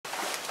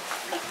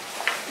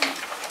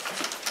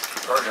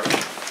Charge him.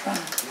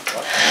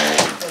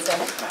 What's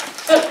that?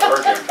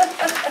 Charge him.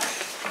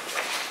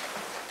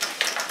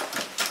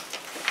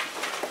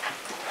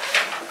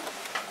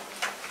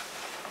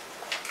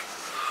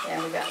 Yeah,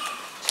 we got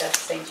Jeff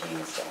St. Jean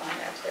is still on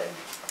there too.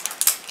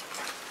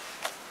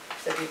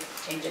 So we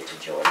change it to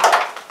George.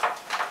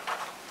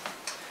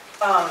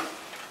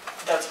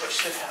 That's what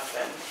should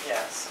happen,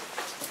 yes.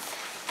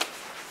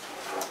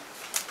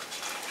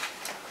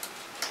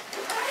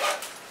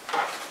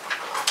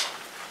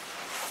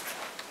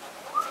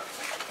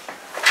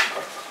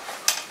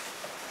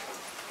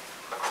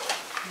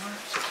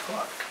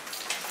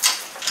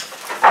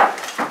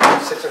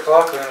 Alright, 6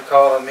 o'clock, we're going to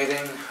call a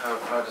meeting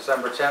of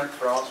December 10th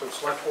for Rollinsford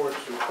Select Board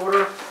to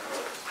order.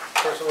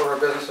 First order of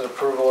business is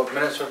approval of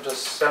minutes of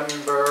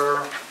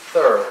December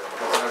 3rd.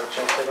 Everyone have a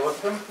chance to take a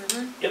look at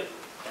them? Yep.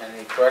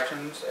 Any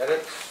corrections,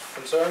 edits,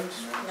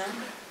 concerns?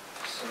 None?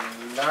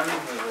 Seeing none,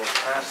 we will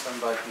pass them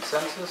by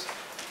consensus.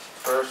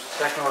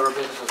 Second order of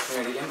business is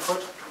community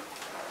input.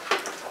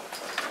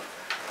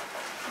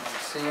 Don't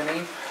see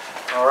any.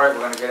 All right, we're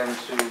going to get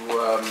into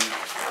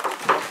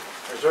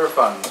reserve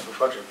funds for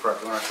budget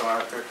prep. You want to come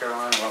out here,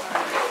 Caroline? We'll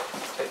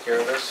take care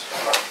of this,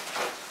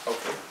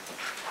 hopefully.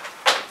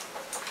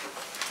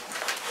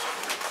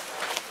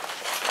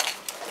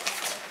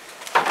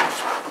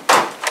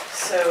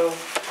 So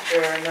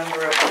there are a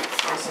number of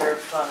reserve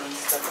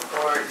funds that the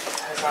board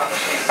has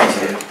options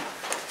to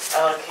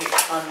allocate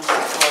funds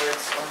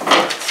towards or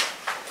not.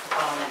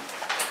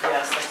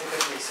 Yes, that's a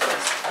good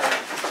resource.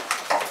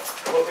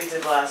 What we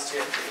did last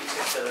year for each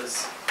of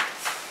those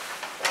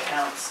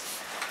accounts.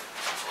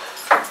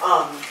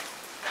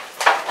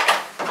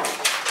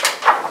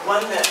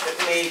 One that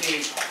may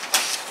be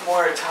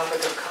more a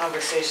topic of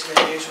conversation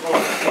than usual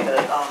would be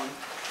the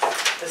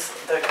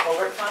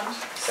culvert fund.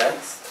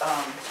 Since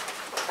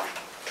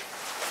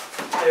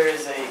there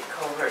is a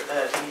culvert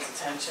that needs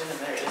attention and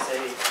there is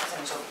a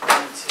potential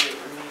plan to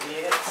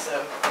remediate it,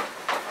 so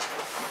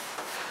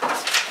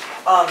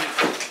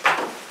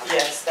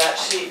yes, that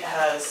sheet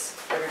has,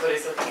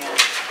 everybody's looking at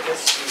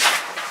this sheet,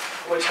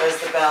 which has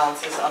the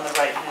balances on the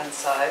right-hand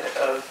side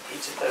of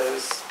each of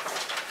those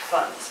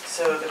funds.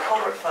 So the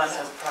culvert fund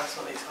has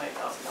approximately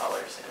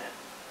 $20,000 in it.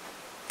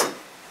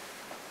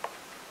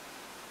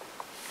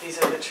 These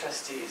are the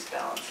trustees'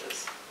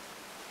 balances.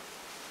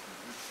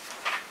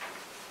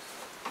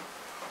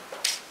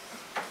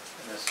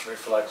 This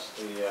reflects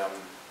the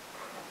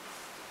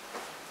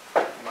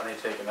money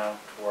taken out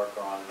to work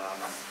on,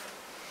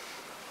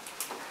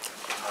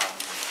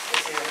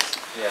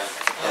 yeah, I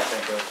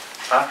think of,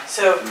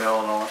 So, mill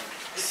and all.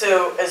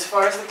 So as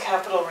far as the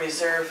capital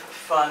reserve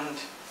fund,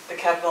 the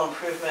capital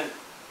improvement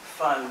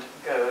fund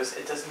goes,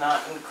 it does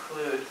not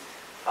include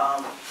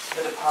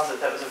the deposit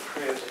that was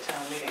approved at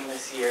town meeting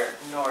this year,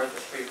 nor the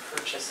 3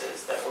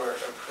 purchases that were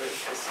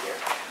approved this year.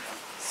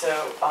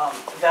 So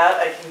that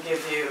I can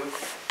give you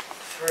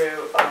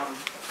through,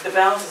 the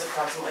balance is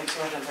approximately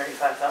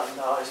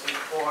 $235,000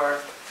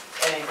 before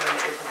anything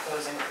that you're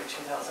proposing for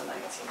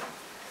 2019.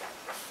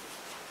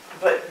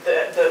 But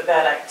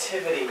that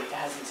activity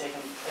hasn't taken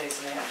place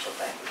in the actual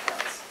bank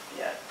accounts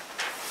yet,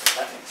 if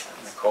that makes sense.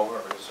 And the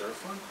culvert reserve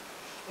fund?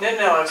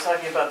 No, I was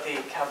talking about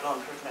the capital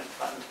improvement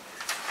fund.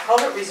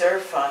 Culvert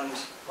reserve fund.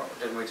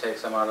 Didn't we take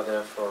some out of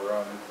there for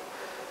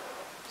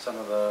some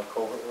of the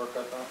culvert work,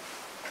 I thought?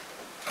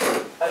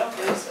 I don't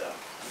think so.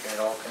 Okay,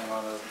 it all came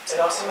out of... It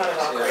all came out of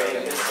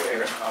operating this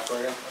year.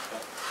 Operating?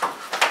 Okay.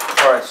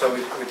 All right, so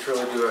we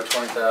truly do have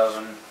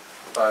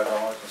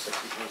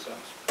 $20,005.63.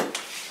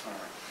 All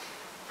right.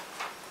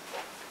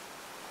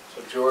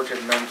 So George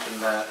had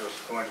mentioned that it was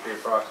going to be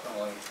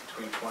approximately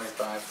between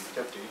 25 and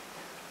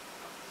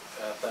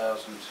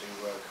 50,000 to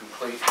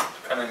complete,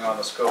 depending on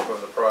the scope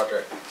of the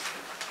project.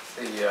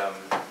 The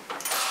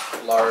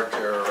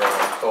larger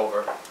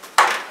culvert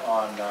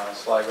on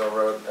Sligo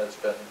Road has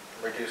been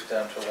reduced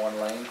down to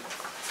 1 lane,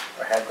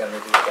 or had been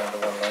reduced down to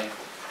 1 lane,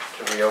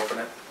 to reopen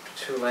it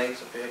to 2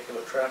 lanes of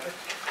vehicular traffic.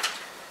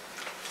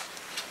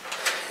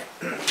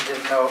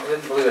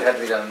 Didn't believe it had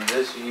to be done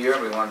this year.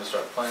 We wanted to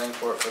start planning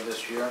for it for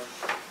this year.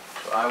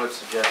 So I would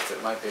suggest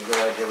it might be a good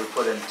idea. We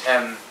put in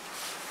 10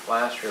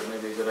 last year. It may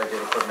be a good idea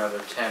to put another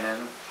 10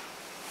 in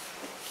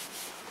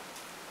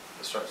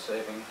to start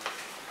saving.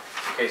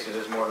 In case it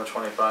is more than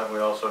 25, we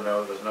also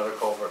know there's another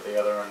culvert at the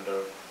other end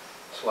of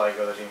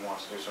Sligo that he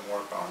wants to do some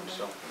work on.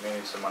 So we may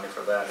need some money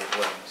for that as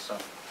well. So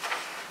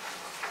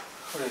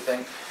what do you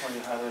think?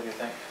 How do you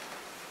think?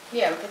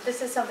 Yeah, but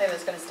this is something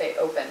that's going to stay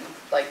open,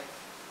 like,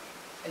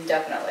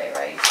 indefinitely,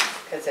 right?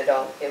 Because it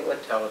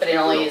would, but it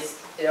only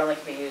can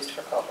be used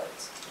for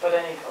culverts. But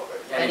any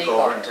culvert. Any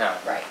culvert in town.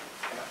 Right.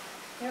 Yeah.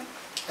 Yep.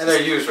 And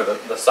they're used for the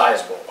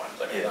sizable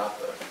ones. I mean, not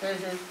the.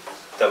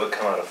 That would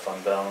come out of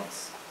fund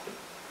balance,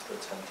 the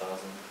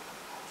 10,000.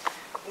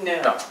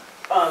 No.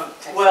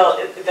 Well,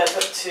 that's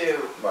up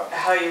to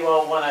how you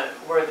all want to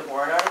word the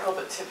warrant article,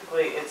 but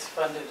typically it's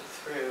funded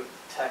through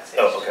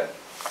taxation. Oh, okay.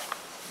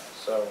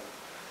 So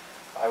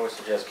I would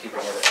suggest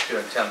keeping it at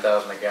doing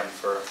 10,000 again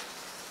for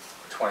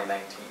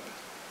 2019.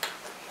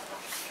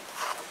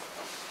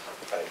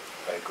 I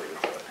agree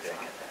with that. Yeah.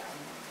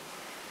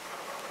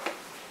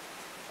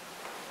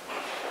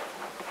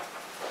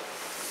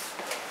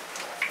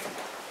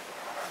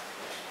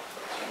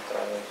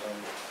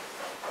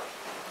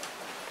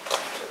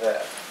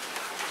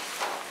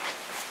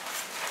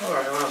 All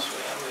right, what else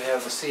we have? We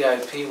have the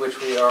CIP, which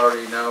we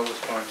already know is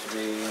going to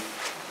be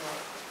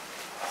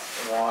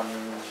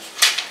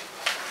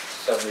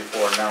 174.9,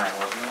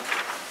 wasn't it?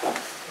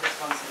 This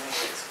one's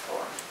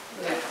 174.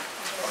 Yeah.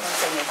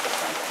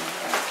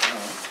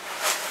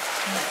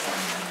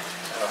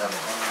 I don't have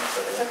one,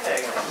 but It's okay.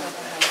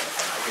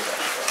 I'll give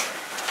that a try.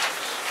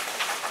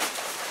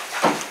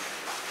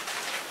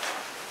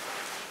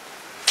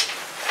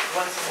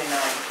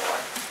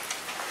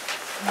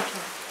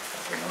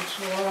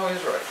 179.4. Oh, he's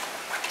right.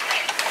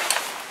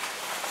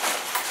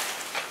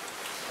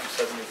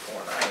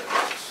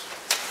 174.9 is.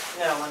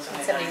 No,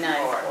 79.4.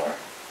 179.4.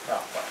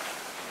 Oh, well.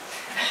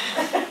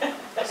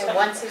 And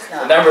once he's The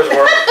not. numbers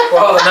were,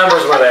 well, the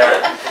numbers were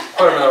there.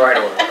 Put them in the right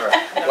order. All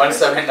right.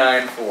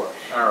 179.4.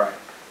 All right.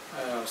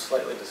 I'm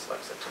slightly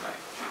dyslexic tonight.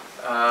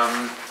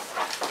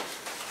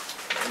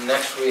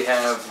 Next we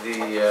have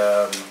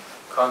the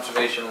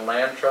Conservation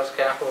Land Trust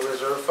Capital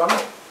Reserve Fund.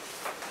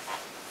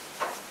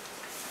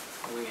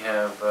 We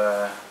have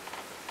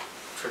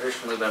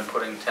traditionally been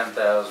putting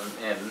 10,000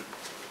 in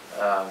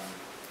to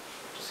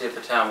see if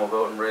the town will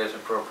vote and raise and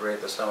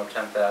appropriate the sum of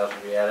 10,000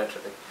 to be added to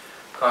the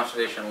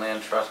Conservation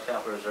Land Trust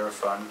Capital Reserve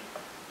Fund.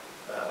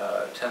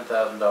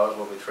 $10,000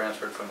 will be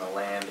transferred from the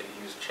Land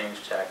Use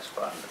Change Tax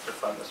Fund to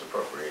fund this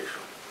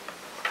appropriation.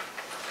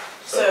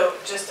 So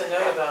just a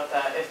note about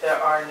that, if there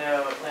are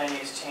no land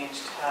use change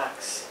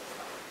tax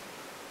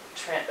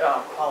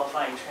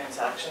qualifying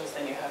transactions,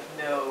 then you have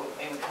no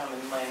income in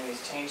land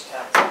use change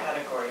tax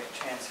category to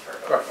transfer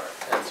over.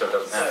 And so it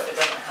doesn't So happen. it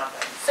doesn't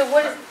happen. So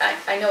what is,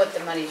 I know what the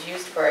money's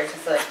used for, it's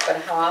just like, but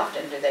how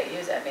often do they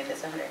use it? I mean,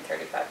 there's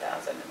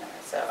 135,000 in there,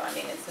 so I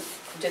mean, it's,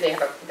 do they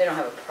have they don't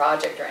have a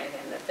project or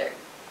anything that they're,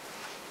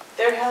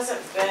 There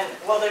hasn't been,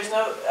 well, there's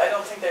no, I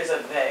don't think there's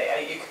a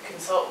they. You could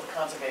consult with the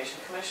Conservation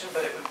Commission,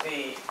 but it would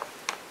be,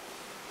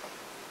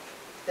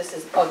 this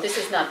is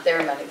not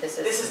their money, this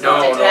is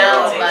No, the no,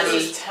 town's no, money.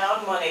 This is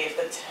town money if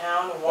the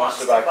town wants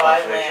to buy buy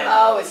conservation. land.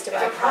 Oh, it's to If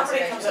buy a property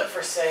comes conservation. up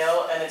for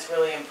sale and it's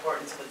really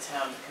important to the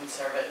town to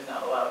conserve it and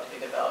not allow it to be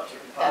developed, you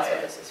can buy That's what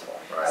it. this is for.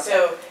 Right.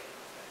 Okay.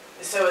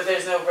 So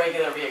there's no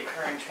regular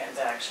reoccurring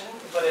transaction,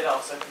 but it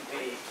also can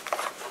be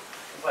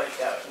wiped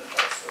out in the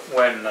first.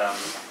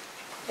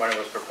 When it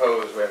was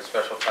proposed, we had a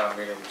special town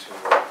meeting to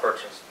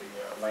purchase the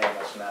land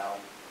that's now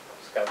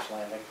Scouts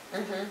Landing.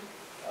 Mm-hmm.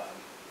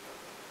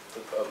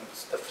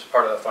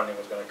 Part of the funding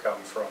was going to come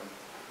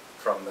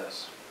from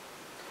this.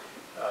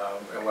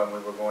 And when we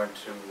were going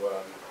to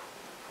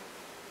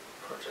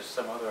purchase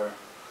some other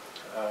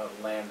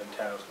land in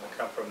town, it was going to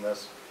come from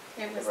this.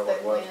 It was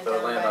Remember what it was? The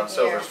down land by on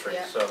Silver here, Street,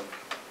 yeah. so.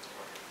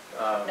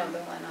 No, the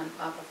one on,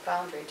 off of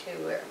Foundry too,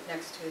 where,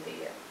 next to the,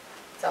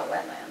 it's all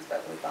wetlands,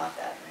 but we bought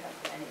that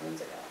many moons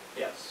ago.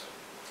 Yes,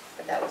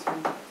 But that was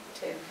from too,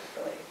 I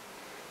believe, I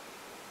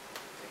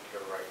think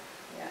you're right.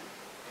 yeah. I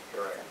think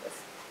you're right. That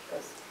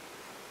goes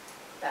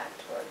back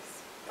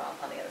towards, well,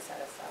 on the other side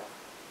of South,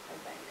 I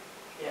think.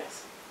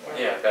 Yes.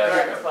 Yeah,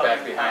 Garden club back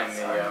and behind lots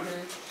the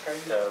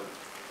of- the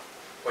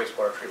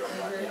wastewater treatment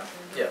plant, Mhm, yeah.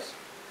 mhm. Yes.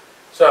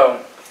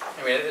 So,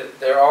 I mean,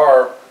 there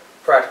are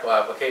practical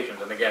applications,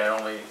 and again, it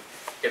only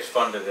gets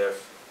funded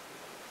if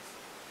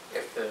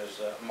there's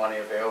money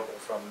available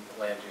from the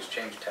land use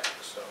change tax,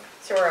 so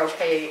So we're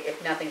okay if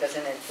nothing goes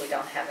in, if we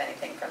don't have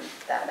anything from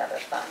that other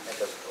fund? it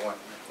doesn't go in.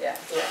 Yeah,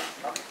 yeah,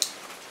 okay.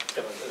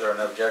 Is there an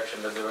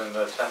objection to doing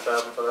the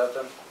 10,000 for that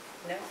then?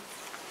 No?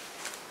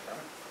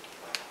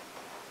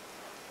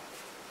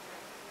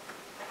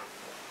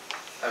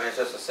 I mean, it's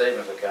just a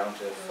savings account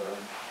if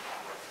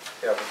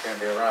the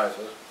opportunity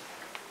arises.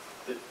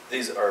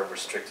 These are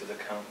restricted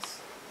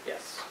accounts.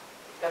 Yes.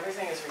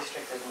 Everything is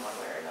restricted in one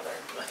way or another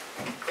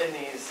in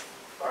these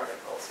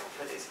articles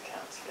for these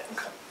accounts, yes.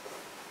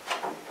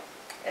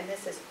 And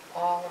this is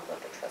all of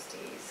what the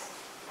trustees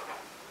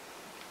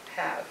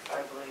have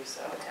I believe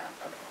so. of the town,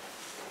 okay.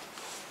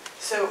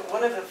 So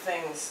one of the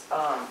things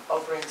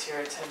I'll bring to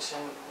your attention,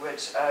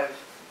 which I've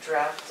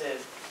drafted,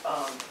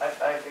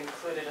 I've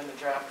included in the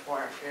draft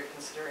warrant for your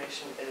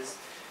consideration, is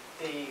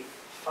the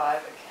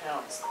 5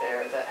 accounts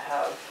there that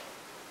have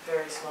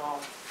very small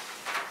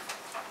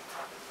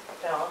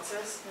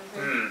balances,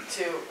 Mhm.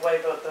 to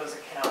wipe out those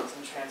accounts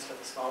and transfer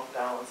the small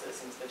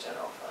balances into the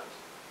general fund.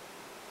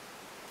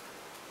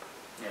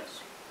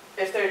 Yes.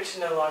 If they're to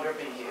no longer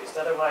be used,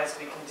 otherwise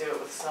we can do it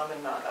with some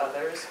and not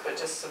others, but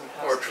just some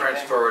Or housekeeping.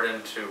 transfer it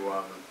into,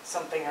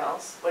 Something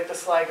else, like the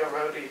Sligo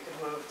Road, you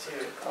could move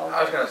to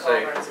I was gonna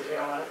say, culverts if you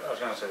want, I was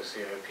gonna say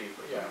CIP,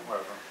 but yeah,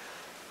 whatever.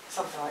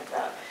 something like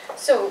that.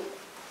 So,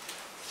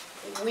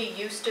 we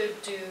used to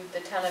do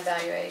the town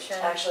evaluation?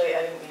 Actually,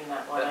 I didn't mean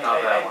that one.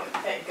 Not that one.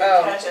 Good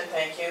Oh. catch and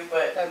thank you,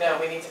 but no, Okay.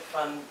 we need to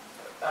fund,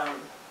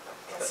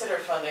 consider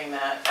funding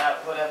that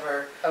at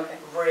whatever Okay.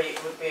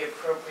 rate would be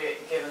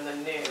appropriate given the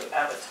new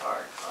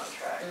Avatar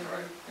contract.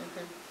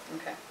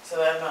 Okay. So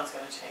that amount's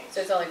gonna change.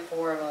 So there's only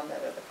 4 of them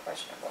that are the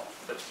questionable,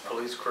 It's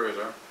police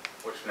cruiser,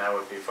 which now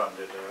would be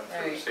funded through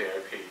Right.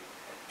 CIP.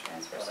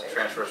 transfer station.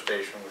 Transfer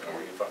station, which will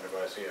be funded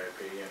by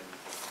CIP, and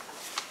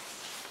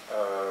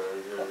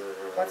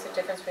What's the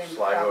difference between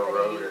Sligo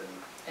property Road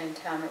and and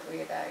town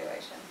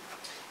reevaluation?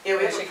 Yeah, we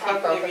We have a should keep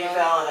both property of them?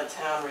 reval and a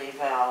town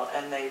reval,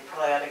 and they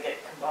probably ought to get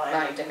combined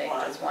Wanting to into make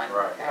one. just one,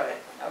 Right. okay, Right.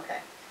 okay.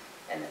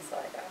 And then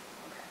Sligo,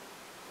 okay.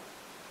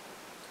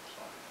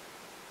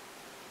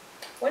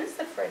 What is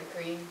the Fred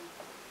Green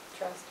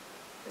Trust?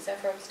 Is that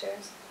for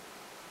upstairs?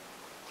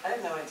 I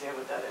have no idea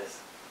what that is.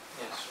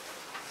 Yes,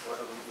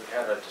 we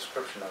had a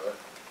description of it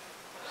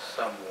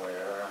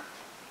somewhere.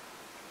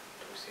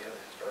 Did we see it at the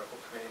historical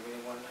committee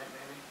meeting one night,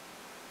 maybe?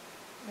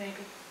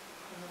 Maybe,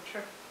 I'm not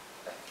sure.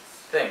 I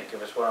think,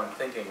 it was what I'm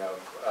thinking of,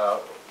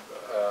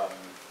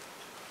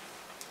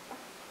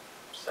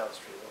 South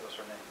Street, what was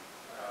her name?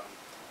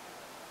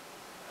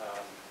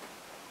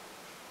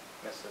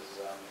 Mrs.,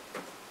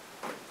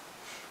 can't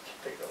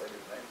think of the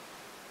lady's name.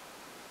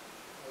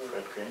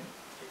 Fred Green?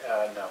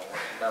 No.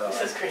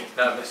 Mrs. Green.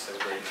 Not Mrs.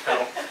 Green,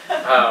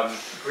 no.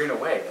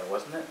 Greenaway, though,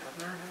 wasn't it?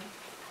 Wasn't her name?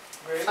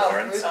 Ruth? Oh,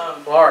 Florence? Ruth.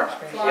 Florence,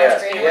 Florence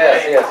yes, Greenaway.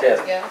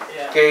 yes.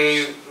 Yeah,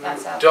 Gave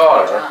that's South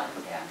daughter, John,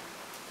 yeah.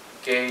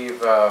 gave,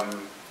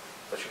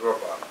 but she grew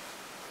up on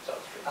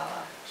South Street.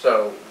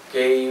 So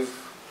gave,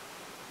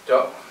 it's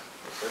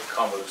a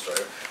convoluted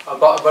story, a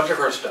bunch of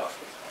her stuff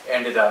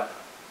ended up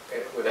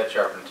with Ed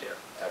Charpentier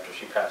after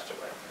she passed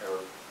away. Her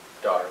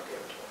daughter gave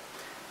it to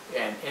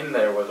her. And in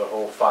there was a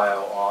whole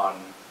file on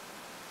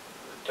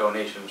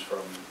donations from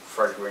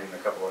Fred Green and a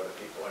couple other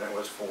people, and it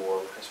was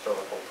for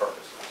historical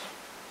purposes.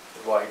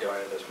 Why he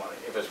donated this money,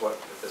 if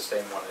the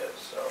same one is.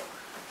 So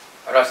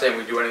I'm not saying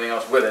we do anything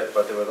else with it,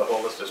 but there was a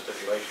whole list of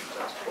stipulations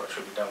as to what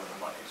should be done with the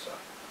money. So,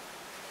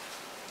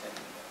 and,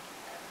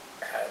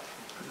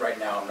 right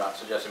now, I'm not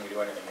suggesting we do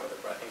anything with it,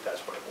 but I think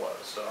that's what it was.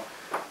 So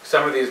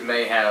some of these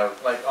may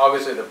have, like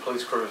obviously the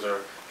police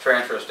cruiser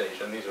transfer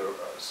station, these are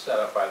set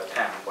up by the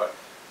town, but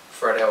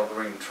Fred L.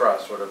 Green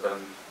Trust would have been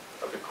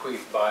a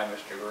bequeath by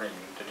Mr. Green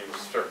to do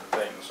certain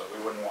things, so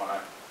we wouldn't want to.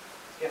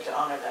 You have to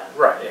honor that.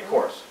 Right, of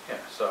course, yeah.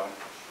 So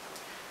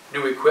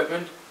new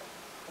equipment.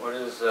 What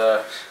is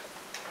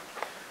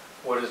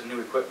new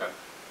equipment?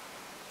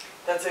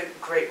 That's a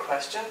great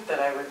question that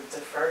I would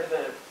defer to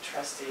the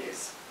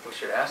trustees. We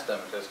should ask them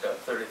if it's got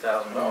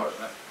 $30,000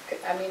 in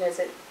it. I mean, is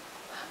it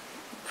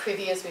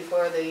previous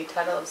before the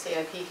title of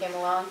CIP came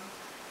along?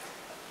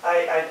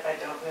 I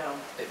don't know.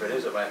 If it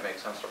is, it might make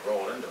sense to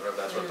roll it into it, if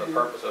that's what the Mhm.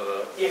 purpose of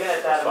the Even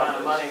at that fund amount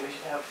of is. money, we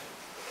should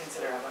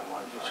consider having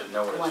one You fund. should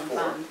know what One it's for.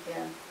 fund,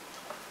 yeah.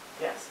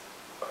 Yes.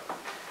 But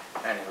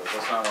anyways,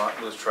 let's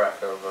not lose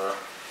track of,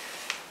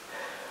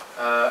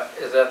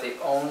 is that the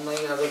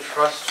only other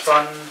trust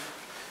fund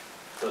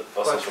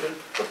Also question?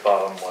 the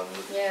bottom one,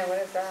 Yeah, what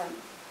is that?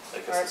 I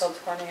guess it's, Article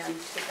 20 on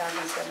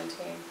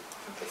 2017.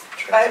 the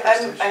transfer I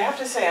station. have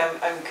to say,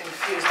 I'm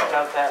confused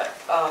about that,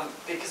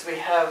 because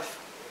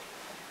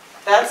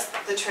that's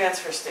the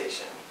transfer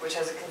station, which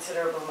has a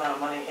considerable amount of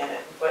money in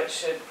it, but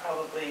should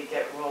probably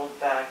get rolled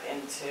back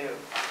into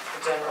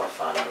the general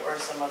fund or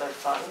some other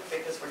fund,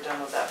 because we're done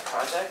with that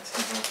project.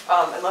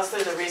 Mhm. Unless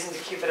there's a reason to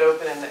keep it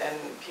open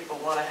and people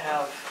want to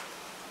have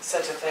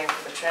such a thing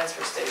for the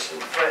transfer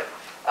station, but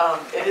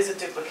it is a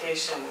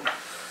duplication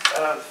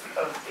of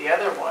the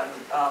other one,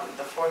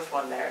 the fourth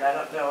one there, and I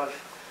don't know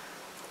if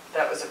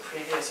that was a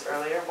previous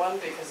earlier one,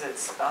 because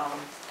it's,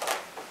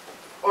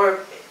 or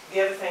the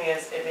other thing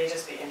is, it may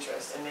just be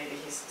interest, and maybe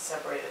he's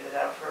separated it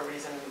out for a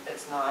reason,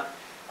 it's not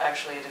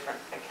actually a different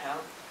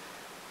account.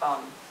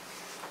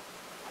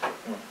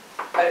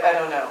 I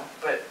don't know,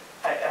 but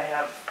I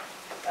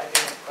do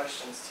have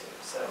questions too,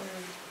 so.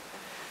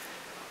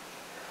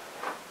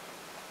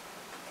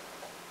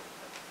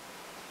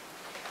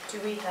 Do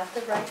we have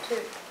the right to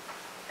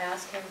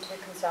ask him to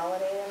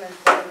consolidate them and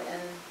put them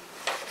in?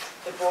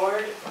 The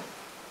board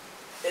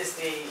is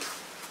the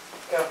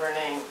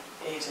governing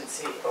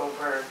agency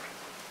over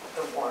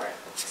the warrant.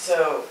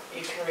 So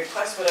you can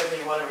request whatever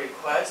you want to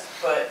request,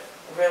 but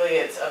really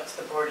it's up to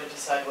the board to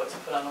decide what to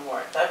put on the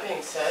warrant. That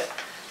being said,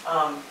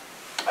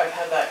 I've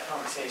had that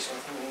conversation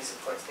with him and he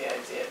supports the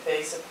idea.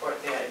 They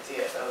support the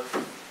idea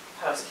of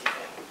housekeeping.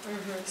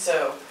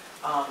 So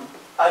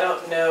I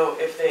don't know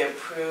if they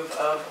approve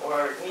of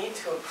or need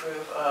to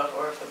approve of,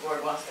 or if the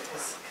board wants to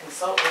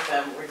consult with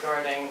them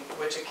regarding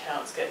which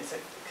accounts get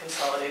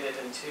consolidated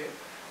into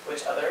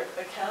which other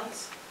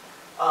accounts.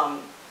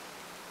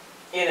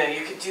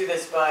 You could do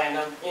this by in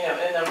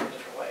a number of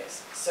different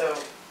ways. So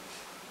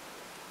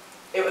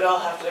it would all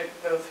have to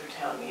go through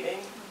town meeting.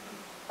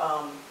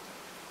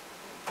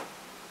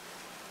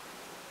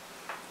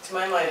 To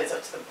my mind, it's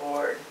up to the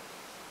board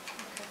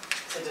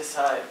to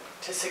decide,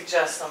 to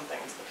suggest something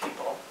to the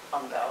people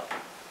on the ballot.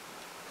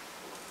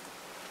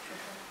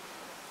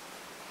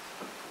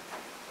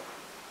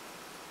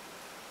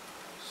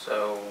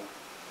 So,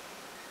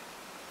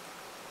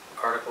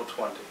 Article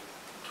 20,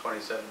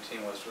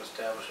 2017 was to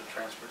establish a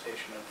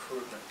transportation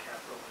improvement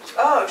capital reserve.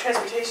 Oh,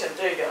 transportation,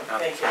 there you go, Not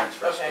the thank you.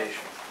 transfer Okay.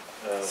 station.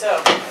 So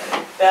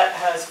that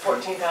has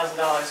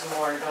 $14,000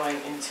 more going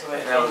into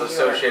it. And that was in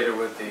your- associated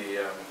with the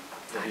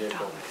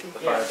vehicle, the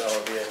Yeah. $5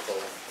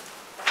 vehicle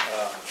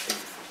fee.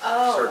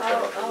 Oh, Surcharge,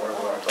 or oh, whatever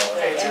you want to call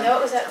There it. you And go.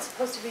 what was that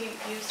supposed to be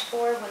used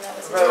for when that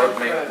was? Road installed?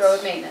 maintenance.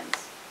 Road maintenance.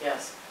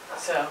 Yes,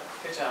 So,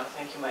 good job,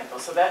 thank you, Michael.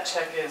 So that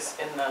check is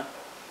in the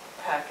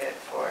packet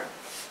for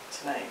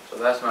tonight. So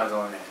that's not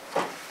going in.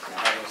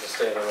 That needs to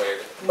stay the way it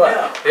is. No.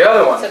 But the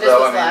other ones, So this though,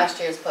 was I mean, last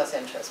year's plus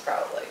interest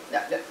probably,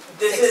 no,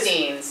 This is-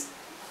 16's,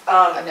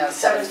 no,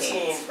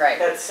 17, 17's, right.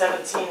 That's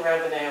 17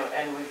 revenue,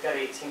 and we've got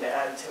 18 to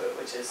add to it,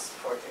 which is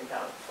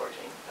 $14,000.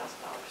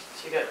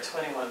 So you got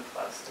 21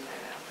 plus in there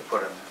now. to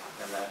put in,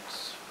 and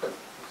that's good,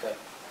 okay.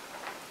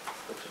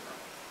 Good to know.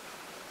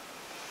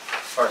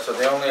 All right, so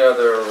the only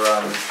other,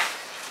 that's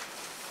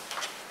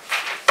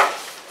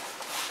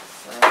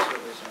what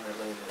isn't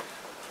related.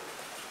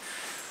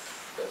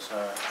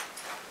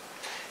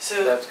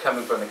 So, That's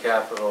coming from the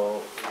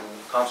capital,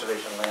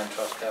 Conservation Land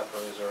Trust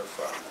Capital Reserve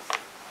Fund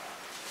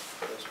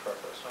for this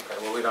purpose. Okay,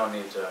 well, we don't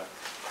need to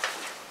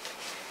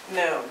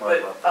no, worry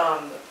but about that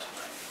tonight.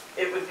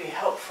 it would be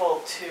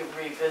helpful to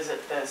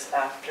revisit this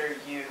after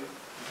you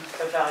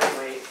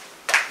evaluate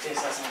the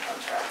assessment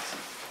contracts.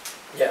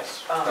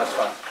 Yes, that's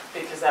fine.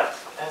 Because that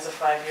has a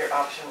 5-year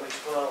option, which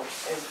will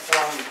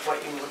inform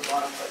what you would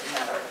want to put in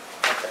that article.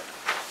 Okay.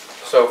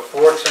 So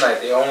for tonight,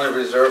 the only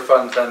reserve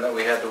funds then that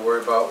we had to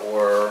worry about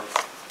were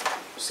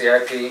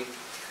CIP,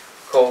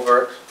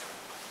 culvert,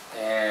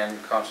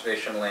 and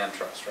Conservation Land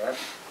Trust, right?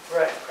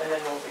 Right, and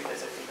then we'll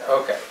revisit you guys.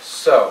 Okay,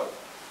 so,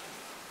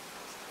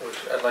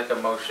 I'd like a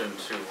motion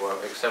to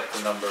accept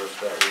the numbers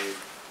that we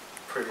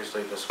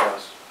previously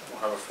discussed.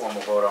 We'll have a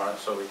formal vote on it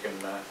so we can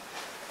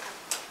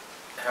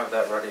have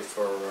that ready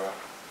for,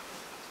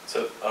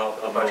 So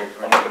I'll Budget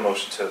make a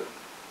motion to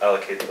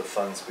allocate the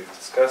funds we've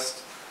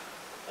discussed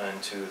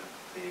into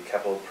the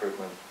capital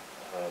improvement,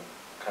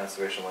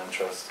 conservation land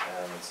trust,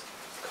 and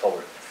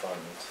culvert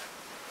fund.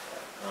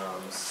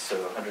 So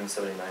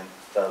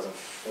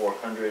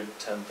 179,400,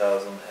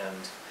 10,000, and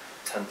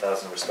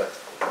 10,000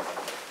 respectively.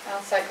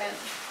 I'll second.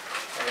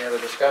 any other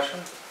discussion?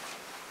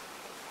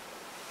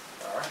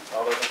 All right,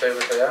 all those in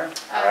favor say aye.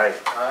 Aye.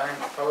 Aye,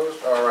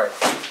 opposed? All right.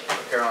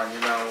 Caroline, you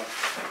know,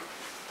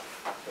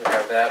 we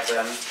have that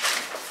then.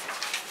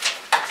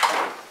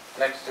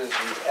 Next is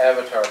the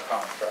Avatar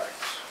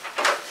contracts.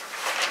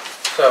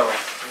 So,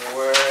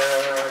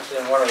 it's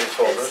in one of these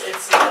folders.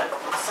 It's the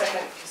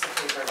second piece of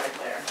paper right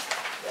there,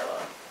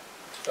 yellow.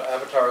 So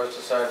Avatar has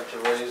decided to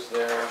raise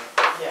their,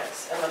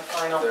 Yes, and the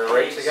final page. Their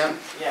rates again?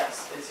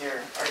 Yes,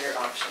 are your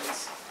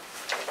options.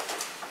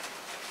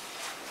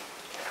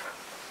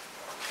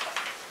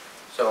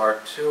 so our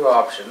two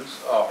options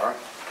are,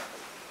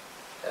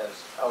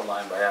 as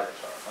outlined by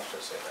Avatar, let's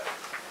just say that,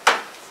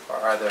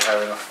 are either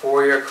having a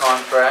 4-year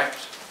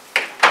contract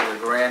with a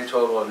grand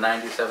total of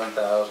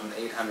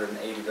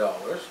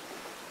 $97,880,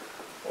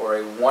 or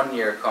a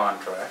 1-year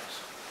contract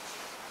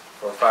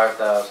for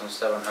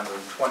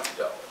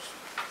 $5,720.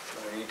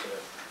 We need to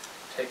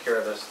take care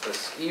of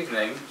this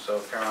evening, so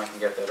Caroline can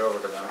get that over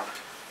to them,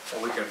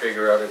 and we can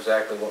figure out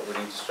exactly what we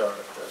need to start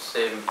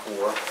saving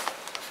for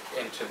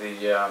into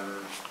the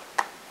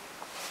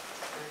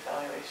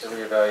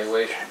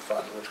reevaluation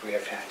fund, which we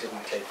actually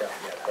didn't take out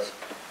yet, but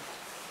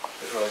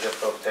it's really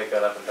difficult to take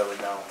that up until we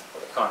know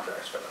what the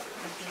contract's going to be.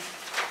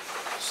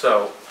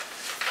 So,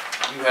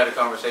 you had a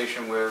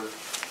conversation with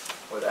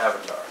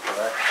Avatar,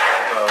 correct?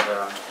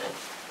 About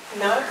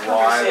Not a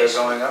why they're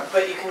conversation, going up?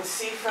 but you can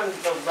see from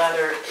the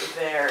letter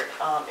there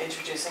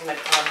introducing the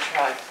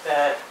contract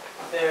that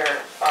they're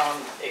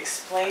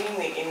explaining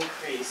the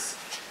increase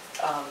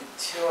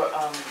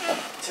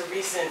to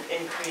recent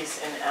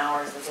increase in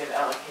hours that they've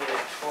allocated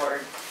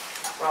toward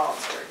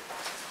Rollinsford.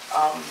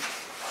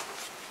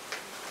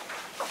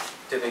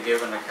 Did they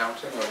give an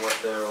accounting or what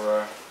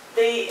their,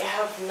 They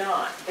have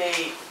not.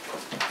 They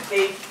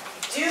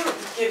do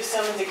give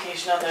some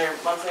indication on their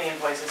monthly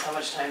invoices how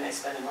much time they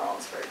spend in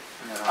Rollinsford.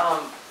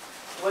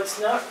 What's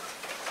not,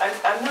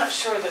 I'm not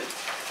sure that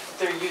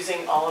they're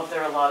using all of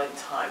their allotted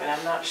time, and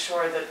I'm not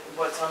sure that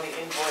what's on the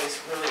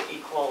invoice really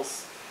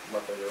equals,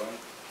 what they're doing?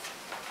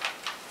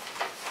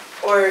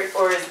 or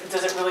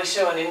does it really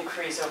show an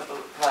increase over the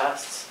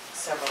last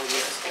several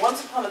years?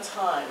 Once upon a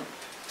time,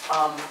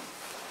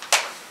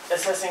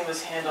 assessing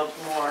was handled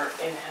more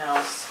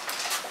in-house.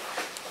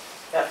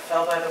 That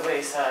fell by the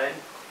wayside.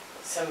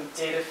 Some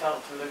data fell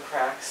through the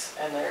cracks,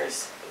 and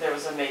there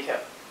was a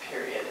makeup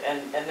period,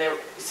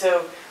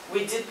 so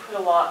we did put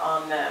a lot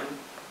on them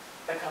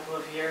a couple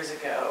of years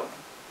ago,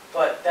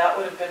 but that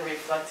would have been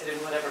reflected in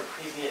whatever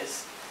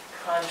previous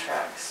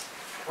contracts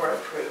were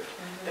approved.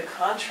 The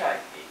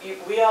contract,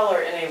 we all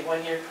are in a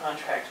 1-year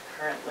contract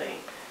currently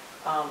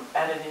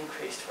at an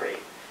increased rate.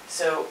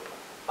 So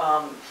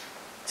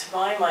to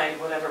my mind,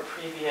 whatever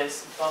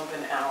previous bump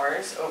in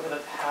hours over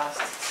the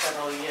past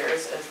several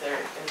years as they're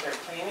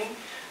claiming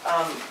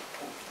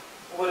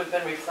would have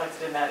been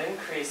reflected in that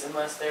increase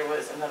unless there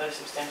was another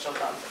substantial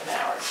bump in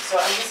hours. So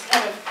I'm just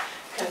kind of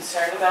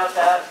concerned about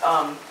that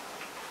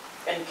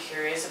and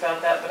curious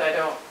about that, but I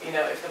don't,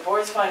 if the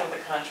board's fine with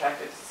the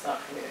contract, it's not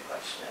for me to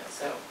question it.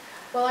 So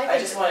Well, I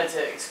just wanted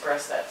to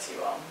express that to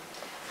you all.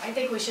 I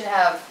think we should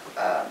have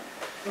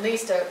at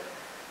least a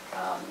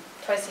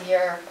twice a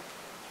year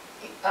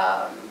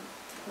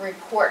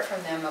report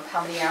from them of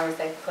how many hours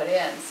they've put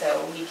in,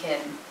 so we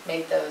can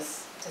make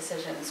those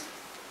decisions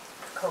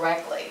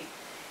correctly.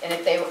 And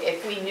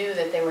if we knew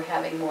that they were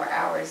having more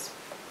hours,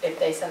 if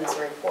they send us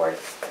a report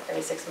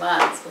every 6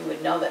 months, we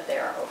would know that they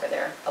are over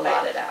their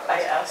allotted hours.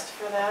 I asked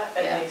for that,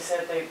 and Yeah. they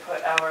said they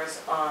put hours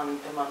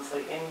on the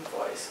monthly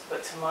invoice,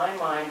 but to my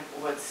mind,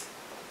 what's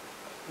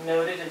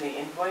noted in the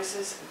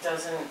invoices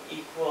doesn't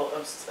equal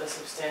a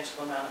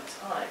substantial amount of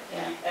time.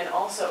 Yeah. And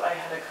also, I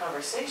had a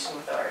conversation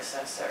with our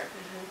assessor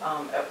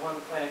at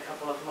one point a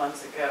couple of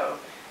months ago,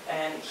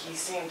 and he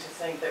seemed to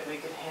think that we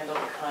could handle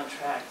the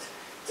contract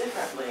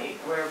differently,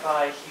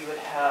 whereby he would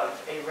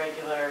have a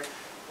regular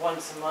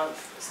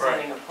once-a-month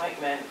standing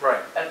appointment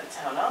Right. at the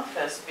town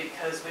office,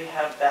 because we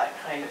have that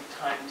kind of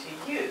time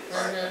to use.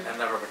 Right, and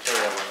never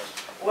materialized.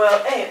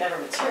 Well, A, it never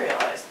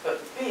materialized, but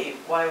B,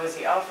 why was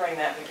he offering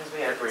that? Because we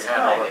have If the we had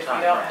all time, the if we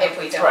time, don't right. have If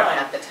we the don't time.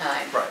 have the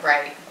time, Right.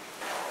 right.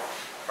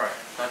 Right,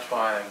 that's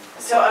why I'm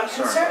So I'm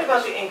concerned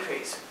about this. the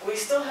increase. We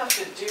still have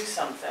to do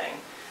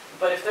something,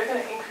 but if they're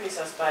gonna increase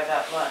us by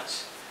that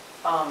much,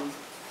 can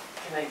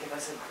they give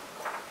us a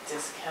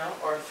discount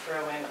or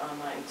throw in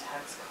online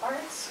tax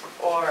cards?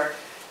 Or,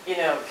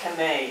 can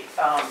they,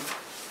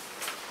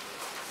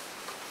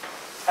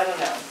 I don't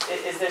know,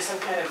 is there some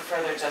kind of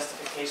further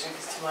justification?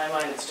 Because to my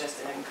mind, it's just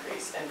an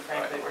increase, and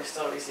frankly, we're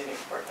still receiving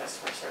poor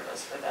customer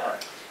service for that.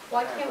 Right.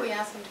 Why can't we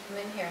ask them to come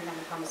in here and have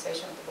a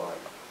conversation with the board?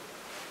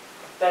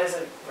 That is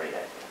a great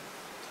idea.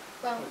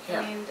 Well, We I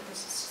can't. mean,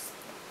 it's just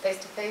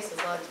face-to-face is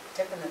a lot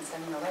different than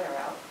sending a letter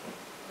out,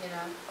 you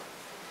know?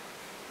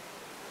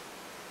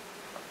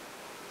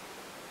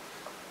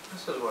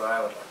 This is what I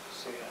would like to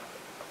see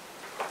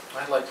happen.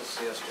 I'd like to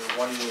see us do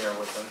 1 year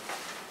with them,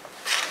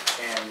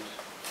 and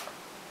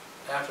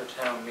after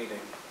town meeting,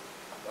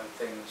 when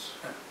things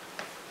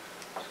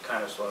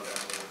kind of slow down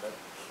a little bit,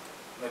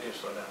 they do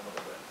slow down a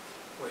little bit,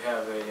 we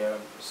have a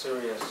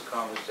serious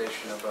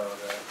conversation about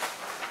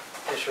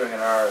issuing an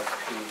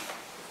RFP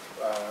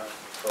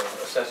for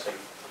assessing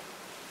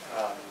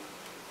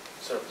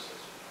services,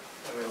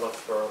 and we look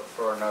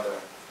for another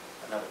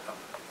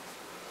company.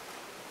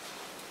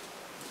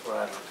 That's what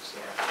I'd like to see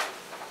happen.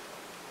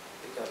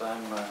 Because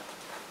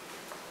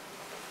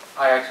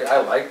I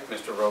like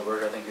Mr.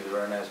 Robert. I think he's a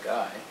very nice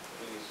guy.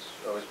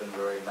 He's always been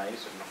very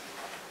nice and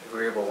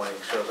agreeable when he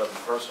shows up in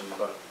person,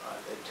 but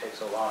it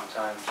takes a long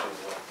time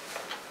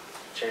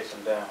to chase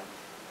him down.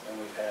 And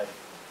we've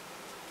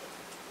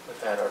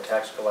had our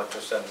tax collector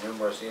send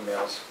numerous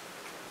emails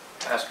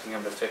asking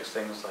him to fix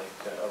things like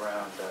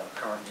around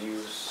current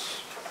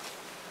use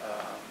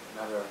and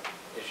other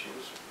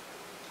issues.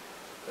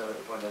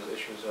 When there's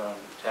issues on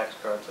tax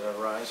cards that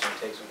arise, it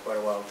takes them quite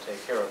a while to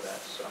take care of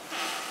that. So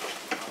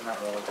I'm not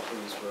really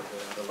pleased with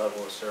the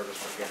level of service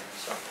we're getting.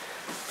 So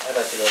I'd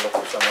like to go look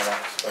for someone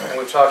else. And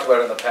we've talked about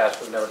it in the past,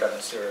 we've never done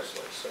it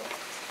seriously. So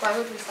Why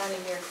would we sign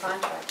a year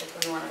contract if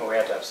we want to? we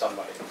have to have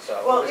somebody.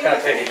 So Well, it's going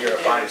to even take a if year to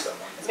we find do-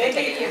 someone.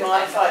 Maybe you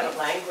modify the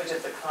language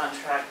of the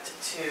contract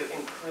to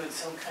include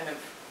some kind of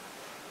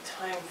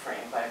time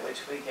frame by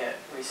which we get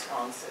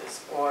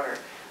responses, or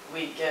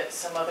we get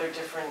some other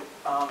different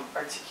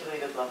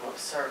articulated level of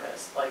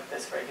service, like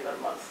this regular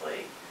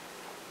monthly.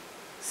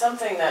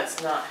 Something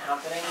that's not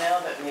happening now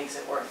that makes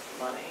it worth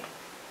the money.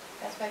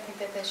 That's why I think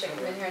that they should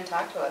come in here and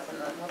talk to us, and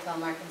then we'll tell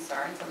them our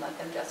concerns and let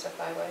them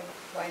justify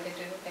why they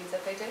do the things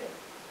that they do.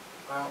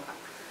 Well,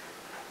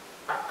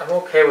 I'm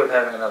okay with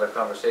having another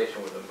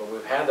conversation with them, but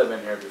we've had them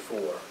in here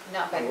before.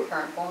 Not by the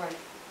current board.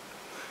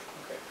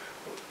 Okay.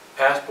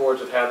 Past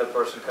boards have had the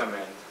person come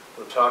in,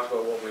 we've talked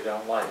about what we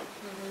don't like.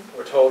 Mhm.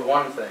 We're told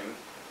one thing,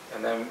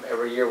 and then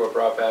every year we're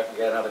brought back, we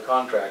get another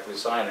contract, we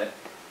sign it,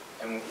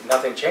 and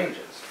nothing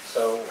changes.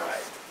 So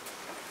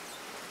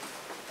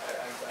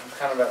I'm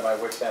kind of at my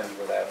wit's end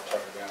with Avatar,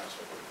 to be honest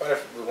with you. But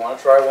if we want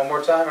to try one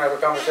more time and have a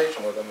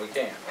conversation with them, we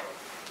can.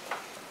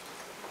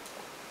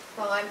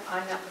 Well,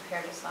 I'm not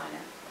prepared to sign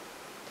it,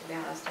 to be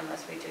honest,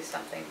 unless we do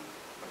something,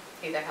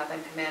 either have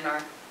them come in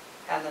or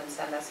have them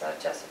send us a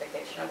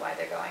justification of why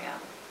they're going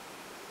up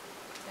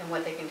and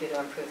what they can do to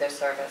improve their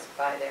service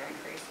by their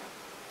increase.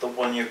 The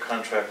 1-year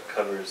contract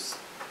covers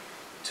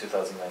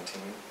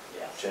 2019,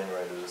 Yes.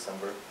 January to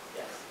December.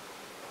 Yes.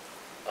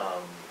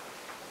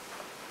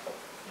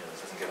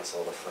 It doesn't give us a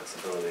lot of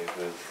flexibility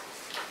with.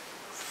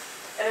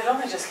 And it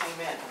only just came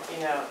in,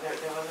 there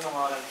wasn't a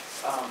lot of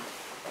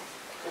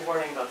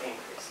warning about the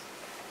increase.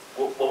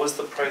 What was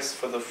the price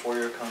for the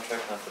 4-year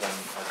contract? Not that I'm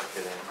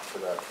advocating for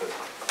that, but.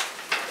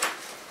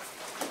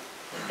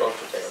 Both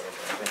to take over.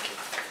 Thank you.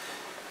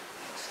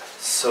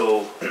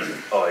 So,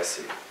 oh, I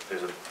see.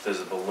 There's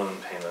a balloon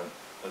payment.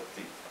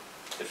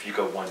 If you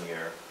go 1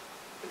 year,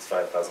 it's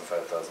 5,000,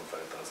 5,000,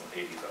 5,000,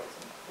 80,000.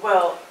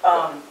 Well,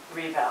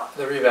 reval.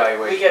 The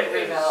revaluation We get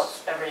is-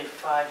 revals every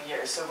 5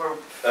 years, so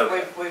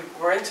Okay.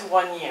 we're into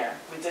 1 year.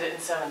 We did it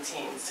in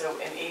 17, so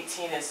in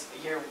 18 is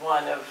year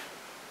 1 of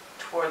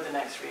toward the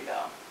next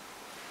reval.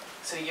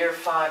 So year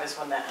 5 is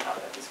when that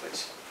happens,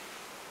 which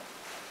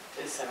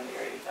is $70,000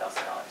 or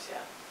 $80,000,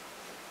 yeah.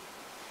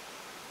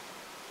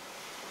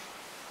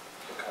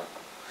 Okay.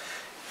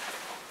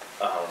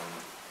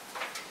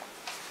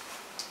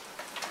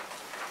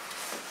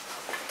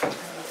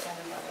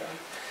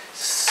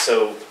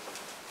 So,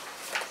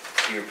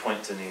 to your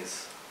point,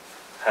 Denise,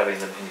 having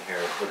them in here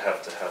would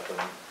have to happen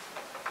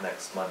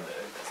next Monday,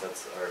 because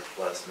that's our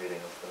last meeting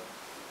of the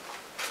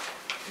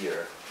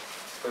year.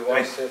 We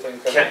want to see if we can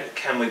come in.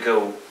 Can we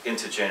go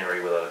into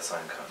January without a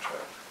signed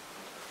contract?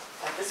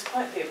 At this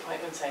point, the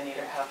appointments I need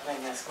are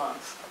happening this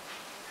month.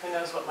 Who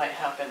knows what might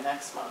happen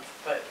next month,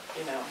 but,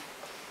 you know.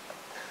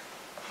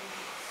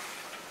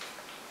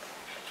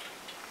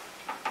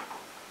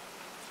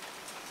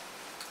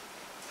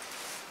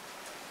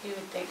 You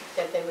would think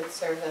that they would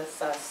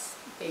service us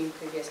being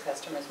previous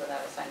customers without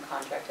a signed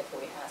contract if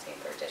we're asking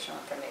for additional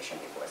information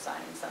before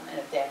signing something. And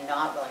if they're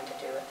not willing to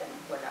do it, then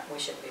we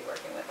shouldn't be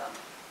working with them.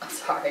 I'm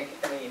sorry.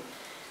 I mean,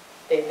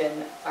 they've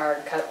been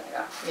our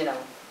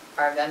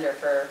vendor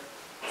for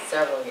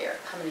several years.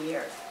 How many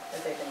years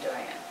have they been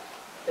doing it?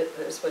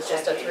 This was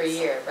just a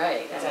 3-year,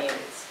 right? I mean,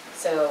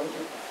 so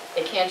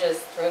they can't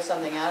just throw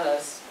something at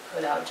us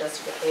without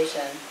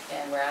justification,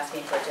 and we're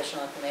asking for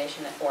additional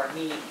information or a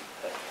meeting.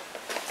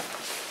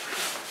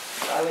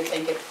 So I would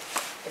think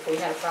if we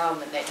had a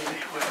problem and they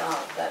didn't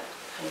resolve, that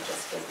would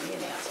just give me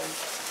an answer.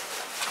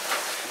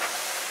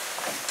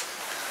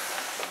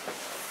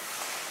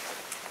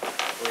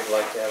 We'd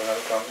like to have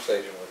another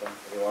conversation with them,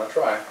 if you want to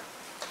try.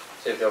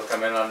 See if they'll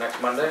come in on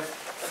next Monday.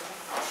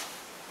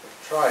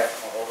 Try it,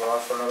 I'll hold it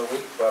off for another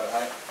week, but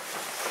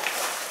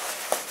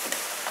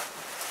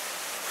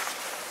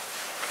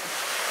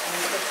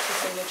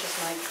Signatures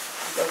might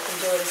go and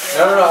do it as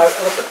No, well.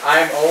 listen,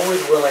 I'm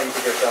always willing to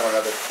give someone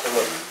another, to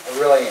look, I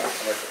really am.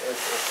 And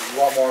if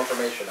you want more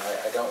information,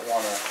 I don't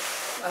want to.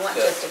 I want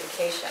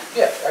justification.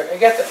 Yeah, I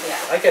get that.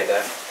 Yeah. I get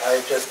that.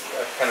 I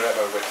kind of at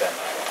my wit's end,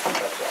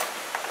 that's all.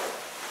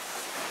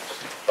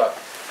 But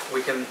we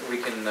can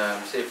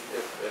see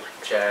if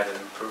Chad and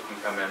Prue can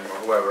come in, or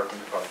whoever, can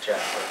call Chad,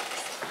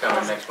 but come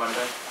in next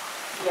Monday.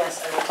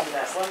 Yes, I will do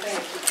that. One thing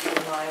to keep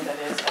in mind that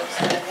is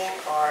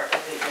outstanding are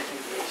abatement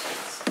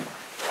deviations.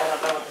 I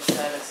don't know what the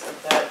status of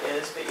that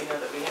is, but you know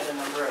that we had a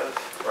number of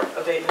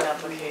abatement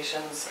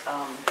applications.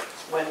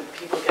 When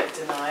people get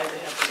denied, they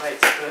have the right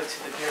to go to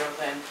the Bureau of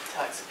Land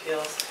Tax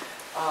Appeals.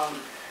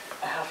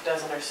 A half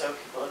dozen or so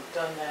people have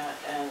done that,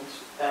 and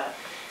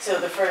so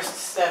the first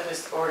step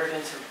is ordered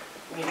into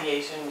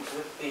mediation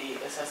with the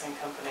assessing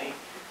company.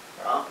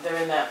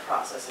 They're in that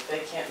process. If they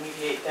can't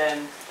mediate,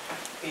 then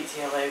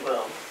BTLA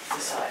will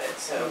decide it.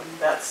 So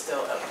that's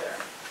still out there. I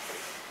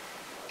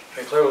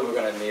mean, clearly we're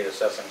going to need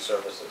assessing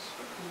services.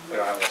 We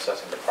don't have an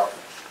assessing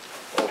department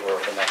over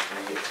the next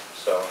year.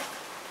 So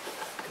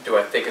do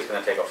I think it's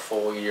going to take a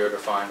full year to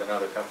find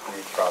another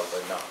company? Probably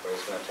not, but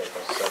it's going to take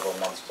us several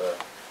months of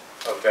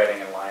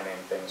vetting and lining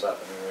things up.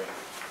 I mean,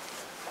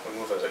 we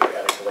move at a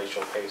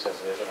glacial pace as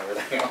it is and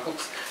everything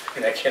else.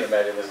 And I can't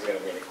imagine this is going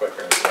to be any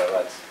quicker. So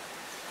that's.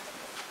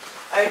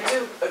 I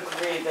do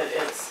agree that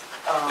it's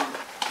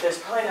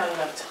there's probably not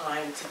enough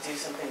time to do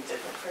something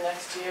different for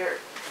next year,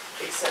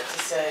 except to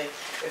say,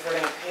 if we're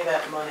going to pay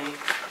that money,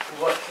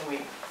 what can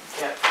we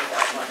get for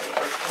that money?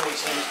 Or can we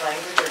change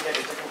language or get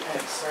a different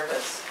kind of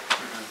service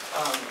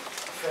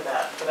for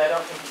that? But I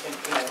don't think you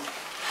can,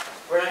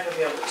 we're not going to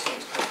be able to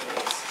change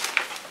companies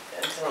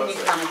until Can you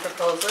come and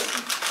propose it?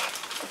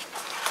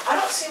 I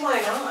don't see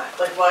why not.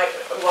 Like, why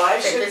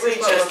should this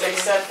we is what just we're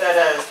accept that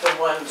as the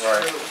one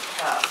true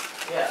path?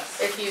 Yes.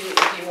 If you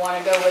want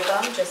to go with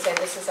them, just say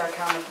this is our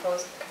counter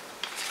proposal,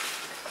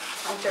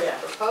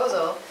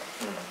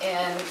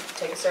 and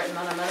take a certain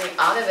amount of money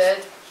out of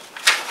it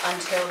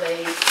until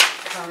they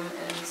come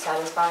and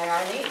satisfy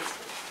our needs.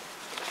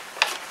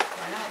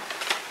 Why not?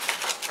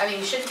 I mean,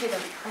 you shouldn't pay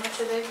them.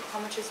 How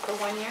much is for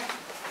 1 year?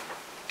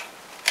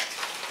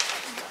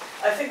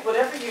 I think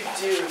whatever you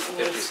do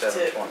needs to,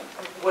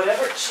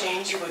 whatever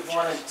change you would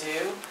want to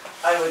do,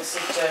 I would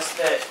suggest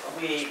that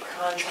we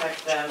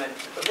contact them, and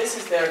this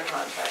is their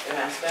contract, and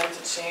ask them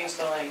to change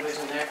the language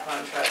in their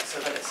contract so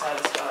that it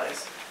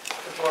satisfies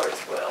the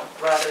board's will,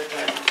 rather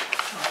than,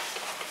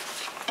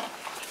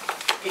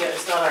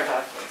 it's not our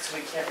document, so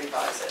we can't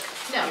revise it.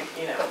 No,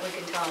 but we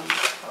can tell them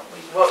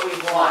What we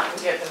want, and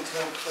get them to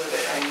include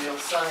it, and you'll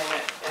sign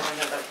it in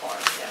another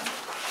form, yeah.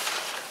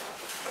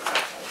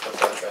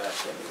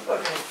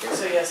 Okay,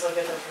 so yes, I'll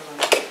get that from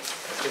them.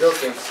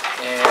 Okey-dokey.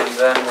 And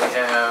then we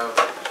have,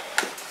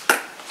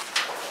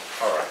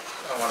 all right,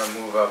 I want to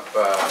move up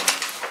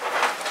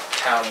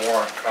town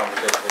warrant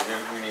conversation.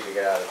 We need to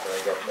get out of it before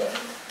I get there.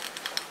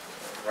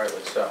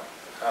 Rightly so.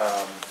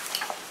 I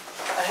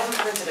haven't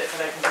printed it,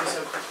 but I can do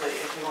so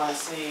quickly if you want to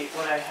see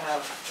what I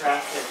have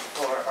drafted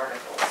for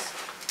articles.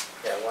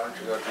 Yeah, why don't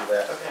you go do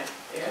that? Okay,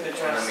 you can In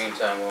address. the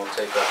meantime, we'll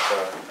take up,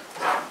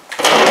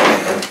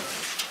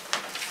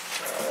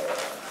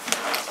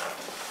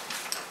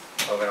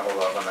 we're going to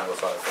hold off on number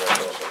 5 for us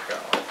also,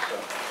 Caroline. So,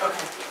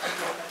 Okay.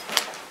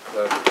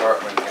 the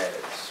department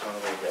heads, what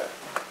do we got?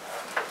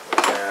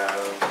 We have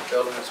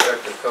building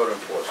inspector, code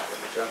enforcement,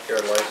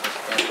 junkyard license,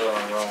 cancel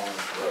on Rollins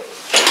Road.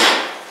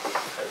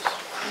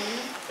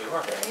 You are.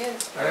 There he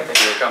is. I didn't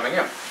think you were coming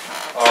in.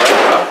 All right,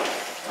 well,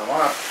 come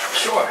on up.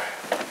 Sure.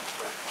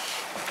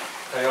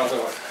 How y'all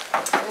doing?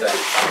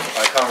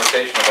 My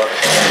conversation about it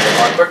is a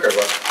lot quicker,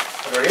 but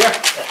Over here?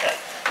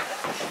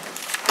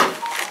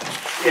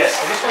 Yes,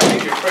 I just want to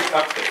give you a quick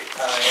update. I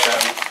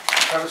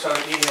saw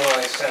an email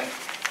I sent,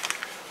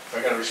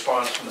 I got a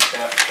response from the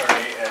staff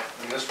attorney at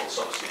the Municipal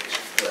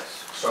Association. Yes.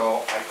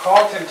 So I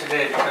called him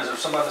today because of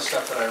some other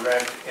stuff that I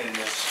read in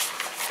this,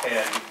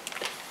 and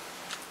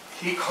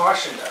he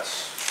cautioned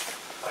us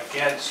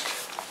against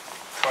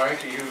trying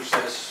to use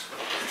this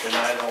to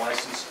deny the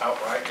license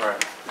outright.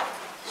 Right.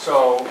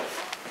 So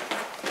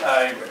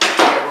I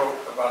wrote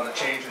about the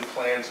change in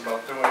plans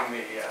about doing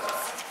the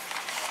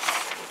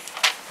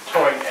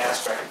towing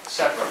aspect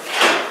separately.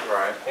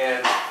 Right.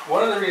 And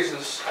one of the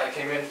reasons I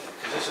came in,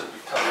 because this would be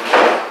tough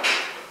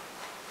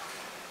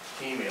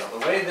to email, the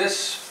way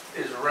this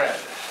is read,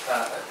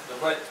 the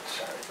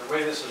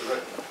way this is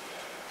written,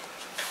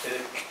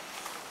 it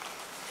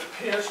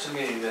appears to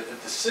me that the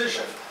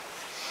decision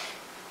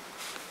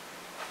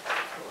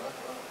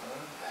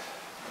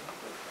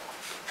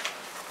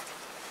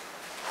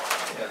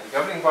the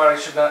governing body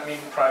should not meet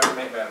in private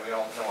meeting, we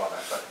all know all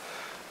that, but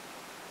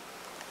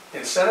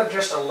instead of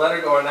just a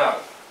letter going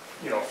out,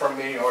 from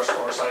me or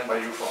signed by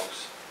you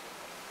folks,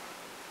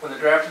 when the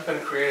draft has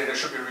been created, it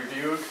should be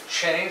reviewed,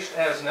 changed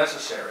as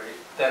necessary,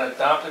 then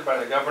adopted by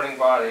the governing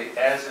body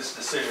as its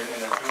decision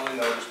in a duly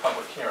noticed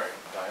public hearing.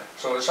 Right.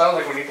 So it sounds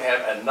like we need to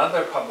have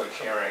another public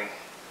hearing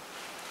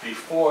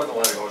before the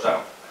letter goes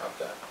out.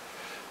 Okay.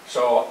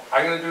 So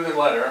I'm going to do the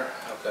letter.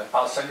 Okay.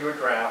 I'll send you a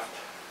draft.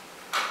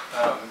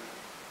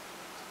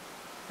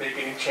 Make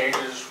any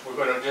changes. We're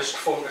going to just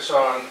focus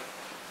on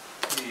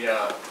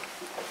the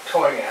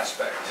towing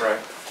aspect. Right.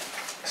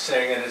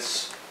 Saying that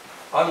it's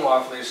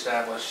unlawfully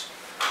established,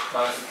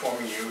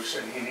 non-conforming use,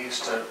 and he needs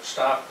to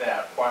stop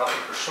that while he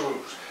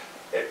pursues,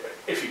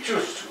 if he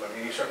chooses to. I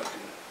mean, he certainly can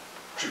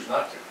choose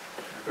not to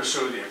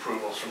pursue the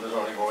approvals from the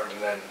zoning board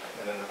and then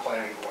the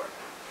planning board.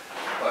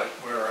 But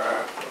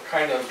we're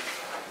kind of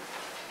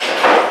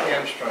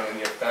hamstrung in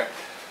the effect,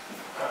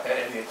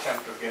 in the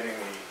attempt of getting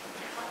the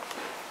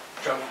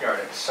junkyard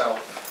itself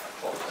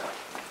closed down.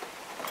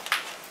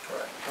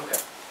 Right.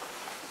 Okay.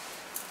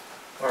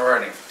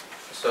 Alrighty.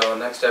 So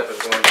next step is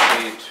going to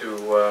be to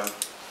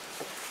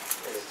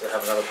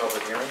have another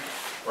public hearing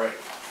Right.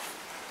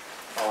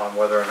 on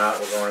whether or not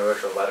we're going to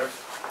issue a letter.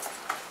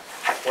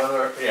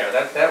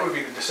 That would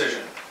be the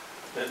decision.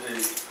 The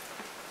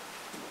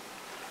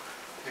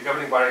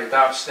governing body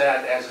adopts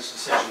that as its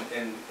decision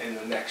in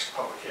the next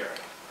public hearing.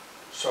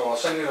 So I'll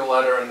send you the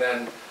letter, and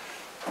then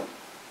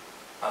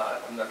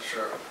I'm not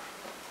sure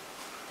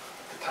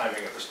the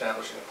timing of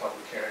establishing a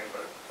public hearing,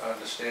 but I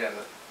understand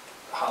that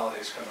the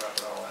holidays coming up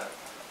and all that.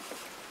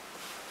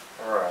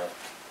 All right.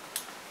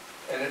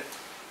 And it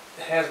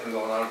has been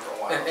going on for a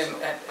while.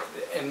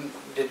 And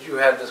did you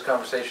have this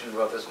conversation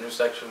about this new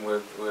section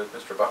with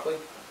Mr. Buckley?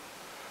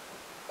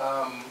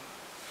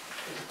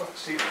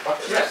 Steve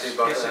Buckley? Yes, Yes, Steve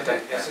Buckley, yes, I I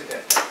did. think, Yes, I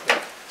did.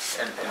 Yeah.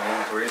 And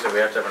he agrees that we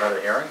have to have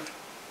another hearing?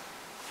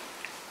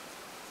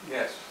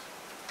 Yes.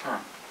 Huh.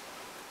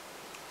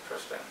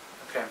 Interesting.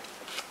 Okay.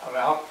 I mean,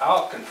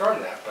 I'll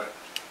confirm that, but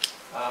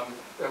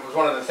it was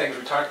one of the things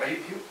we talked about.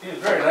 He was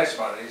very nice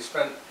about it. He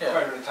spent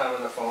quite a bit of time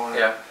on the phone.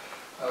 Yeah.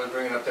 I was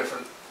bringing up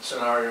different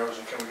scenarios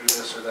and can we do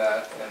this or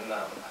that, and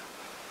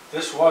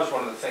this was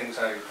one of the things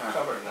I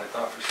covered, and I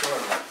thought for sure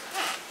that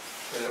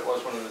it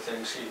was one of the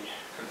things he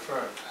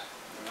confirmed.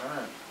 All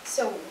right.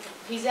 So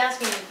he's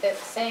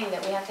saying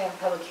that we have to have a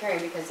public hearing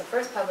because the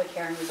first public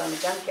hearing was on the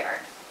junkyard.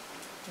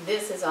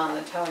 This is on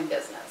the towing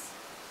business.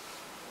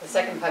 The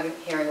second public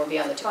hearing will be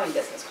on the towing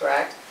business,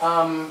 correct?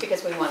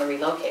 Because we want to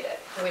relocate it.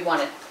 We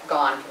want it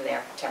gone from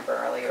there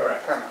temporarily or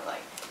Correct. permanently.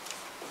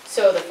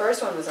 So the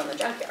first one was on the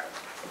junkyard.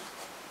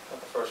 Well,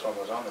 the first one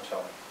was on the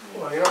towing.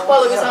 Well,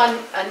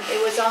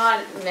 it was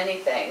on many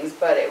things,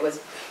 but it was,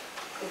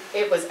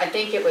 I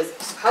think it was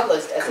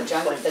published as the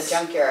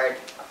junkyard,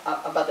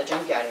 about the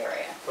junkyard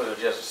area. Was it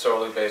just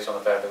solely based on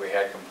the fact that we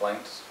had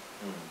complaints?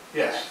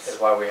 Yes. Is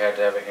why we had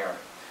to have a hearing.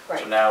 So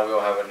Right. now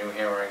we'll have a new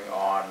hearing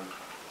on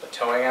the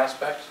towing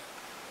aspect?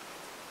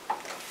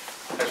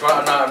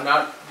 I'm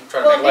not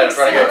trying to Well, make light, I'm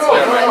trying to get it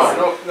clear in my mind.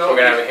 No. We're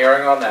gonna have a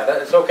hearing on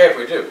that. It's okay if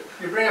we do.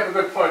 You bring up a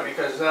good point,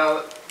 because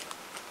now,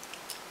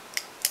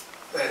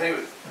 I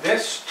think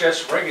this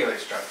just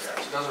regulates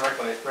junkyards. It doesn't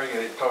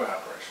regulate towing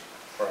operation.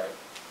 Right.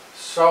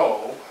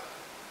 So,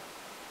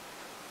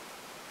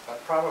 I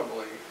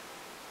probably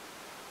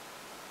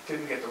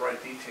didn't get the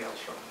right details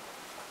from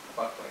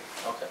Buckley.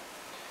 Okay.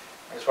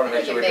 I just want to I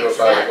make sure think we it do makes it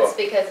by the sense book.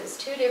 because it's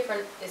two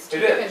different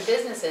is.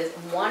 businesses.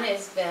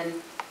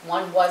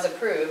 One was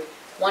approved,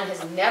 one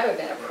has never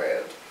been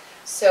approved.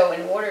 So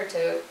in order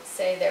to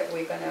say that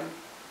we're gonna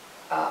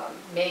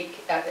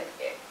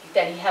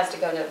that he has to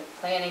go to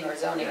planning or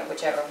zoning or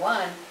whichever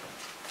one,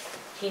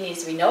 he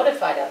needs to be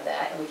notified of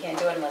that, and we can't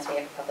do it unless we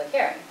have a public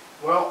hearing.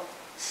 Well,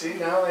 see,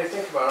 now that I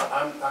think about it,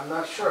 I'm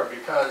not sure,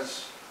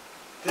 because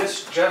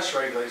this just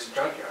regulates the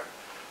junkyard.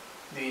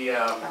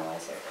 Oh, I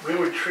see. We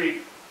would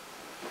treat,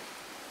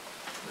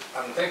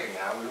 I'm thinking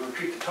now, we would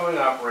treat the towing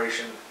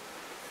operation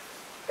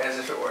as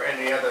if it were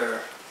any other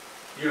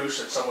use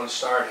that someone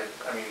started.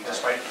 I mean,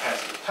 despite the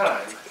passage of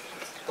time,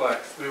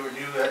 but we would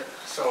do that,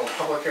 so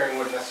public hearing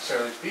wouldn't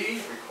necessarily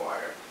be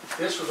required.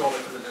 This was only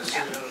for the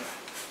decision.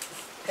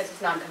 Because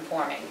it's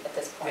non-conforming at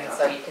this point, Yeah.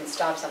 so you can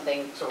stop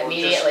something So we'll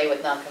immediately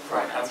with Right,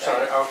 non-conformance, I'm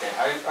right? sorry,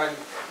 okay,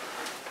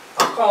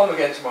 I'll call him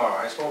again tomorrow.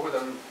 I spoke with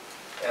him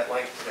at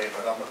length today,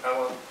 but I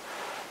will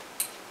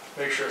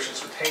make sure,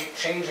 since we're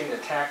changing the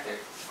tactic,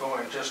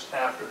 going just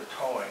after the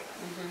towing,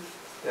 Mhm.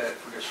 that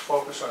if we just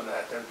focus on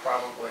that, then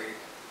probably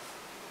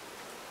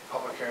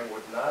public hearing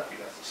would not be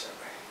necessary.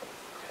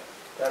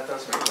 That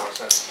does make more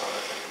sense now that I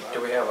think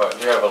about it.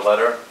 Do you have a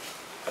letter,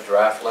 a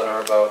draft letter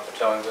about the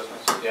towing business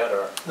yet,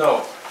 or?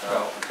 No, No,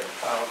 no, okay.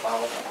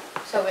 I'll,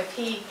 So if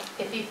he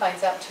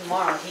finds out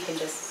tomorrow, he can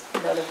just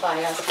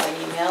notify us by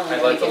email and I'd then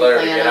we like the can letter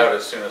to plan get out a.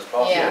 as soon as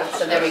possible. Yeah,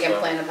 so then we can Yes,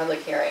 plan a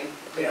public hearing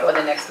Yeah. before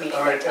the next meeting.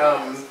 all right, that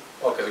Tom has.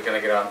 Well, because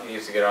he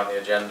needs to get on the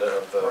agenda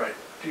of the right,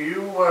 do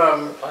you,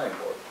 planning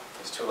board.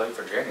 It's too late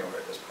for January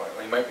at this point.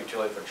 Well, he might be too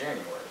late for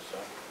January, so.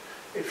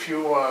 if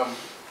you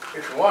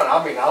want,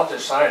 I'll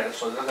just sign it,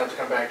 so it doesn't have to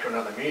come back to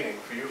another meeting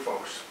for you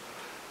folks.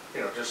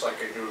 You know, just like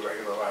I do a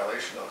regular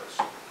violation notice.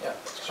 Yeah.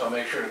 So I'll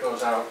make sure it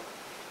goes out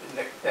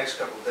next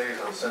couple of days.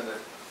 I'll send it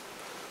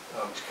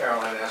to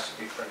Caroline, it has to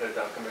be printed,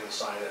 I'll come in and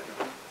sign it.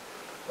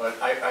 But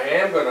I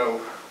am gonna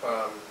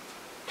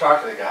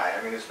talk to the guy.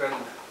 I mean, it's been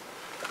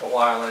a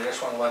while, and I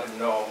just wanna let him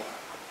know,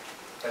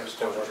 as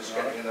opposed to just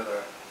getting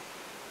another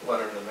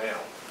letter in the mail.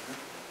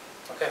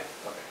 Okay.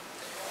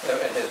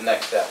 Okay. And his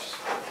next steps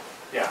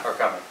Yeah, are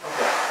coming.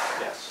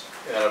 yes,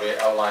 And it'll be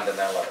outlined in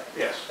that letter.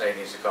 yes, That he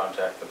needs to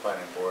contact the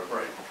planning board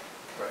right,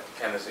 right.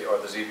 and or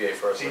the ZBA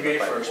first. and the ZBA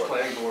planning first, board.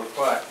 planning board,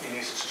 but he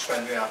needs to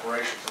suspend the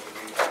operations in the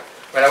meantime.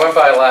 I mean, I went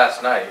by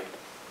last night,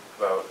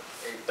 about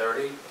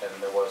 8:30,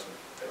 and it was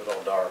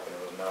all dark and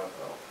there was no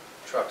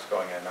trucks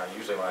going in. Now,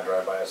 usually when I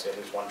drive by, I see at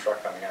least one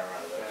truck coming in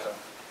around there, so.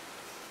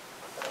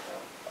 I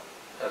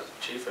don't know.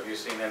 Chief, have you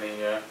seen any,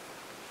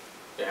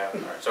 yeah, all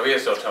right, so he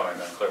is still towing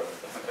then, clearly.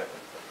 Okay.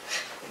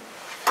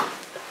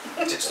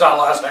 It's not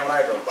last night when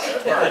I drove by,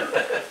 that's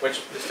fine, which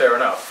is fair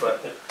enough,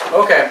 but,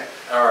 okay,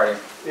 all righty.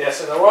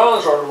 Yes, and the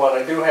Rollins Road one,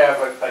 I do have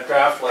a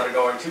draft letter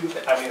going to,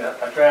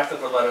 a draft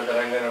of the letter that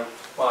I'm gonna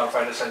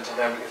modify to send to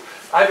them, because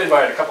I've been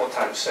by it a couple of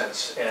times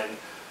since, and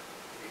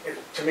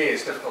to me,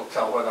 it's difficult to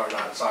tell whether or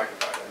not it's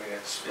occupied. I mean,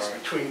 it's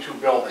Right. between two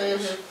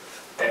buildings,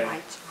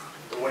 and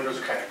the windows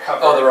are kind of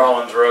covered. Oh, the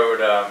Rollins Road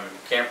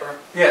camper?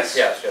 Yes.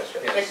 Yes.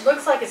 It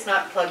looks like it's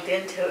not plugged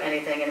into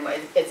anything anymore.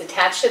 It's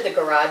attached to the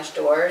garage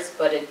doors,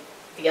 but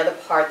the other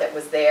part that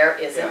was there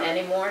isn't Yeah.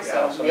 anymore,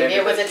 Yeah, so maybe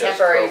it was a it's just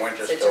for temporary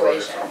winter storage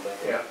or situation. something.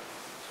 Yeah.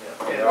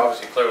 I mean,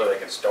 obviously, clearly they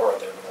can store it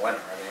there in the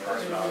winter, I mean,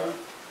 that's not,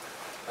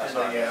 that's And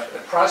not. an issue. the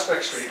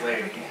Prospect Street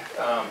lady,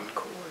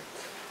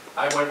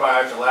 I went by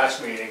after the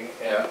last meeting,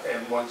 Yeah.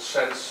 and once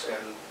since,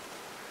 and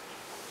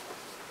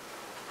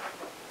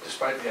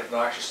despite the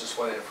obnoxious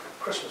display of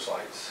Christmas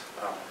lights.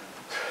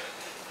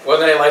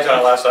 Wasn't any lights on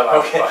it last time I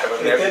was Okay. by,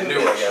 but they're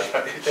new, I guess.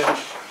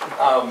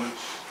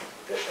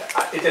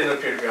 It didn't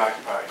appear to be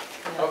occupied.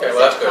 Okay, well,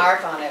 that's good. There's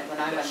a tarp on it when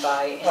I went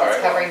by, and All right,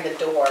 it's covering the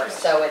door,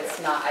 so it's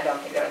not, I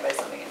don't think anybody's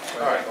living in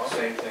there. All right, well.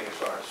 Same thing as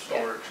far as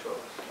storage goes.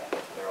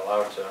 They're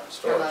allowed to You're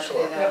store allowed it, to do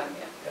sure. that,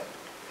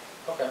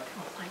 yeah. Okay.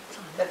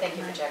 But thank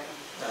you for checking.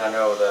 And I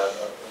know that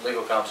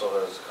legal counsel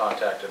has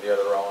contacted the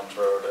other Rollins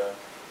Road,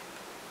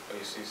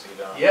 WCC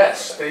down.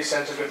 Yes, they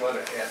sent a good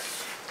letter,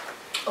 yes.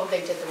 Oh,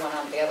 they did the one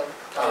on the other.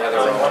 Oh, yeah, One they're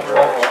on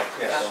roll, roll. yes.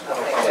 Yeah, one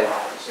okay, roll.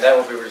 good. That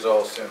will be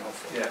resolved soon,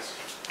 hopefully. Yes,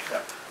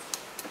 yeah.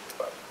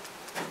 But-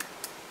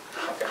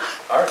 Okay,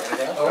 all right,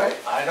 anything else? All right,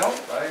 I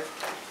don't,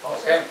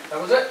 Okay, that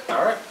was it.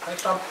 all right,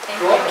 thanks, Tom.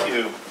 Thank you.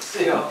 you.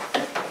 See ya.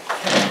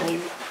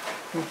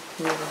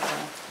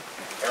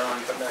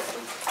 Caroline, come back,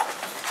 please.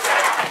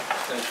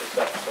 Finish this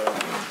up, so.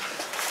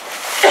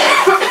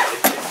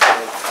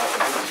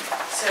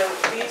 So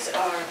these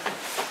are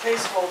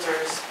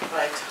placeholders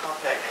by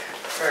topic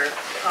for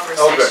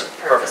Oh, good. conversation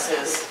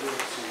purposes.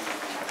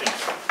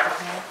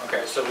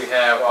 Okay, so we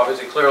have,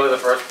 obviously, clearly the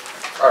first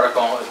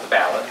article is the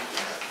ballot.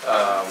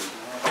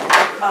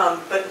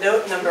 But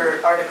note number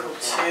Article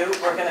 2,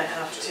 we're gonna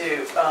have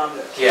to,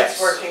 Yes.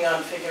 keep working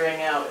on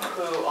figuring out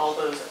who all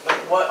those, like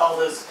what all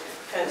those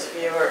fence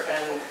viewer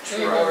and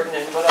tree Right. warden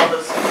and what all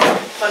those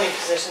funny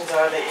positions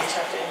are, they each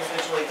have to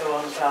individually go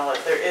on the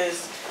ballot. There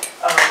is,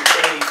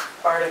 a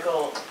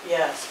article,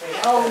 yes, we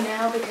have Oh, to.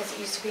 now because it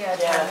used to be at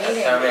a Yeah, town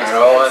meeting. I mean, it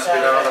all has to be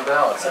done on the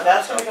ballot. So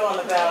that's gonna go on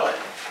the ballot.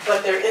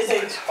 But there is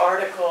a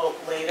article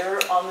later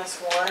on this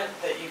warrant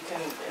that you can,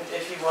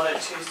 if you wanna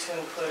choose to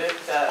include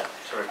it, that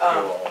To review all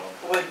of them.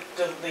 would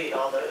delete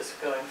all those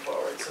going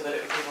forward, so that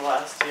it would be the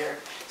last year.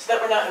 So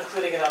that we're not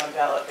including it on the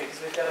ballot, because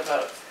we've got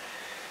about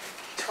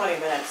 20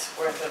 minutes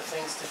worth of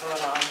things to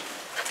vote on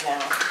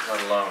now,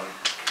 Let alone,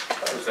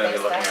 who's gonna be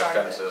Replace looking that at part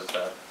of it. fences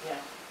that, yeah.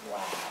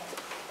 Wow.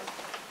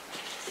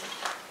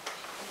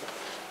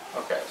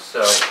 okay,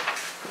 so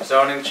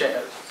zoning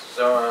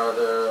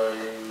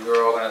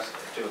you're all gonna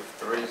do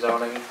 3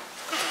 zoning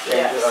changes?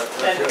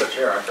 Yes, and, You're the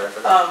chair, aren't you? I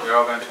forgot. You're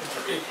all gonna do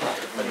 3,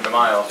 Mr.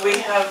 Miles. We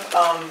have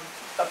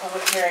a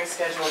public hearing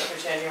scheduled for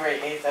January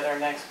 8th at our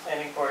next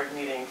planning board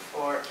meeting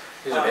for,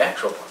 These are the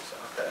actual ones, though.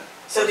 Okay.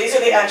 So these are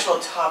the actual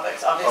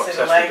topics, obviously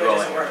the accessory language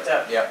dwelling isn't worked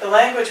unit. out. Yep. The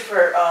language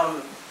for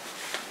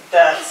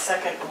that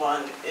second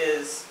one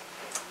is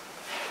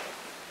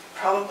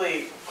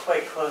probably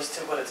quite close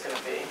to what it's gonna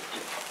be.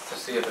 To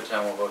see if the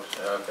town will vote,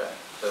 okay,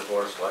 the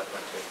board of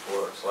selectmen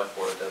to select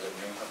board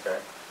designee, okay.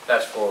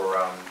 That's for,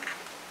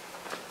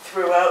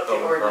 Throughout the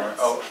building permit.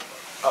 ordinance,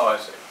 Oh, I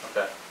see,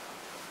 okay.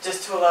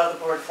 just to allow the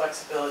board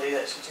flexibility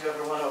that should you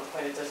ever want to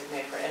appoint a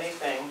designee for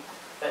anything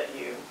that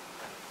you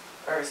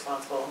are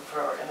responsible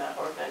for in that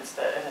ordinance,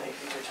 that at any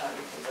future time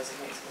you can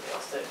designate somebody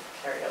else to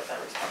carry out that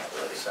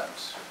responsibility. Makes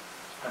sense.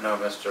 I know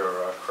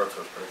Mr. Crooks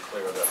was pretty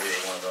clear that we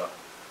were one of the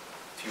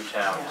few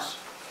towns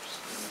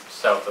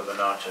south of the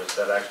Notches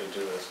that actually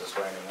do this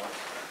way anymore.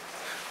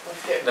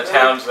 The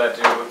towns that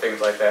do things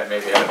like that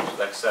maybe have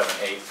like 7,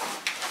 8,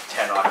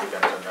 10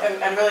 occupants in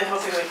them. I'm really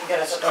hoping we can get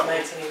us up to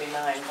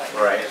 1989.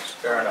 Right,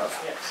 fair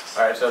enough. Yes.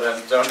 All right, so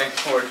then zoning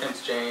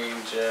ordinance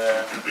change,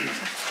 let's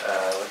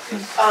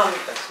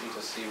see,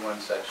 to C1,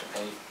 section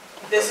 8.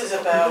 This is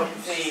about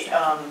the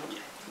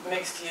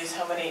mixed use,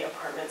 how many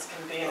apartments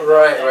can be in a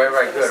Right, building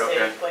right, for the good,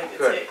 state. okay, Like,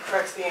 good. it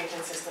corrects the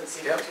inconsistency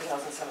for Yep.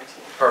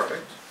 2017.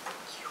 Perfect,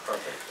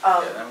 perfect.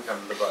 Yeah, then we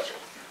come to the budget.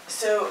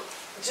 So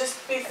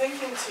just be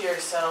thinking to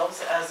yourselves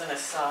as an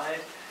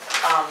aside,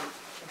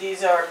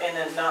 these are in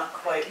a not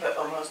quite but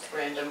almost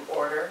random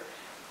order.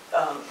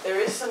 There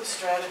is some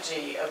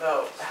strategy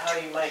about how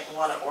you might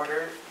want to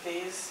order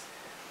these.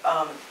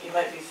 You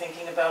might be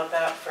thinking about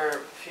that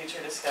for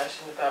future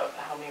discussion about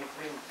how we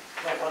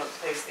might want to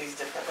place these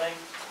differently.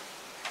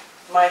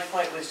 My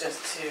point was just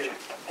to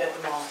get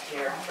them all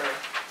here for,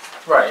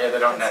 Right, yeah, they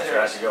don't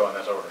necessarily have to go in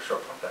this order, sure,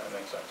 okay, that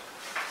makes sense.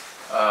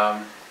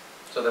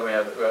 So then we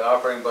have the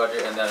operating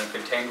budget, and then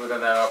contained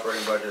within that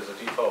operating budget is the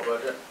default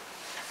budget?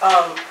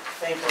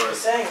 thank you for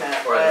saying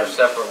that. Or is there a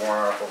separate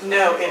warrant article? for the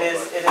No,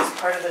 default it is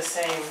part of the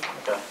same,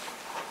 budget?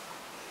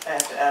 I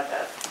have to add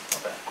that.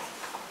 Okay,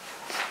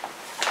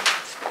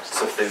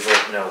 So if they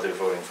vote no, they're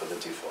voting for the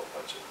default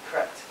budget.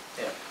 Correct.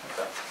 yeah,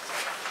 okay.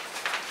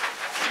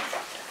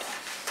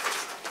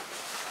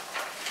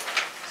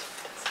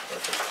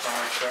 Purchase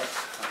contract,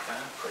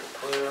 okay, pretty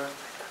clear.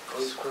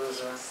 Police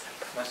cruiser,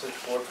 message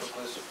board for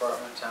police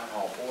department, town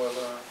hall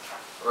boiler,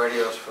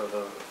 radios for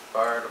the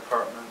fire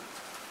department.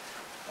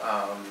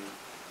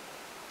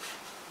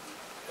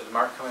 Is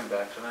Mark coming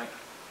back tonight?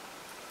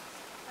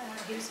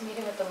 He was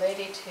meeting with the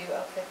lady to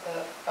outfit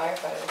the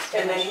firefighters.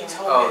 And then he Oh,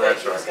 told me that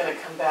that's he was right. gonna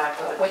come back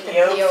with a With the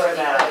PO PO for would be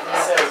that, good,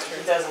 yeah, so that's he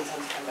true. does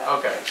intend to come back.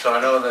 Okay, so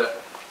I know that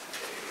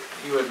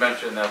you had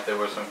mentioned that there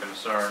was some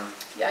concern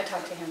Yeah, I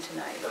talked to him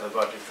tonight. at the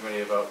budget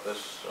committee about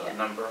this Yeah.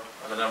 number,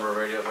 the number of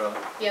radios.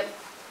 Yep,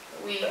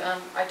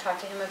 I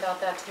talked to him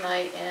about that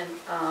tonight, and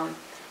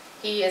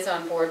he is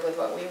on board with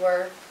what we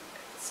were,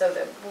 so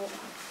that,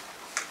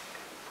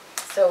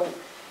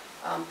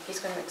 he's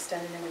gonna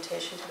extend an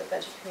invitation to the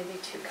budget committee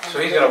to come. So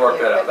he's gonna work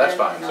that out, that's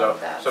fine, and all so, of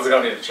that, so we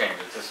don't need to change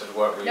it, this is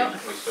what we No,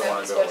 still wanna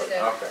that's go what with, it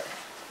is. okay.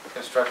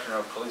 Construction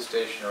of police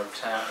station or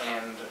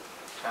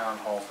town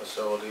hall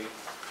facility,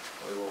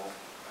 we will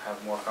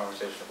have more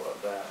conversation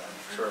about that,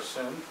 I'm sure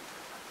soon.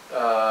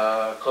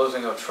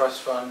 Closing of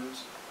trust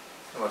funds,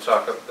 and we'll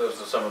talk, those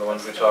are some of the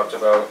ones we talked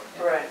about,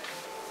 Right,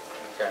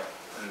 okay,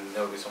 and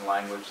there'll be some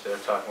language there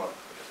talking about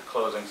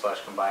closing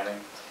 / combining,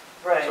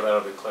 so right. that'll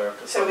be clear.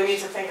 to So we folks. need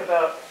to think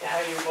about how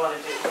you want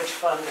to do, which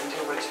fund and do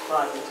which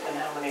fund, and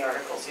how many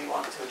articles you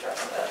want to address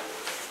that.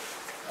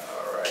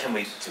 All right. Can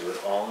we do it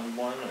all in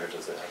one, or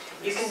does it have to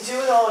be? You can do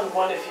it all in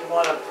one if you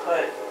want to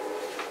put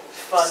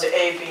Fund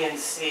A, B, and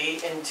C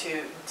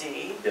into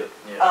D. Yep,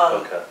 Yeah.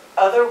 okay.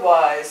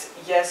 Otherwise,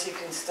 yes, you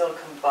can still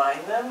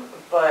combine them,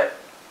 but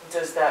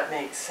does that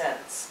make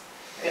sense?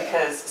 Yeah.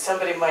 Because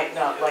somebody might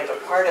not like a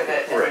part of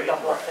it, and Right. the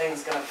whole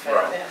thing's gonna fail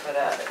Right. for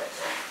that.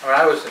 I mean,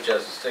 I would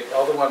suggest stick,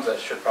 all the ones that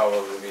should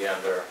probably be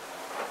under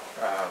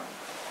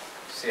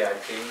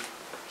CIP,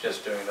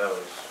 just doing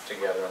those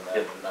together, and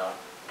then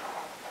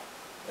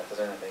if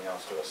there's anything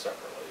else, do it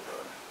separately.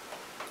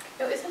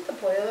 No, isn't the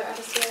boiler out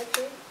of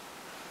CIP?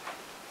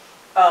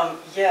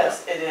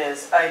 Yes, it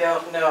is. I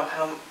don't know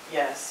how,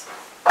 yes.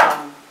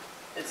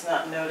 It's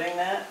not noting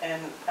that,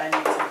 and I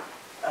need to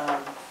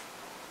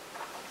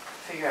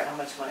figure out how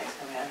much money is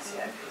coming out of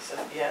CIP, so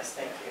yes,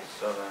 thank you.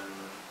 So then,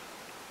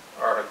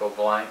 article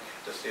blank,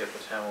 to see if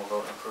the town will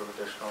vote and approve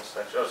additional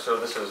section, oh, so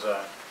this is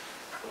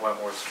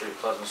Wentworth Street,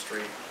 Pleasant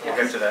Street. We'll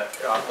get to that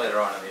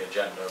later on in the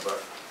agenda,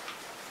 but,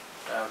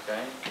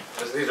 okay.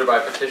 These are by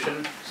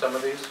petition, some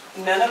of these?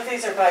 None of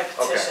these are by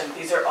petition.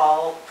 These are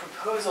all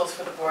proposals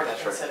for the board to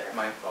That's consider. right,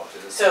 my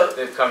apologies. So-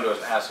 They've come to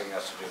us asking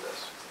us to do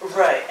this.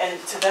 Right, and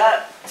to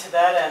that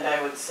end,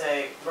 I would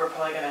say, we're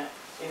probably gonna,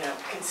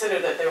 consider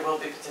that there will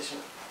be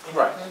petition.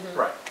 Right, Mhm.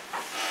 right.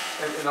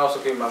 And also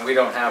keep in mind, we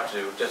don't have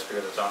to, just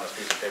because it's on this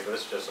piece of paper,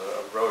 this is just a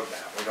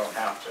roadmap. We don't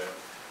have to,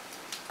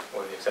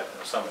 with the exception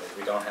of some of these,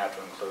 we don't have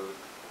to include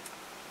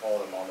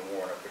all of them on the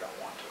warrant if we don't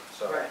want to.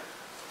 So, Right.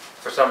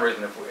 for some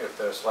reason, if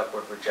the select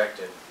board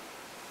rejected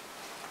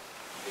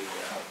the,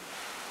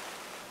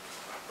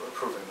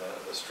 approving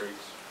the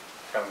streets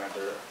coming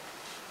under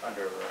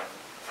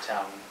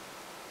town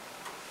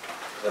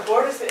The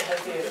board has the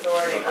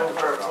authority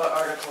over what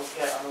articles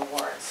get on the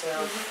warrant, so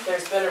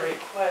there's been a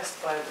request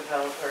by the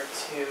developer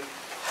to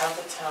have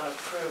the town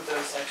approve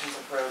those sections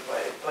of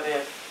roadway, but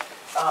if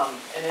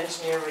an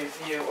engineer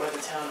review or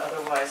the town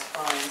otherwise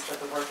finds that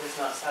the work is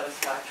not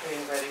satisfactory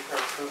and ready for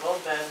approval,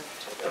 then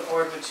the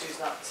board would choose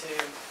not to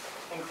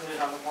include it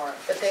on the warrant.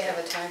 But they have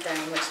a time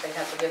frame in which they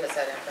have to give us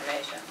that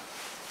information.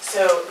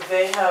 So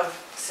they have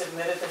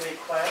submitted the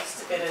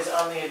request. It is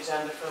on the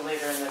agenda for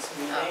later in this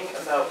meeting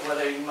about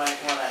whether you might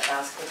want to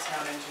ask the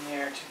town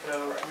engineer to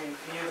go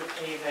review the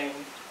paving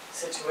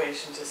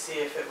situation to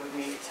see if it would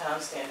meet town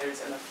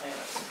standards and the plan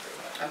of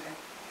improvement. Okay.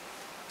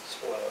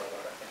 Spoiler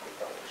alert, I think we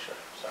probably should,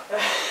 so.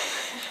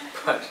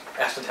 But,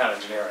 ask the town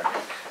engineer.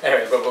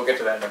 Anyway, but we'll get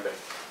to that in a bit.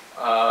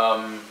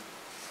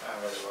 I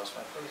already lost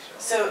my place.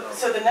 So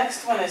the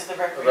next one is the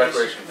The Recreation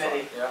Recreation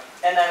Committee. Fund,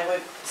 yeah. And I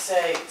would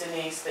say,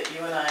 Denise, that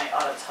you and I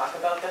ought to talk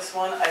about this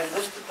one. I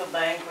lifted the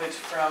language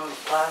from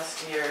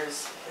last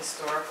year's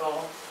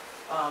historical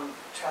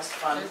trust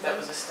fund that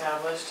was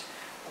established,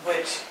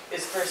 which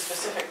is for a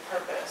specific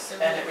purpose.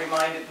 And it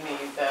reminded me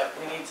that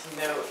we need to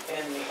note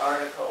in the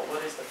article,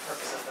 what is the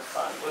purpose of the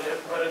fund?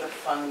 What are the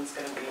funds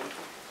going to be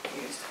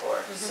used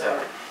for?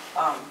 So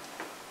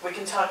we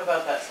can talk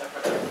about that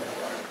separately.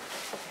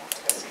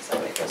 See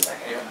somebody for a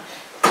second.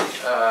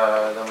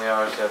 Yeah. Then we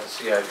obviously have the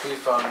CIP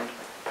fund,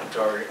 which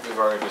we've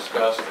already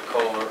discussed, the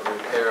culvert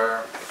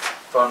repair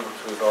fund,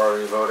 which we've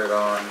already voted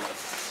on,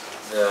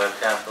 the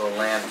capital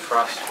land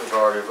trust we've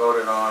already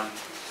voted on,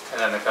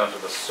 and then it comes to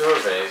the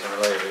surveys and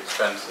related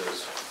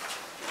expenses.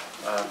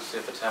 See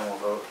if the town will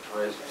vote to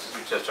raise,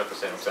 you just took the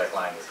same exact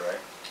language, right?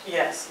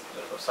 Yes.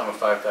 A sum of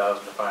 $5,000 to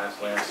finance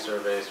land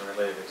surveys and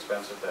related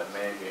expenses that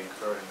may be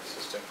incurred in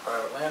assisting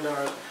private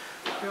landowners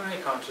do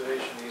any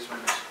conservation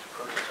easements to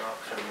purchase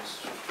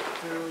options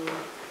to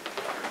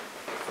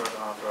further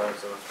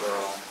authorize the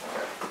withdrawal.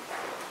 Okay.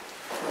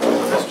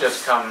 So this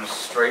just comes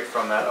straight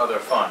from that other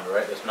fund,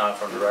 right? It's not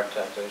from direct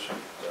taxation?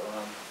 Is that what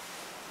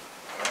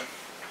right?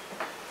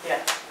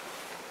 Yeah.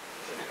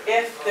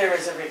 If there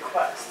is a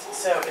request,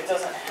 so it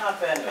doesn't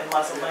happen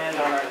unless a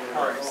landowner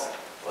comes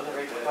with a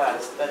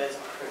request that is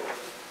approved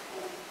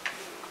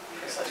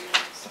for such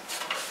case.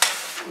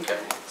 Okay.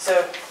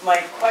 So my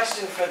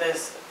question for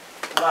this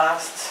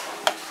last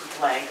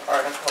blank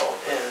article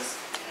is,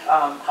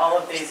 all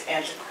of these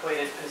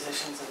antiquated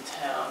positions in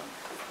town,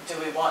 do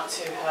we want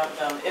to have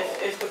them,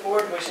 if the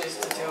board wishes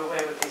to do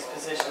away with these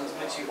positions,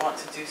 would you want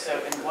to do so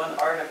in one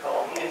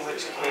article, in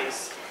which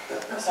case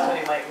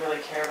somebody might really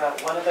care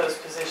about one of those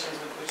positions,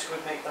 which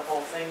would make the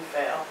whole thing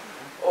fail,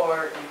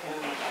 or you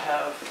can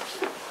have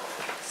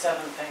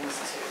 7 things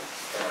to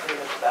approve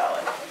at the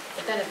ballot.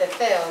 But then if it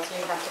fails,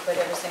 you have to put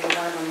every single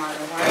one of them on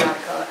the warrant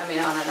article,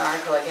 on an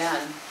article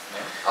again,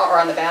 or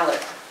on the ballot.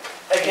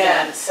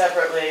 Again,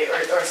 separately,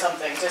 or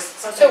something, just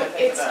something So to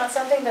think it's not about.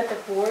 something that the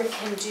board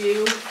can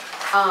do,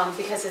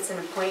 because it's an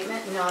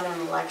appointment, not an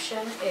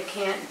election. It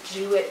can't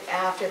do it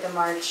after the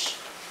March.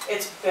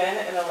 It's been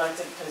an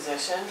elected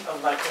position,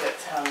 elected at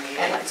town meeting.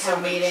 At so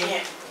town we meeting.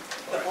 can't-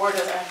 The board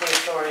doesn't have the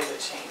authority to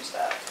change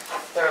that.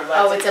 They're elected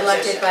Oh, it's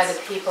elected by the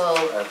positions. people,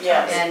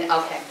 Yes. and,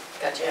 okay,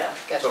 gotcha, Yeah.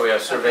 gotcha. So we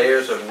have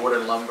surveyors of wood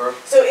and lumber,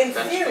 So in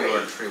bench theory, viewer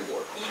and tree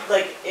ward.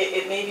 like,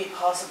 it may be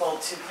possible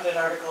to put an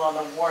article on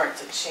the warrant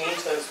to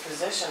change those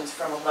positions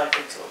from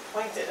elected to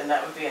appointed, and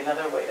that would be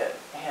another way to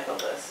handle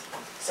this.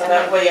 So And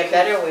that would way be you a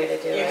better way to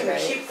do you it, can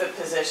right? keep the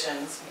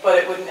positions, but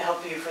it wouldn't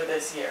help you for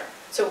this year.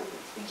 So,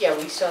 yeah,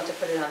 we still have to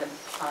put it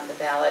on the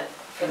ballot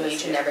For in this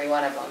each and year. every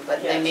one of them,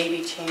 but they Yes. may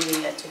be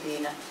changing it to be,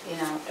 an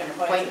Appointed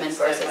appointment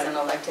instead, versus like- an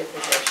elected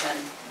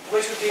position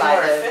Which would be By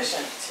more the-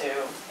 efficient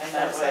too, and by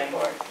that the way, select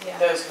board, yeah.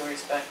 those who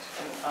respect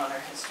and honor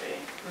history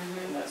Mhm.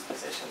 in those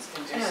positions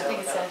can do I don't so think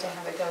it's without. sad to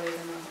have it go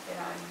even though,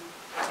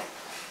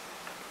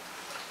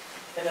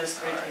 And those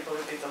 3 Alright. people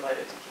would be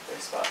delighted to keep their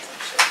spots, I'm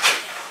sure.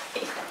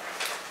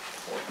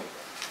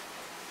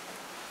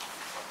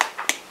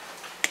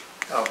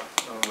 Oh,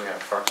 we have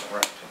Parks and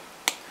Rec too.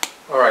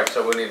 All right,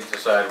 so we need to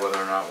decide whether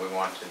or not we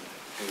want to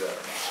do that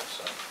or not,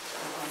 so.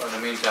 But in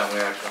the meantime, we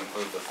actually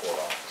include the 4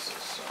 offices,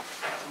 so.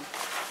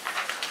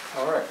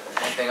 All right,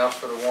 anything else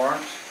for the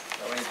warrant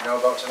that we need to know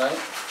about tonight? I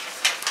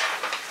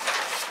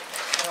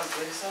don't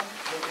believe so,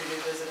 we'll be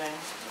revisiting.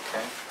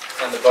 Okay,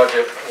 and the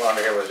budget, one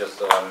here was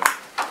just, what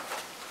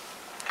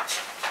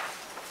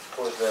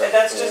was that?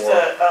 That's just for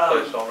a,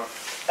 placeholder?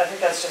 I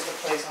think that's just a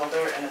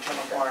placeholder and it's on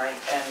the warrant,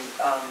 and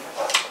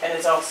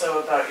it's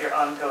also about your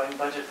ongoing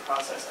budget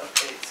process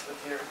updates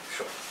with your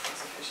Sure,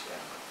 ex officio.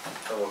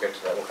 so we'll get to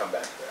that, we'll come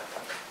back to that.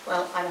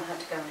 Well, I don't have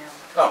to go now.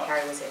 Oh.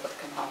 Carrie was able to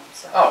come home,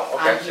 so. Oh,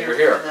 okay, I'm so you're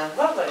here. for the-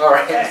 Lovely. All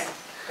right. Okay,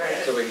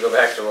 great. So we can go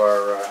back to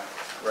our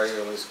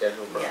regularly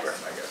scheduled program,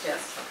 Yes, I guess.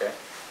 yes. Okay.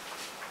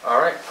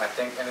 All right, I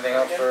think, anything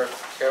else for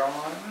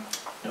Caroline?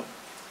 Nope.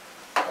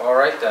 All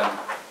right then, I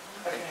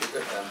Okay, think you're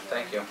good then,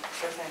 thank you.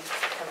 sure thing.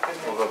 Have a good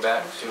We'll night. go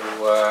back to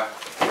the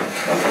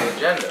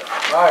agenda.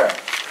 Fire.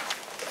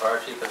 The fire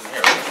chief isn't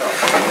here, so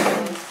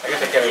I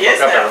guess I can't He is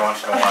look up every now. once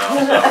in a while,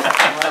 so.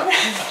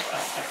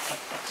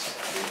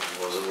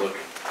 Was it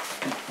looking?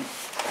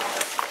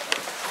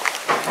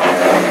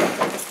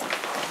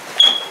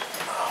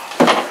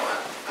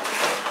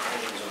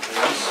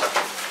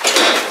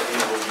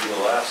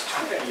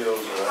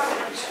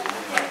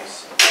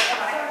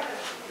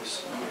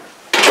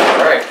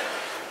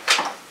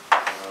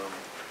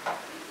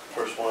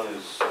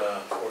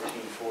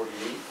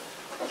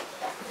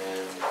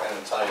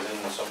 of ties in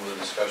with some of the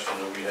discussion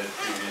that we had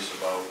previous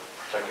about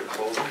protective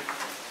clothing.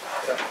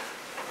 Yeah.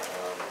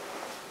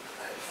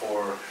 I had 4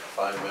 or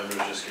 5 members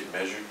just get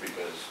measured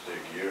because their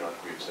gear, like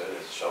we've said,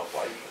 has shelf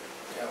life,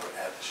 and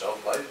at the shelf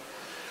life.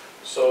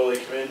 So they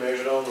come in,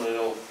 measure them,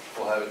 and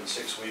we'll have it in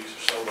 6 weeks or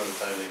so by the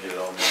time they get it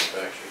all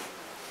manufactured.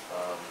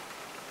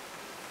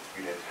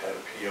 We had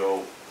a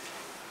PO a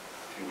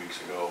few weeks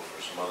ago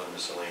for some other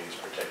miscellaneous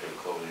protective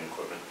clothing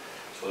equipment.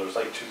 So there was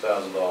like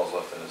 $2,000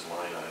 left in his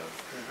line item.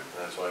 And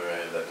that's why we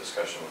had that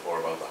discussion before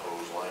about the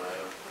hose line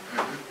item.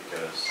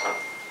 Because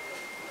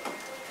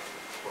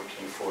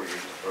 1448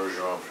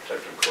 Bergeron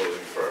protective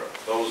clothing for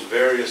those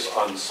various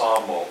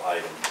ensemble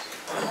items.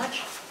 How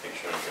much? Make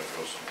sure I'm gonna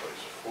go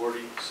someplace.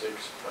 $4,600.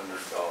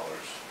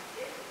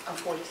 Oh,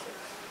 46.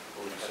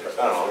 46,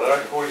 I don't know, did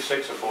I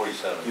 46 or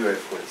 47? You had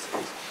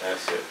 46.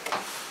 That's it.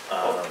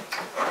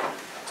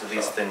 Do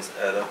these things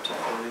add up to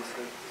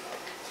 46?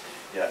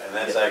 Yeah, and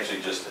that's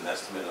actually just an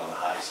estimate on the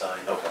high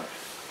side. Okay.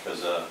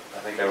 Because I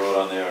think I wrote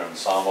on there,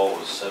 ensemble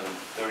was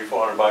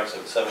 $3,400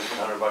 and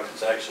 $1,700.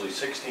 It's actually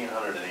 $1,682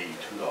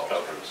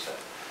 for the set.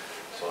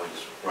 So I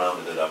just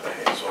rounded it up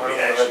ahead. So Why don't we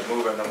we actually let's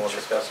move and then we'll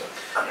discuss it.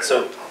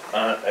 So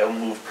I'll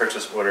move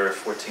purchase order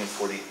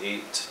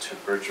 1448 to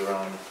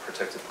Bergeron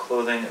Protective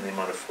Clothing in the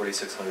amount of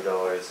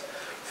 $4,600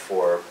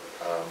 for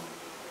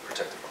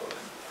protective clothing.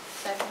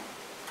 Second.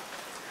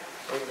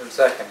 Moved and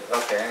seconded.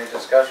 Okay, any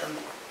discussion?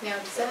 Now,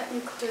 does that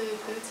include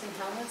boots and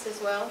helmets as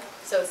well?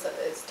 So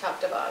it's top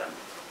to bottom?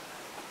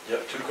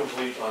 Yep, 2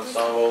 complete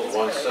ensembles,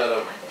 1 set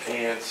of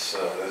pants,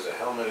 there's a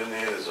helmet in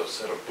there, there's a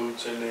set of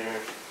boots in there.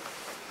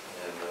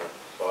 And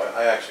so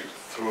I actually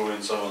threw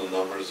in some of the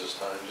numbers this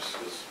time, just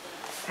because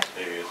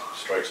maybe it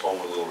strikes home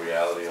with a little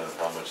reality on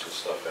how much this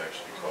stuff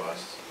actually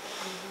costs.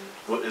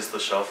 What is the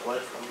shelf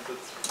life on the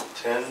boots?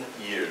 10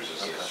 years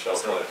is the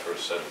shelf life for a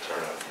set of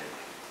turnout gear.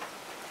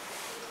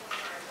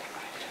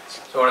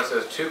 So when it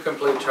says 2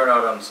 complete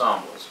turnout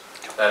ensembles,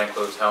 that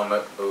includes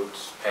helmet,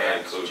 boots, That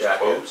pants, includes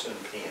jacket? coats and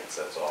pants,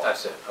 that's all.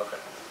 That's it, okay.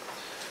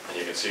 And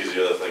you can see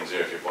the other things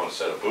there. If you want a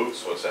set of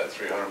boots, what's that,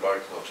 $300? No,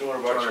 $200 $200 for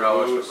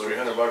boots, for boots.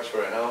 $300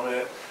 for a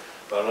helmet,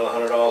 about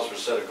another $100 for a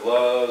set of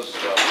gloves,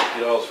 about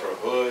 $50 for a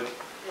hood,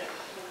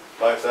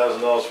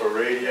 $5,000 for a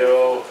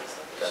radio,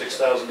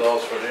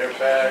 $6,000 for an air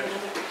pack.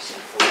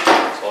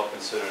 It's all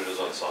considered as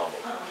ensemble.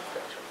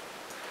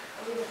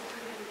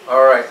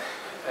 All right,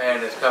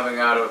 and it's coming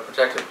out of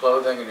protective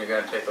clothing and you're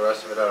gonna take the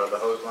rest of it out of the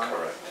hose line?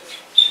 Correct.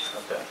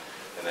 Okay.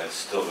 And that's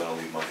still gonna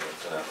leave money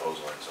to that hose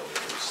line, so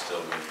it's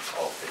still gonna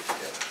all fit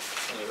together.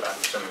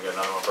 I'm assuming you got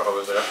another one for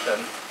hose there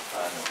then?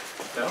 I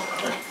know. No?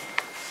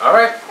 All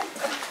right.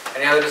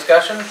 Any other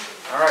discussion?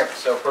 All right,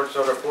 so purchase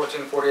order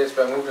 1448 has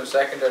been moved and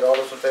seconded. All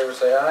those in favor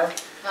say aye.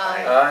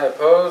 Aye. Aye,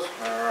 opposed?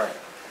 All right.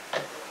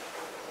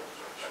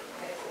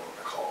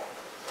 Call.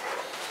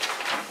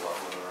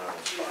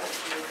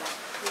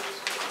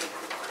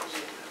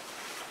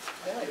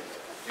 Really?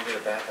 You did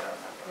it back, I don't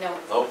remember. No.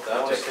 Nope,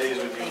 that one stays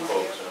with you Thank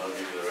folks, you. and I'll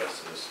give you the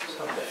rest of this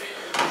Someday.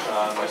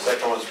 My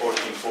second one's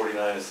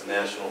 1449, it's the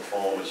National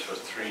Foam, it's for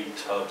 3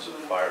 tubs of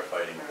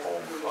firefighting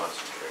foam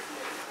concentrate.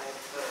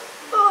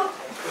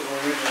 Because when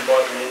we originally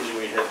bought the engine,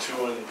 we had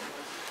 2 in,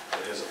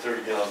 it has a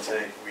 30-gallon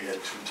tank, we had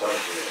 2 tubs,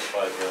 which is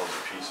 5 gallons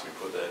apiece, we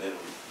put that in,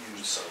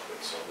 we used some of it,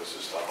 so this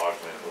is to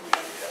augment what we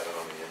had it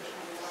on the engine.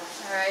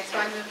 All right,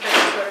 so I move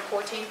purchase order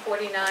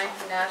 1449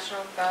 from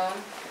National Foam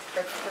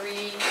for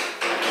 3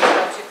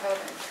 tubs, you call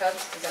them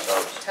tubs? Is that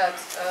what?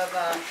 Tubs of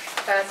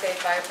Class A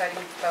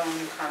firefighting foam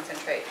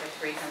concentrate for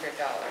 $300.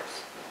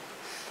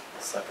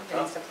 Second.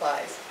 Getting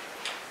supplies.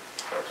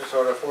 Purchase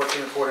order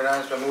 1449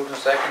 has been moved and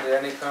seconded.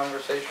 Any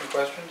conversation,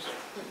 questions?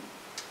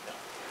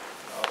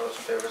 All those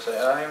in favor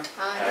say aye. Aye.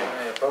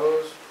 Aye,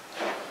 opposed?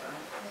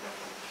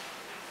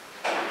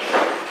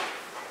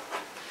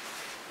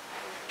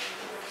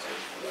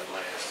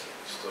 My estimate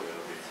is still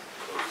gonna be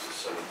close to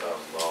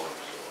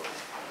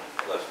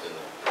 $7,000 left in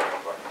the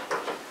department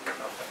budget.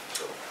 Okay.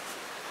 So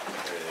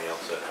everything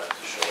else that has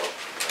to show up.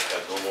 I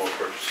have no more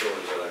purchase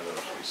orders that I'm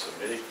gonna be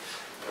submitting.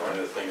 The only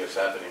other thing that's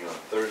happening on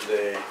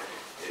Thursday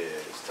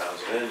is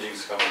Townsend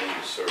Energy's coming in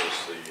to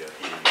service the heating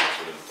units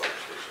within the fire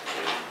station,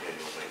 the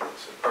annual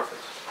maintenance. And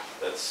Perfect.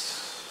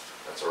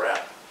 that's a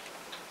wrap.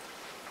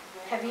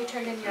 Have you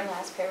turned in your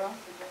last payroll?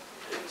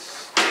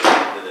 It's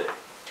today.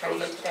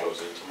 Turning in today.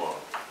 Goes in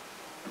tomorrow.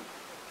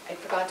 I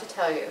forgot to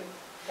tell you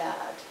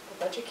that the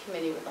budget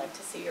committee would like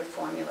to see your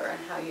formula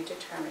and how you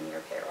determine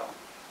your payroll.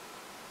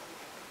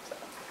 So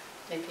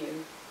if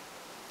you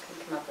can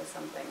come up with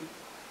something,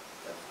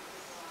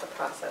 the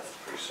process.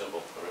 Pretty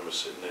simple. I remember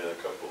sitting there a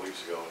couple of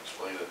weeks ago and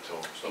explaining it to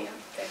them, so Yeah,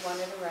 they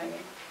wanted in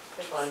writing.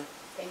 it's fine.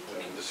 Thank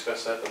We can you.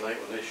 discuss that tonight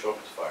when they show up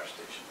at the fire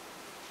station.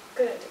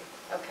 Good idea.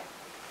 Okay,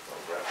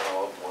 I'll wrap it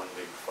all up in one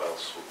big file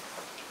swoop.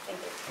 thank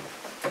you.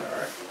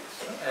 All right.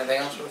 Anything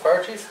else for the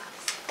fire chief?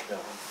 No.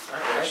 All right,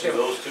 thank Actually,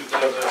 you. those 2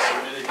 things I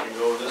submitted can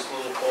go in this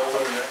little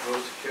folder, and that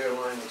goes to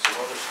Caroline with some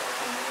other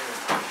stuff in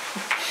there.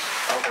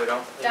 Hopefully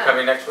don't. You Done.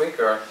 coming next week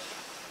or?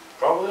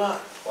 Probably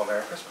not. Well,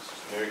 Merry Christmas.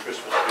 Merry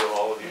Christmas to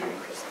all of you. Merry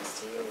Christmas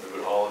to you. Have a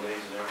good holidays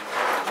and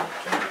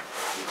everything.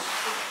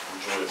 We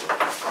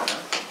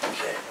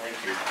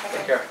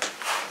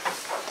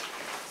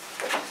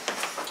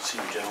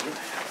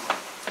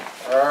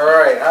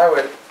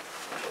highway.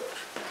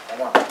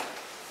 Come on.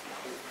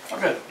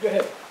 Okay, go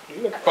ahead.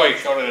 You look probably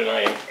shorter than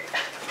I am.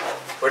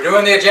 We're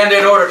doing the agenda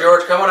in order,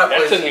 George, come on up,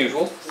 That's please.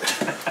 unusual.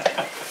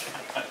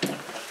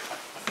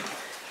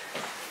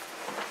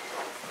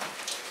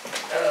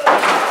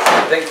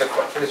 I think the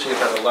police chief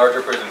has a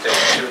larger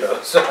presentation too,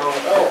 though, so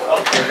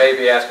we may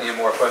be asking him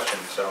more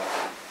questions, so.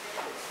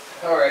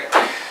 All right.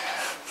 I'm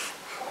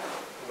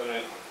gonna,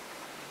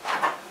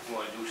 you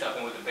wanna do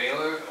something with the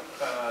baler?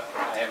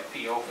 I have a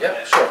PO for Yep,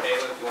 that sure.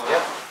 baler if you want.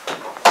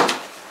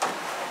 Yep.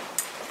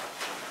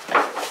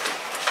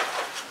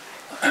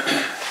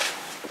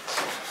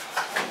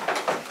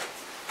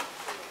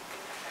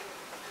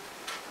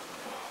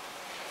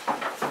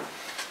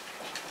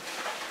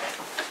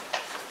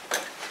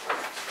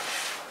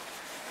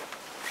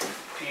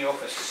 PO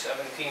for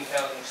 $17,700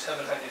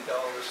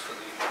 for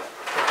the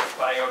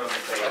buyout of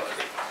the baler.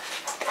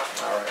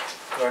 All right,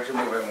 why don't you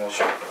move in, we'll.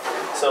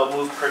 So I'll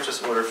move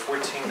purchase order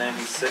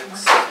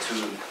 1496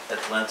 to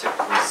Atlantic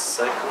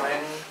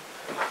Recycling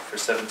for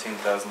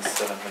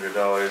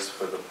 $17,700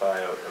 for the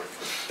buyout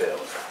of the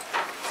baler.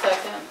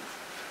 Second.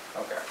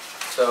 Okay,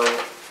 so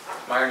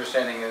my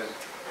understanding is,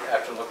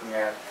 after looking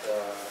at,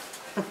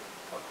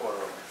 what quarter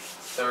are we?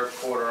 Third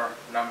quarter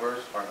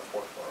numbers, or in the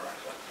fourth quarter,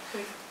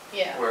 actually,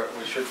 Yeah, where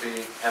we should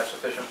have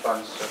sufficient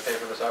funds to pay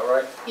for this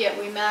outright? yeah,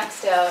 we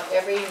maxed out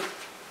every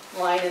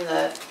line in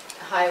the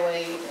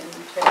highway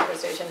and transfer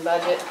station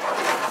budget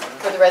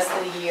for the rest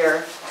of the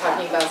year,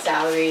 talking about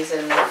salaries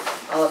and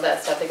all of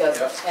that stuff that goes.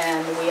 Yep.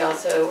 And we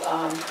also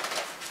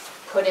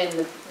put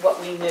in what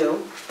we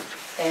knew,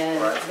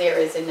 and Right. there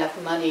is enough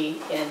money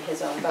in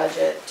his own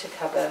budget to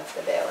cover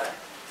the baler.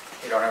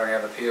 You don't have any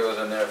other POs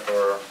in there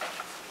for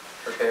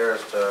repairs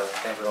to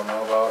things we don't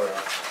know about, or?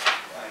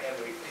 I have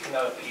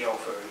another PO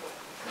for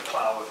the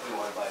plow if we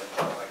want to buy the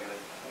plow. I got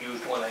a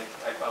used one, I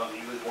found a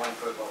used one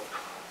for about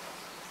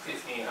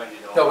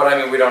 $1,500. No, but I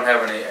mean, we don't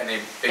have any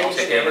big Any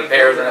ticket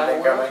repairs or Any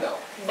anything bills coming? at all?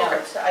 No,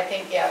 Okay. so I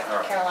think, yeah, All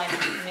right. Caroline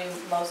knew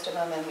most of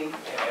them, and we No.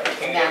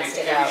 Everything, maxed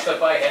it every out.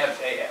 slip I have,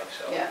 they have,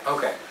 so. Yeah.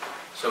 Okay,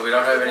 so we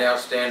don't have any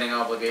outstanding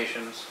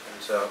obligations,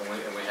 and so,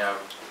 and we have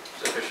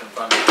sufficient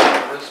funds to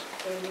pay for this?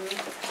 Mhm.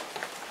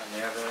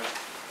 Any other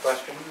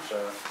questions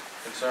or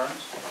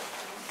concerns?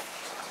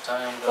 It's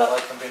time to Well-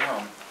 let them be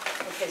known.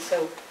 Okay,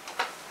 so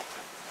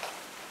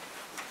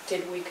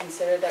did we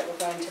consider that we're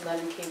going to let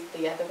him keep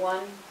the other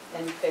one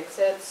and fix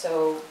it?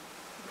 So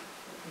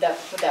that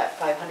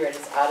 500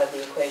 is out of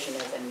the equation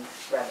as in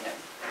revenue?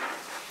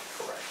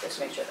 Correct. Just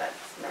make sure that's,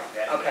 no,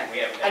 That- okay. we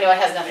haven't I know it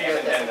has nothing We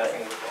to do with haven't done this.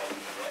 nothing with that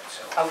yet,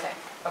 so. Okay,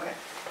 okay.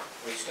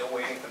 We're still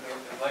waiting for the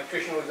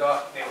electrician was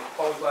off, they were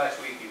closed last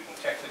week, he was in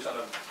Texas on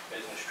a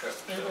business trip,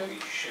 so Mhm. he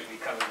should be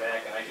coming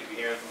back, and I should be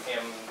hearing from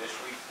him this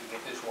week to get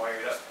this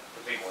wired up,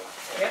 the big one.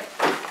 Yep.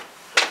 So we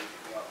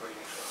should be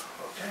operating,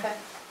 so. Okay.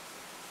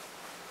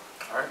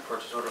 All right,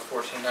 purchase order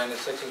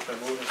 1496 has been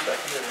moved and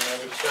seconded. Any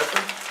other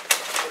discussion?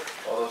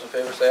 All those in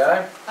favor say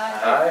aye.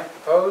 Aye.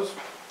 Opposed?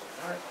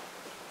 All right.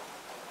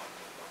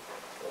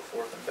 Go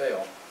forth and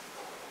bail.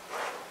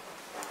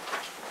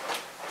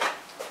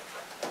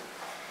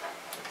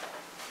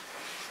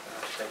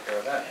 Let's take care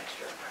of that next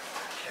year.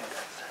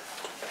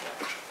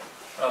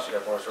 What else you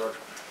got for us, George?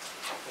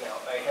 Now,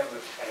 I have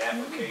an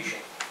application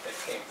that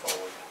came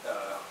forward,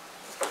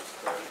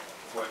 for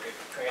work at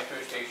the transfer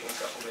station a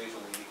couple days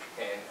a week,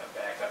 and a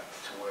backup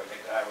to work at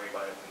the highway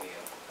by the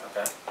Neil,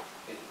 Okay,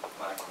 in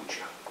Mark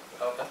Kuchar.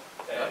 okay.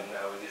 And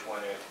I was just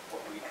wondering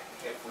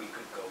if we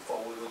could go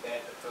forward with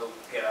that, to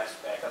get us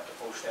back up to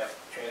full staff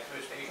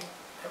transfer station?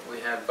 We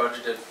had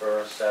budgeted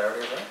for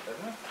Saturday, right,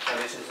 didn't we? And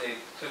this is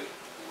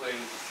we're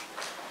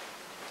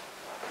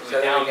Say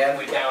that down, again?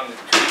 we're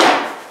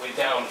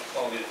down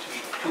only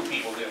two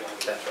people doing it.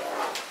 That's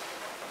right.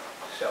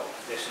 So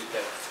this is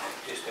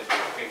just to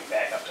bring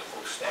back up to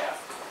full staff.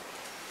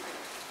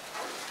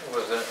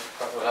 Was that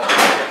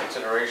a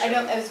consideration? I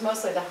know it was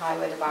mostly the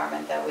highway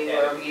department that we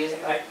Yeah. were using,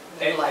 And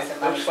utilizing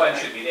money those for. funds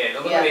should be there. The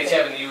eliminates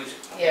having to use,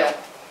 Yeah.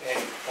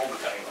 any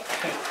overtime.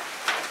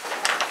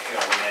 You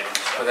know, and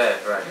For stuff.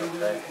 that, right, Mhm.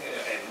 okay,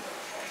 And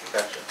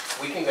gotcha.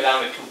 we can go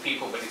down to two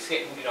people, but it's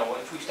getting,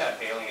 once we start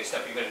bailing and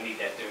stuff, you're gonna need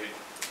that third.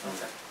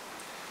 Okay.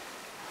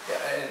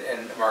 Yeah,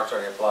 and Mark's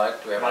already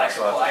applied, do we have an Mark's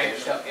actual applied and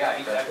application? stuff,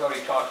 yeah, Okay. I've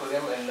already talked with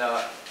him, and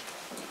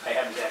I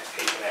have his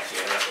application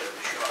actually, I'm not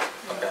really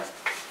sure. Okay,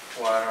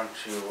 why don't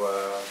you,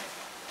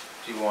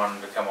 do you want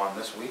him to come on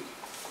this week?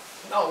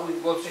 No,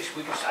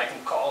 I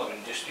can call him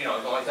and just, as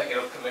long as I get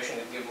a permission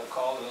to give him a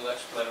call, and let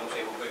him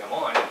say we'll bring him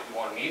on. If you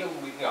want to meet him,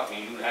 you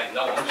guys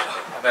know him, so.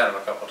 I've had him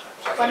a couple times.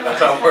 Why don't we just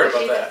Don't have worry it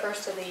about be the that.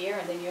 first of the year,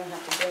 and then you don't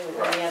have to deal with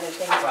Right. any other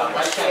things Well, for by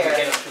the this time we get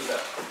year. him through the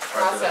Right,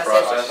 through the Process.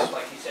 process.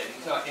 like he said,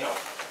 he's not,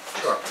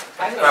 Sure. it's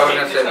I was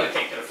gonna it's say- gonna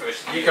take to the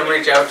first. You can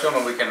reach out to him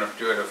and we can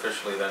do it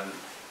officially then,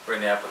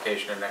 bring the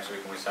application in next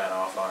week and we sign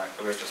off on it.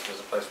 There's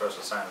a place for us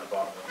to sign at the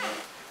bottom, isn't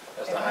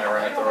there? As the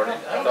hiring authority.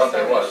 I thought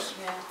there was.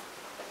 Yeah.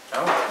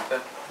 Oh,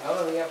 okay.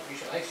 No, the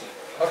application I see.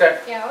 Okay.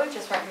 Yeah, I would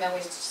just recommend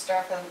we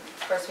start from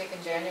first week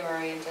in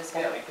January and just,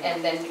 Yeah, we can-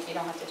 and then you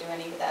don't have to do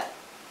any of that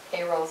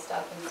payroll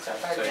stuff and Okay,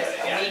 start so just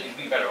Yeah, a week, you'd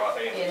be better off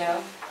anyway. you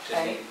know?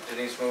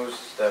 Denise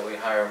moves that we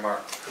hire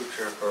Mark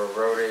Kuchar for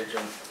road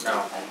agent,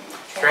 no, And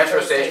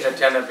transfer station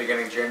attendant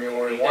beginning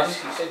January He 1. does-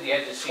 He said he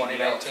had the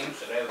CDL 2019. too,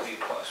 so that would be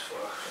a plus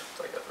for us. It's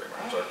like a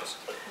 3-month service.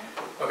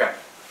 Okay,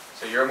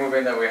 so you're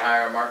moving that we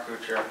hire Mark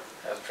Kuchar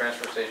as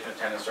transfer station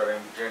attendant starting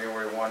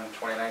January 1,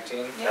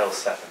 2019? Yeah. I'll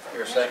second.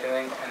 You're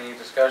seconding, any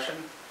discussion?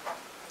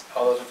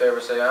 All those in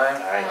favor say aye.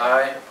 Aye.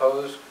 Aye,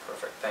 opposed?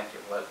 Perfect, thank you.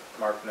 Let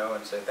Mark know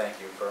and say thank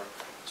you for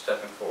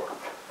stepping forward.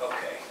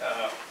 Okay,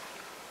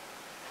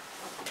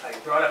 I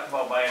brought up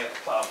about buying a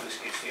plow for the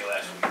skid steer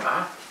last week.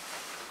 Uh-huh.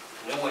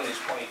 New one is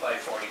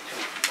 2542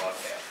 if you bought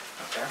that.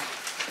 Okay.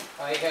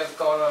 I have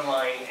gone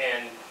online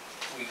and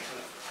we can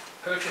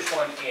purchase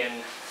one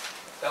in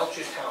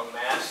Belchertown,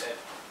 Mass. at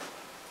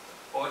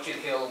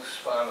Orchard Hills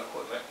Farm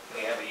Equipment.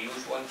 They have a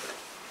used one for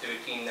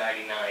 $13.99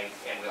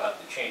 and we'll have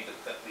to change the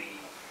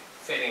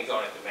fittings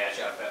on it to match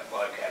up that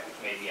Bobcat, which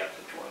may be up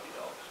to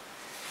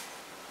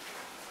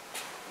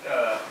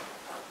 $200.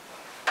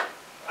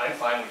 I'm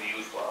fine with the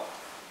used plow.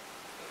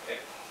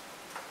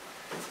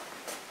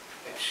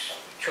 It's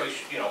a choice,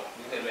 you know,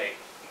 you can make.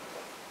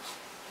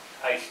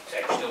 I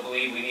still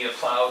believe we need a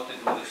plow to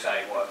do the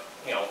sidewalk,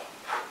 you know.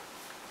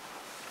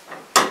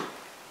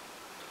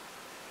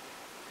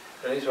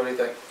 Denise, what do you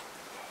think?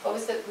 What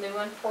was the new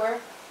one for?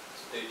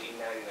 It's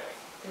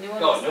 $13.99. The new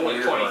one No, was new one,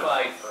 Used one.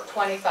 25,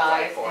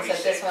 25, and so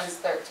this 46. one's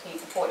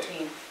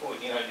 14.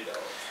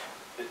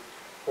 $1,400.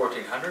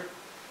 1,400?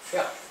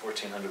 Yeah.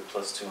 1,400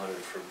 plus 200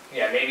 for,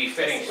 Yeah, maybe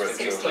fittings, For to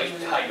the replace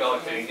the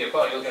 $100 fittings, you're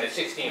probably looking at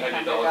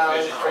 $1,600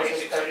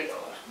 versus $2,600.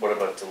 what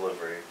about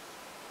delivery?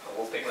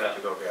 We'll pick it We'll have up.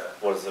 to go get it.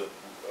 What is it,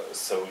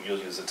 so you'll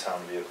use a town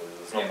vehicle,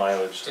 there's no Yeah.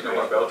 mileage Do to you know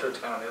where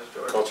Belchertown is,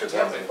 George? Yeah,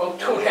 Belchertown? about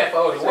 2.5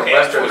 hours It's in away.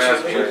 Western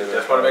unfortunately. Massachusetts,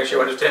 just want to make sure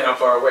you understand how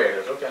far away it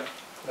is, okay.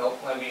 No,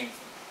 I mean,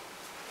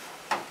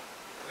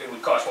 it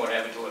would cost more to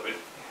have it delivered,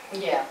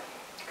 Yeah,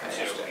 I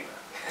understand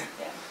that.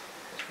 yeah.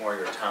 It's more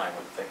your time,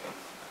 I'm thinking.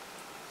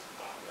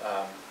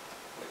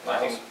 with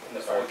nothing in the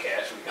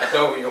forecast. We I got-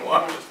 know what you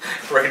want,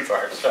 brain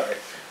fart, sorry.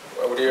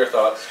 What are your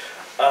thoughts?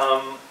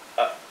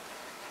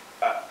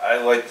 I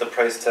like the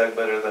price tag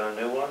better than a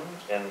new one,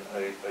 and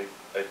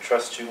I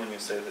trust you when you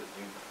say that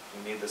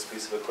you need this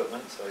piece of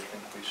equipment, so I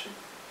think we should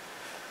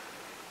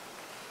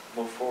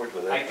move forward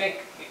with I it.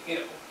 think, you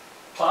know,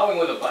 plowing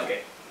with a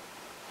bucket,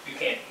 you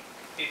can't,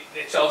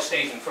 it all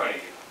stays in front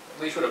of you.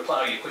 At least with a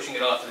plow, you're pushing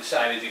it off to the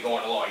side as you're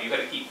going along. You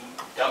gotta keep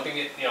dumping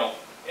it, you know,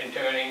 and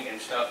turning and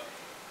stuff.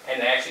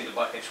 And actually, the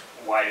bucket's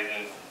wider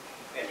than,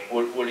 I mean,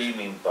 What do you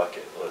mean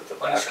bucket, like the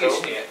on the skid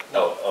backhoe? steer.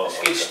 Oh, oh, The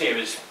skid okay. steer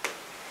is,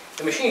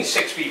 the machine's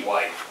 6 feet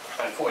wide,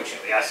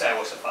 unfortunately. Our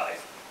sidewalks are 5.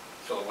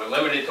 So we're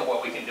limited to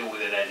what we can do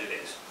with it as it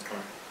is.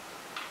 Mhm.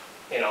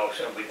 You know,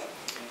 so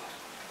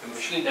the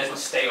machine doesn't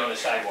stay on the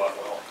sidewalk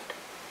well.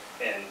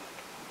 And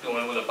doing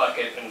it with a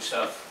bucket and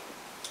stuff,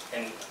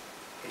 and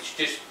it's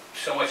just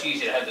so much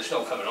easier to have the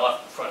snow coming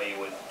off in front of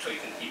you and so you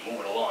can keep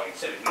moving along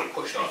instead of being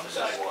pushed off the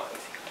sidewalk.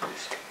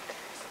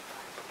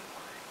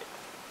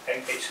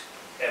 And it's,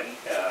 and,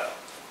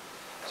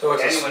 So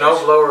it's a Anyone snow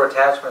else? blower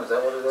attachment, is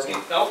that what it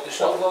is? no, the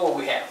snow blower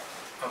we have.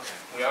 Okay.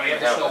 We already have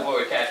the Have snow that.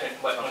 blower attachment,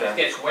 but when it Okay.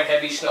 gets wet,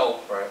 heavy snow,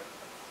 Right.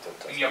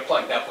 you're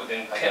plugged up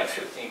within I 10, got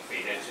you. 15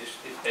 feet. It's just,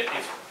 it's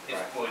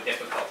Right. more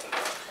difficult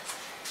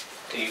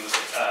to use it.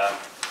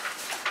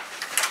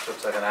 So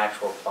it's like an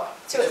actual plow.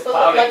 So It's it's a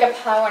plow like a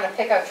plow and a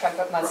pickup truck,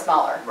 but much Right.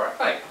 smaller. Right.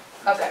 Right,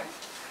 Okay.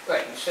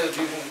 right, instead of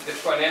using the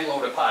front end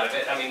loader part of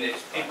it, I mean,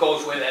 it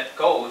goes where that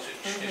goes,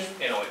 it's just,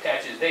 you know,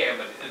 attaches there,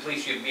 but at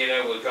least you'd be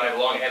able to drive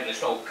along and having the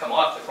snow come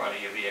off the front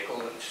of your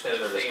vehicle instead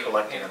So of just staying.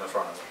 collecting in the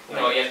front of it. You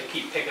know, you have to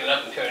keep picking it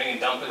up and turning and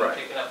dumping and Right.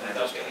 picking up and I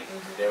dumping.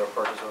 understand. Do you have a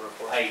purchase order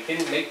for it? I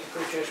didn't make the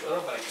purchase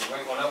order, but I can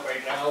write one up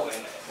right now,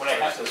 and what I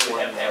have to do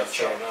is have to have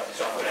check,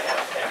 so I'm gonna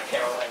have to have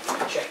Caroline do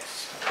the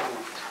checks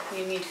approved.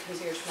 You need, who's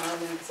here tomorrow,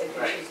 then, because I think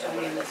Right. she's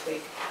doing it this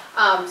week.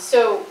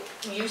 So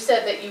you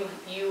said that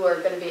you are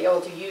gonna be able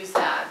to use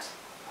that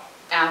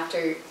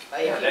after,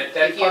 Yeah, if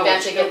that you plow would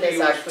eventually still get be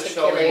this used for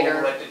snow removal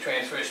articulator. at the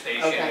transfer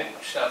station Okay.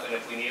 and stuff, and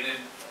if we needed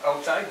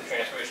outside the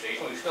transfer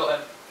station, we still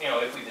have, you know,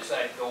 if we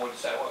decide to go with the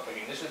sidewalk, I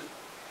mean, this is,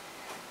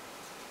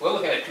 we're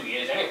looking at 2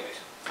 years anyways,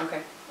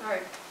 Okay, all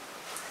right.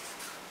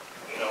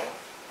 you know.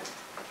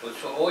 So it's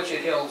for Orchard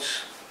Hills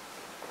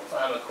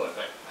Farm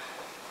Equipment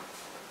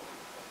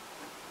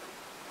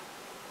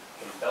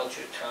in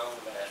Belchertown,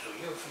 Mass. So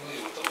you're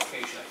familiar with the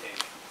location, I think.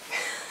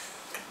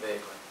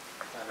 Vaguely.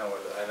 I know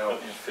where, I know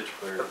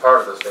Fitchburg. the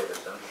part of the state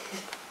it's in.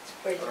 It's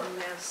right in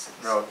Mass.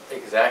 No,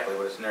 exactly,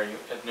 but it's near you,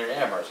 it's near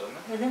Amherst, isn't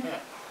it? Mhm. Yeah.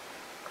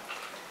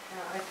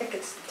 I think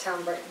it's the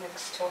town right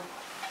next to.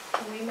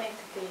 Can we make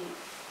the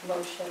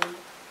motion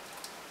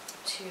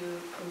to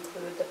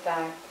include the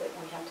fact that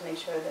we have to make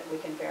sure that we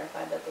can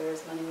verify that there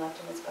is money left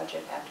in his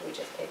budget after we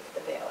just paid for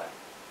the baler?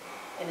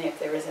 And if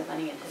there isn't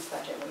money in his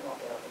budget, we won't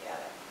be able to get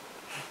it.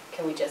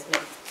 Can we just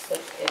make,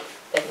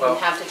 that Well- you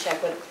have to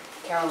check with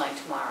Caroline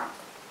tomorrow?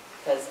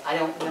 Because I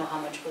don't know how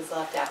much was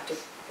left after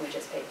we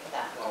just paid for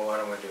that. Well, why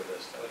don't we do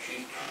this So then?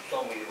 she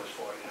told me there was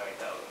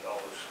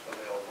 $49,000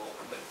 available,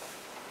 but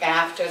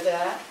After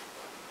that,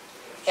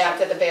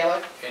 after the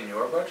baler? In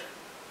your budget?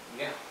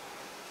 Yeah.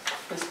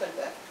 Who spent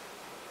that?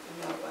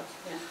 No, it was,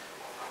 yeah.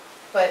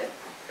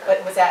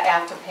 But was that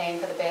after paying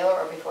for the baler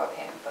or before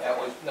paying for the? That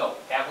was, no,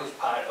 that was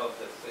part of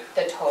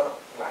The total?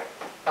 right,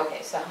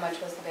 Okay, so how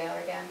much was the baler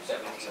again?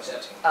 17.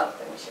 Oh,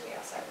 then we should be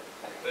outside.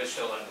 But it's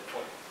still under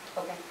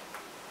 20. Okay.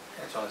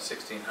 It's only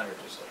 1,600,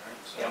 you said, right?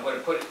 So- Yeah, I'm gonna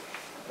put it,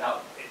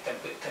 now,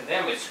 to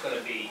them, it's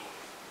gonna be,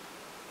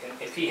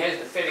 if he has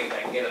the fittings,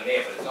 I can get them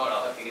there, but if not,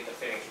 I'll have to get the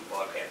fittings from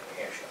Bobcat,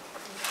 New Hampshire.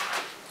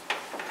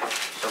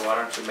 So why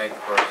don't you make the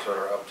purchase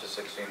order up to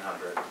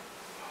 1,600?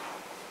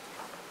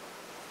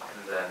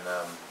 And then,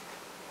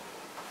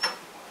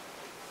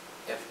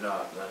 if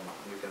not, then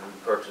you can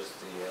purchase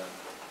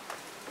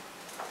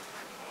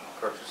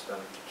them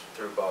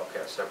through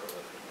Bobcat separately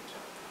if you need to.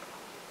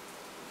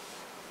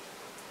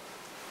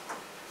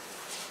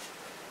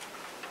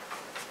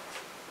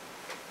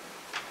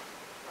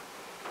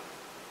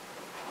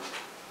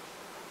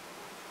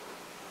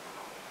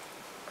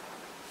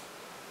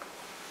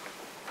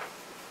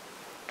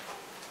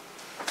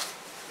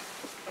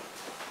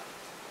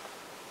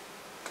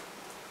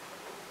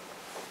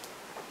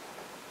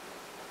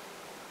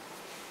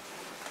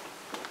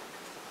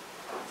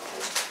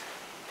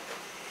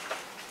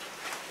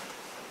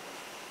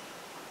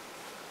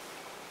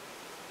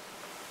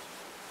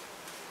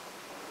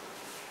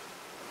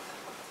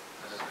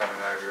 This is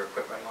coming out of your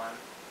equipment line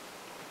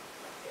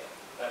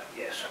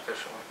Yes.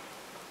 officially?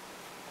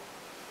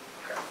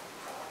 Okay.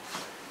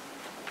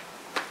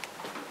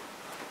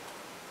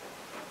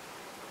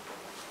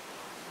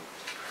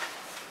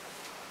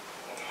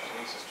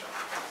 Jesus, John.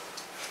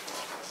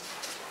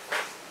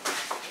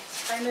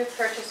 I move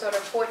purchase order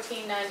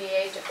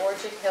 1498 to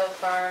Orchard Hill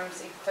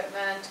Farms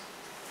Equipment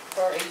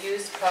for a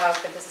used plow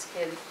for the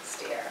skid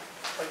steer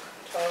for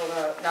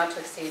total not to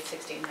exceed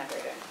 1,600.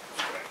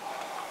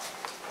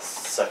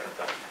 Second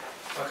that.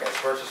 Okay,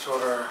 purchase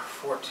order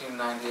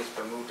 1490 has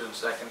been moved and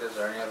seconded. Is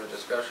there any other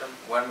discussion?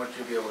 When would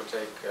you be able to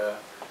take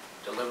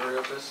delivery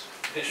of this?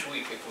 This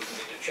week, if we can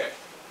get the check.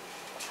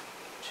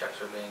 Checks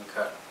are being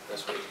cut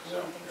this week, so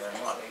Yeah, I think you're in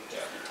so. luck.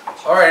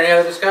 Yeah. All right, any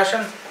other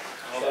discussion?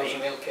 All Should I those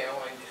in- email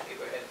Caroline, just give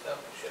her a heads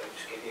up, or should I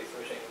just get here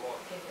first thing in the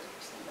morning? Give it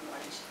first thing in the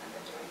morning, she's not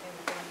gonna do anything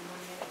with it in the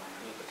morning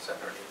anyway. You could send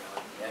her an email.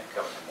 Yeah,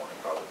 come in the morning,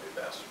 probably be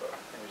best, but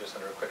maybe just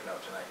send her a quick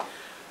note tonight.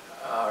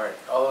 All right,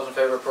 all those in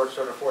favor of purchase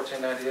order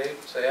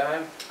 1498, say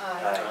aye.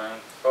 Aye.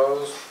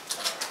 Opposed?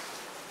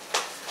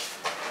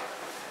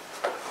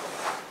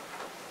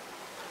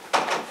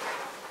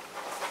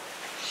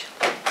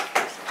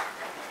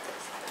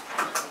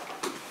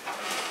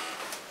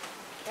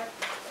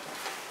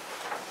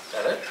 Is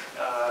that it?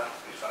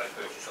 Besides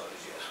purchase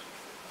orders, yes.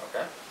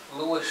 Okay.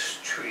 Lewis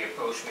Tree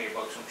approached me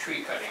about some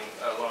tree cutting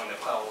along the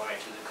power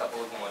lines. There's a couple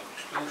of them on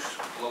Spruce,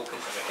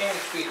 Locust, and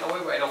Mechanic Street.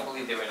 However, I don't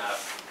believe they're in our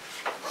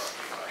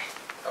property line.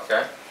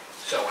 Okay.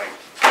 So I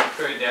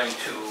referred them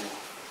to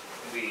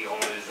the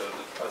owners of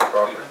Of the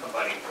property?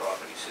 abutting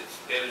properties.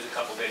 There's a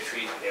couple dead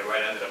trees, they're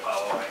right under the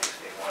power lines.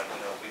 They want,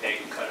 they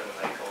can cut them,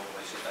 and I told them,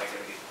 I said, I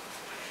gotta get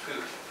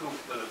proof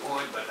for the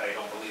board, but I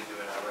don't believe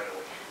they're in our right of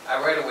way. Our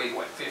right of way,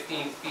 what,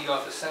 15 feet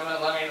off the center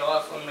line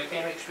off on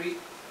Mechanic Street?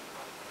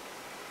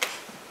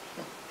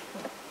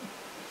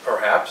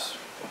 Perhaps.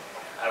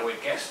 I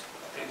would guess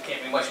it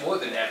can't be much more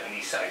than that in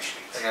these side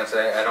streets. I'm gonna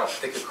say, I don't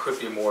think it could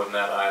be more than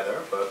that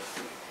either, but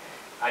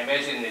I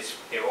imagine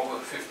they're over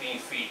 15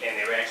 feet and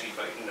they're actually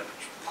right in the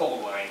pole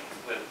line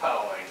where the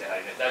power lines are.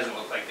 And it doesn't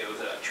look like those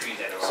are trees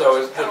that are. so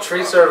on is the town tree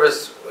property.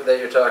 service that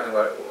you're talking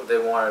about, they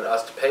wanted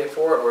us to pay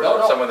for it, or No,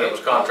 is it someone that was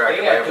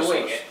contracted by They are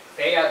doing Eversource? it.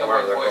 They are the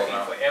Wherever ones they're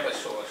going working now. for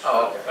Eversource.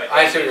 Oh, okay. But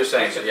I see what you're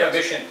saying, It's a yes.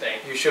 permission thing.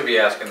 You should be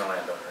asking the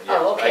landowner, yes,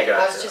 Oh, okay. I got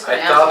I was you. just I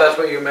gonna thought ask that's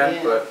what you meant,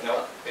 Yeah. but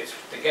No, it's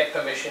to get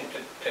permission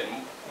to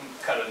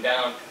cut them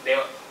down.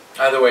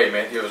 either way,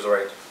 man, it was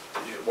right,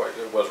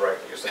 it was right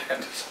what you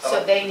said,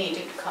 So they need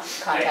to I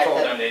contact told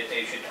the, them that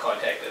they should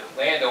contact the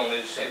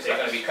landowners if they're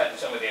gonna be cutting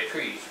some of their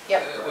trees.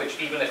 Yep. Which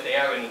even if they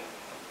are in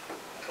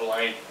the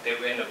line, they're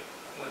with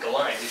the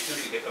line, they still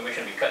should get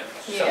permission to be cutting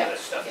some Yeah, of the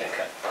stuff they yeah.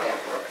 cut. yeah.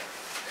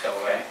 So,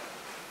 Okay.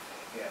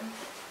 yeah.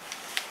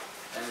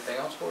 anything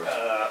else for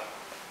us?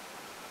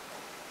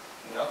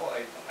 No,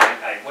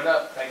 I went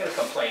up, I got a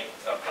complaint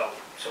about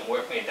some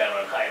work being done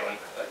on Highland,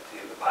 at the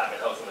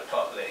apartment house on the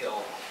top of the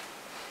hill.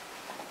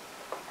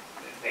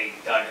 They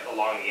dug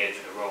along the edge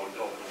of the road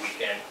over the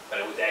weekend,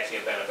 but it was actually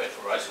a benefit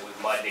for us. It was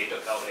mud they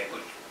took out, and they put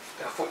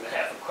a foot and a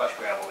half of crushed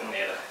gravel in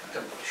there to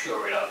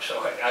shore it up.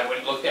 So I went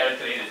and looked at it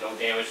today, there's no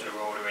damage to the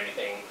road or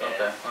anything. and-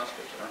 Okay, that's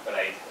good to know. But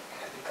I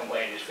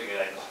complained, just figured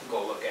I'd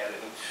go look at it.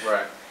 And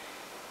Right,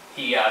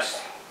 he asked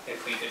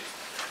if we could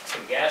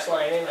put a gas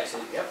line in. I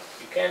said, yep,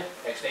 you can,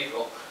 next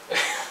April.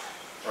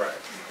 right.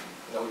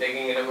 No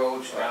digging in the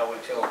roads now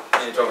until,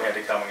 And you told me I had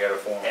to come and get a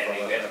form and from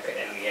he them. has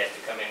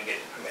to come in and get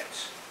the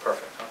permits,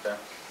 Perfect, okay,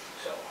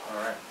 so. all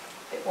right.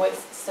 Was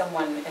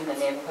someone in the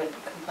neighborhood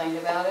complained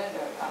about it,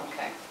 or,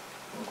 okay.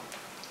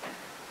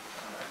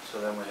 All right,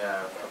 so then we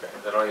have, okay,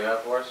 is that all you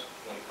have for us?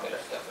 Any good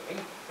stuff for me?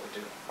 We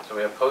do. So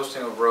we have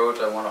posting of roads,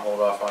 I want to hold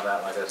off on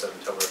that, like I said,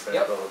 until we're finished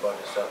Yep. with all the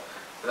budget stuff.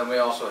 But then we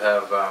also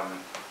have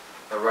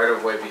the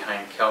right-of-way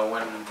behind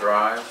Kelwin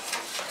Drive.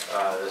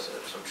 There's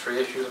some tree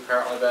issues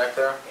apparently back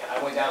there. Yeah,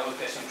 I went down and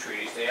looked at some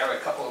trees. There are a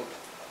couple of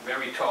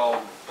very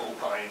tall bull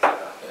pines that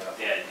are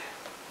dead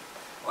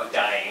or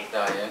dying.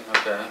 Dying,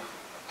 okay.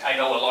 I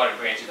know a lot of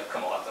branches have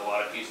come off, a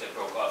lot of pieces that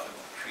broke off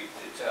the tree.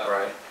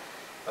 Right.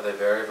 Are they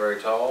very,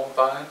 very tall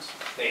pines?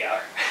 They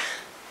are.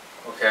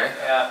 Okay,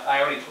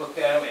 I already looked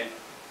at them, and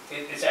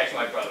it's actually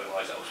my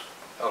brother-in-law's house.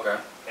 okay.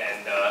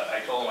 And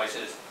I told him, I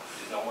says,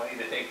 there's no money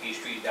to take these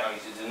trees down. He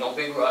says, there's no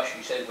big rush.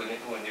 He said, when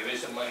there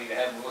is some money to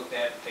have them looked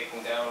at, take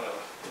them down.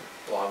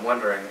 Well, I'm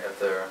wondering if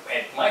they're,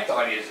 And my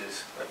thought is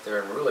if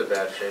they're in really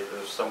bad shape,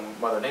 if some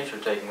Mother Nature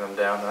taking them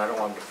down, then I don't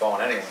want them to fall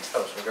on anyone's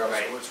house, regardless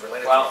of who it's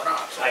related to well, or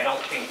not. So- I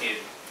don't think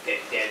they're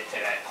dead to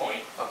that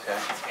point, Okay,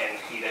 and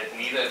he doesn't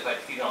either,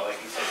 but you know, like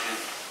he said,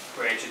 there's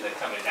branches are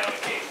coming down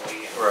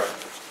occasionally. And right.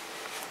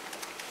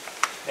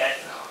 that,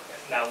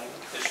 now,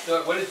 the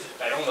story, what is,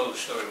 I don't know the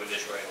story with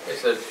this right away.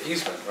 It's an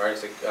easement, right?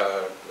 It's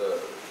the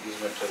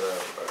easement to the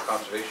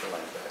conservation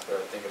land back there,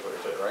 I think is what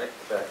you said, right?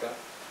 Back there?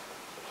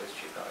 Police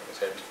chief nodding his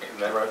head. Isn't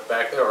that right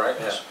back there, right?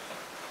 Yeah.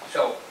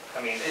 So,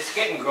 I mean, it's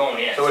getting grown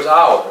in. So it's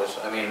ours,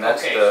 I mean,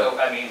 that's Okay, the, so,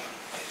 I mean,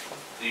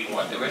 do you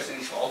want the rest of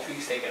these small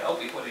trees taken out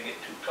before they get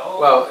too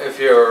tall? well, if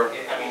you're,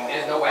 I mean,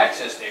 there's no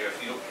access there if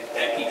if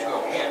that keeps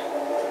growing in.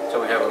 so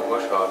we have a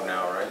bush hog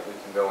now, right? We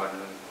can go in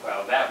and,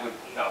 Well, that would,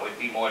 no, it'd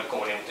be more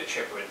going in with the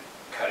chipper and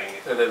cutting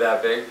it. are they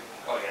that big?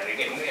 Oh, yeah, they're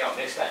getting, you know,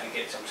 they're starting to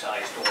get some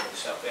size to them and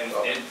stuff. And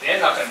Oh. they're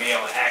not gonna be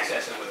able to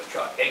access it with a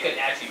truck. They could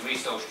actually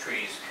reach those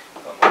trees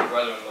from my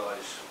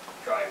brother-in-law's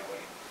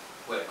driveway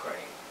with a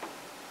crane.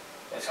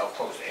 That's how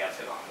close they have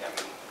to them. I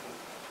mean,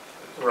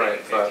 Right,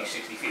 50,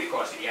 60 feet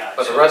across the yard.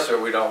 But the So- rest of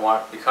it, we don't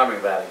want becoming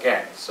that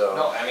again, so.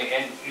 No, I mean,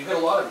 and you've got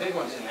a lot of big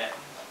ones in that,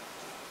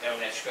 down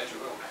that stretch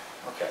of road.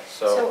 Okay,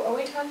 So so, are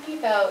we talking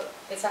about,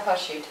 it's a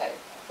horseshoe type,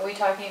 are we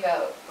talking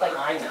about like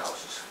Behind the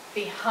houses,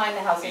 behind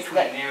the houses between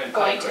that there and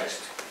going to,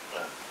 Pinecrest.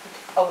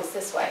 oh, it's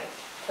this way,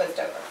 towards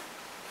Dover?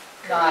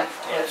 Not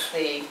Yes. towards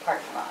the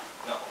parking lot?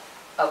 No.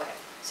 Okay,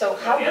 so On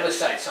how, the other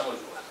side, Somersworth.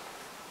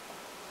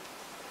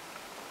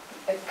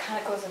 it kind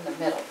of goes in the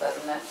middle,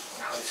 doesn't it?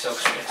 It's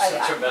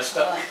such a messed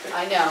up.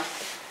 I know,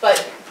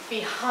 but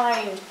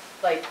behind,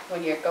 like,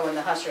 when you're going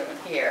the hush room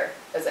here,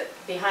 is it,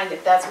 behind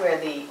it, that's where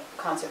the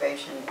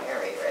conservation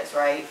area is,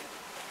 right?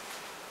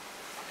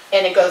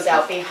 And it goes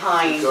out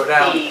behind You go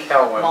down the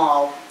Kelwin.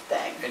 mall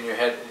thing. and you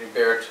head, you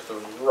bear to the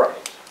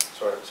right,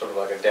 sort of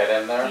like a dead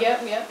end there.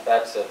 Yep, yep.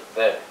 That's it,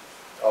 there,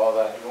 all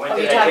that. You went Oh,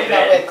 to you're that talking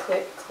dead about end.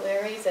 where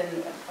Cleary's and,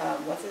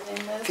 what's his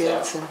name is?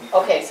 Fieldson.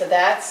 Okay, so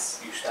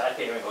that's, You start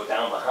there and go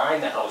down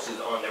behind the houses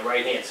on the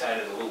right-hand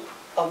side of the loop.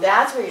 oh,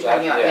 that's where you're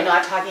talking about, Yeah. you're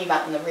not talking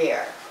about in the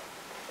rear.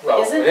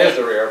 Well, Isn't it is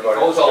it- the rear, but It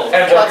goes it all-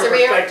 depends What's on the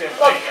your rear? perspective.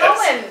 Well, I guess.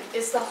 Cohen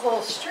is the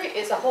whole street,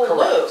 is a whole loop.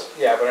 Correct,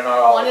 yeah, but not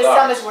all One the is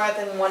dots. Summersworth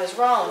and one is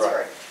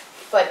Rollinsford.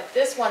 But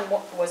this one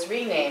was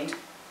renamed,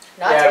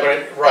 not Yeah, to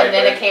but, be, right, and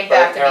then but it came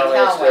back to be apparently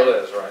it still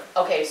Cowan. is, right.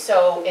 Okay,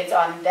 so it's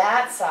on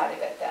that side of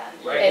it then.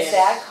 Right. Is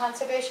that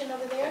conservation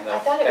over there? In the I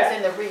thought it was back.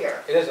 in the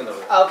rear. It is in the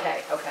rear.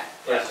 Okay, okay.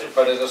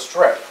 But there's a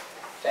strip.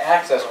 To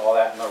access all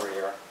that in the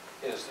rear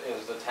is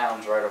the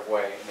town's right of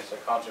way, and it's a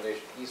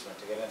conservation easement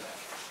to get in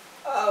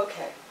there.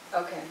 Okay,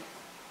 okay.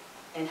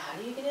 And how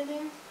do you get in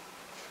there?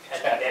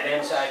 At the dead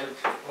end side,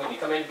 when you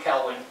come in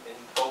Kelwin and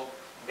go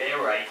there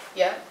right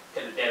Yep,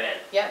 to the dead end.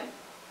 yep,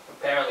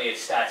 Apparently it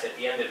starts at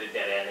the end of the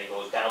dead end, it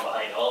goes down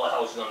behind all the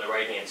houses on the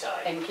right-hand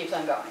side. and keeps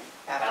on going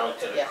after, Down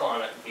to the yeah,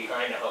 corner,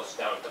 behind the house,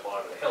 down at the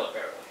bottom of the hill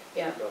apparently.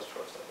 yeah, It goes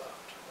towards the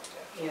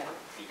left. yeah.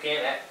 You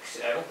can't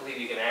I don't believe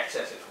you can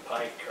access it from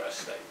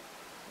Pinecrest.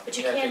 But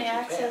you Yeah, I can't think you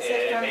can. access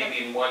it from the,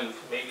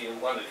 Maybe in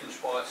one or two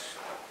spots.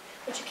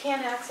 but you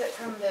can't access it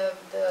from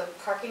the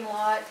parking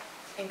lot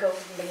and go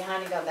from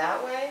behind and go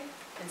that way,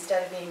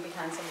 instead of being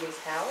behind somebody's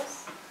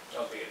house?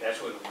 Okay, that's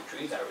where the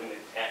trees are,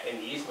 in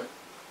the easement.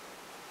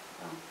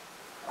 Oh.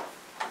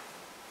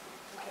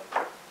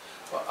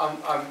 Well,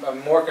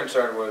 I'm more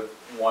concerned with,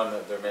 one,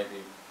 that there may be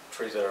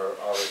trees that are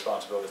our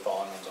responsibility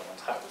falling on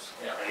someone's house.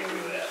 Yeah, I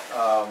agree with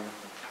that.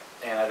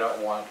 And I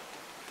don't want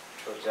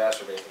to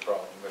exacerbate the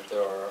problem. If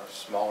there are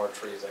smaller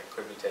trees that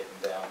could be taken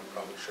down, we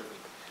probably should be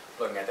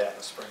looking at that in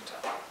the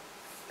springtime.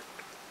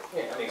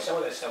 Yeah, I mean, some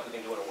of that stuff we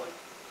can do in a winter.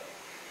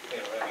 You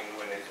know, I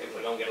mean, if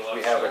we don't get a lot We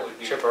of have snow, a it'd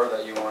be. chipper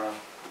that you wanna,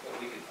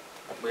 We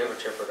we have a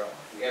chipper, don't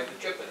we have the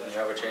chipper. we? And you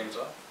have a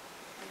chainsaw?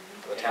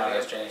 The town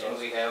has And chainsaws?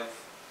 we have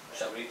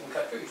somebody who can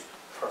cut trees.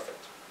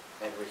 Perfect.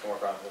 Maybe we can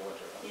work on it in the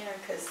winter then. Yeah,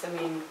 because, I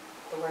mean,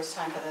 the worst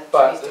time for the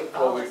But trees to the-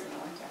 fall what is in the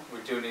winter.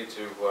 We do need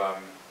to,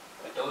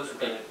 But those are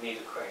gonna need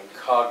a crane.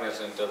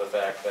 cognizant of the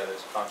fact that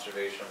it's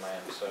conservation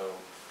land, so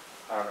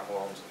I don't know who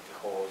owns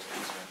the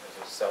easement,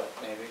 is it South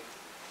maybe?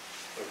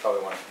 We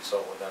probably want to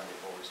consult with them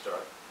before we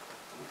start.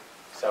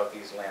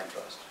 Southeast Land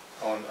Trust,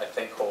 I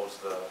think holds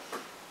the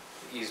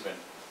easement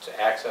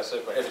to access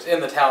it, but if it's in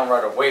the town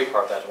right of way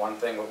part, that's one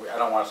thing, but I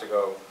don't want us to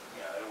go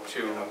Yeah, I wouldn't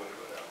Two. go down.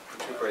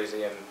 too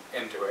crazy and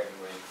into it,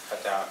 and we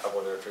cut down a couple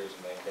of their trees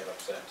and they get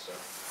upset, so.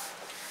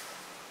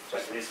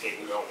 but it is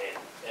getting grown in.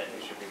 And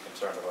we should be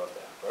concerned about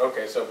that. But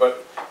okay,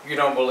 but you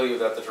don't believe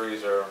that the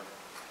trees are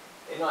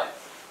Not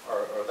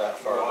that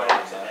far growing away to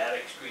from that? that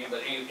extreme,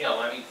 but you know,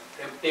 I mean,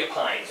 they're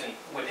pines, and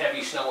with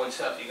heavy snow and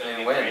stuff, you're gonna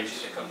And get winds.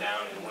 branches that come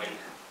down and wind.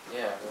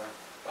 Yeah, well,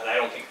 But I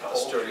don't think the The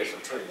whole tree sturdiest is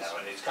of coming trees. down,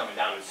 it's coming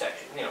down in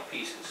sections,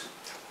 pieces.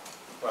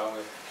 well,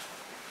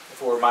 if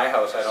it were my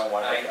house, I don't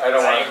want I a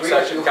agree with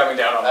section you. coming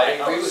down on I my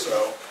agree house, with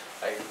so,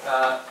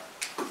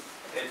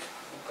 It's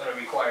gonna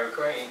require a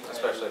crane.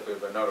 especially if we've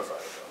been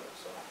notified about it,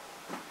 so.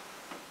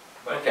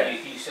 But Okay.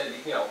 he said,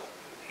 he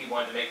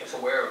wanted to make us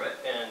aware of it,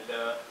 and,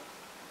 All right,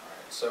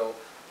 so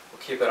we'll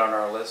keep it on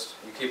our list.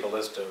 You keep a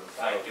list of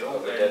I do,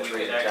 of the and dead we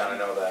trees could in town, I actually,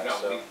 know that,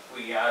 so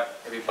we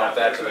maybe bump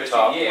that to the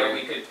top. Yeah, where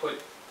we could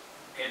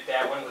get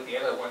that one with the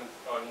other one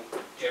on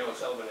General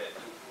Sullivan that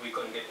we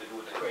couldn't get to do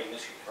with the crane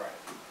this year. Right,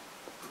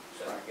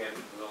 So we get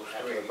those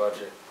after three. the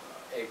budget,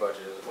 a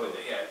budget is With,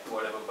 approved.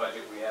 whatever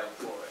budget we have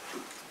for it.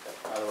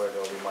 Either way,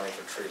 there'll be money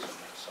for trees in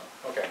there, so,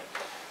 okay.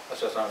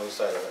 Let's just not lose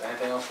sight of it.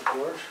 Anything else for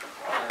George?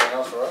 Anything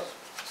else for us?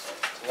 It's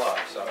a lot,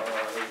 so.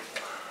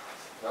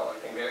 No, I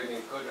think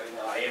everything's good right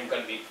now. I am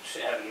gonna be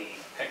having the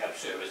pickup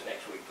service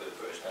next week for the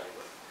first time,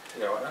 but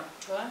You know what now?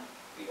 What?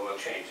 the oil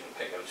change and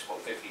pickup's about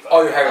 55.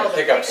 Oh, you're having Oh, a the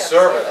pickup pickup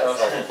service. I service.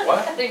 was like, what?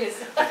 I think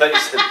it's, I thought you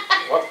said,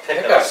 What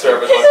pickup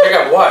service?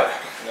 Pickup what?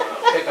 No,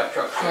 pickup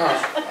truck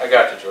service. I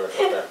got you, George,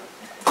 okay.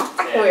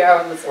 And we are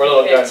on the same We're a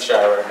little gun page.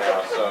 shy right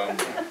now, so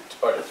it's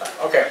budget time.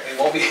 Okay, It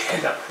won't be,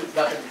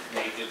 nothing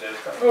major that's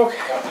coming Okay.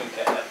 to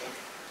happen,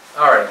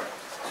 all right,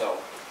 so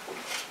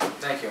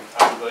thank you.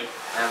 I'm good.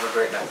 Have a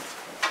great night.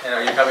 And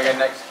are you coming in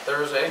next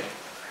Thursday?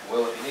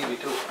 Will, if you need me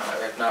to.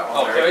 If not,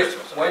 Oh, Merry Thursday,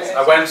 Christmas. Wednesday?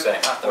 Wednesday,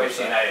 not Wednesday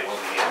Thursday. night it will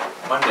be here.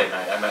 Monday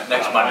night, I meant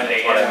next Oh, Monday,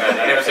 is what I yeah, meant.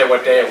 I didn't say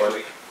what day it was.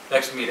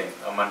 Next meeting,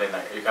 on Monday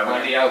night. Are you coming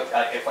Monday in? out,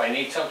 if I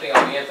need something,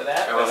 I'll be in for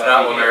that. Well, but if I'll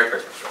not, be well, here. Merry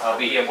Christmas. I'll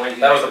be here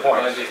Wednesday. That was night the for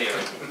point. budget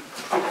hearing.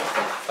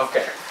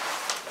 Okay.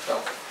 So, I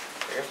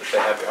guess we say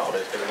happy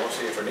holidays, because we won't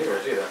see you for New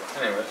Year's either.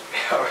 Anyways,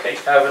 all right.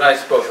 have a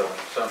nice both of them,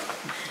 so,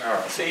 all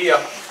right. See ya.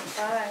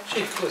 Bye.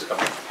 Chief, please come.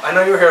 I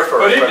know you're here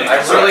first, Good but evening. I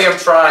really am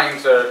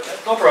trying to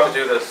No problem.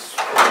 do this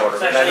in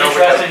order. It's And I actually know we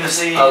have interesting to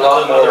see a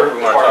lot more other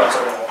we want to talk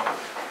departments.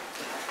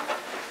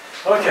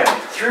 Okay,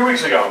 3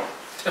 weeks ago,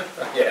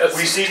 about. Yes.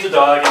 we seized the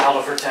dog and held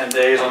it for 10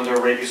 days under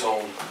rabies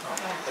hold.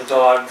 The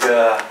dog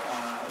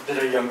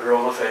bit a young girl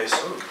in the face,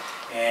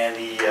 and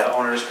the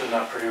owners could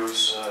not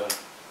produce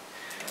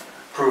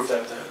proof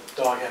that the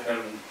dog had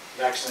been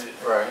vaccinated.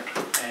 Right.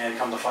 And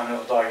come to find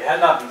out the dog had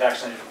not been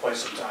vaccinated for quite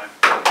some time.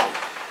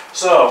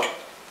 So,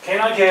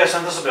 K9K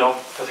sent us a bill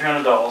for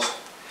 $300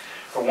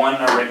 for one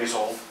rabies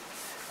hold.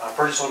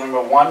 Purchase order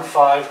number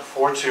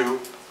 1542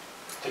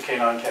 to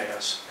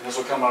K9KS, and this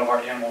will come out of our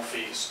animal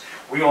fees.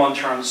 We will in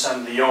turn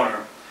send the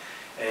owner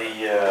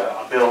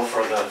a bill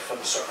for the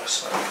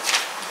service.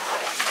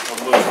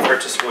 I'll move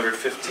purchase order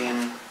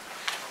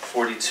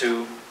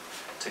 1542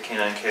 to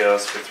Canine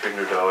Chaos for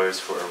 $300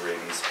 for a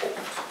rabies hold.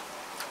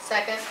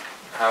 Second?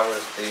 How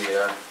is the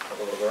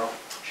little girl?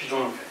 She's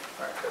doing okay.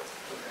 All right, good.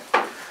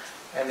 Okay.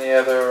 Any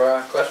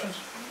other questions?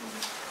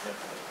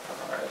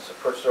 All right, so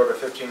purchase order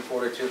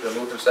 1542, been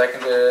moved and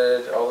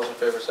seconded. All those in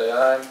favor say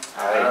aye.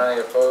 Aye.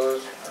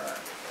 Opposed? All right.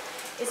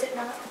 Is it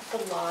not the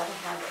law to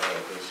have the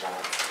rabies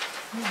shots?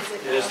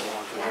 It is the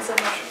one for Is the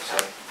it not? rabies.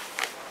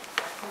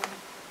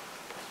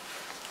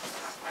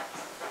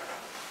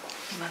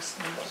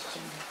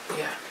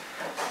 Yeah.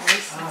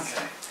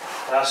 Okay.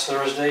 Last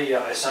Thursday,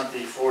 I sent the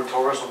Ford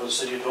Taurus over to the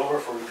city of Dover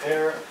for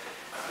repair.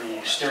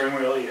 The steering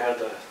wheel, you had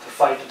to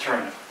fight to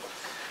turn it.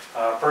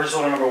 Purchase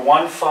order number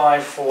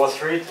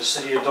 1543 to the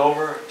city of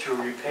Dover to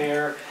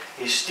repair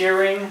a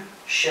steering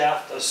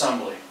shaft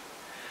assembly,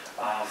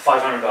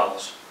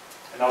 $500.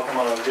 And that'll come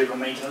out of a vehicle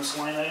maintenance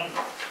line item.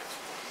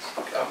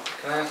 Oh,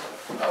 can I ask?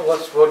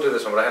 Oh, we'll do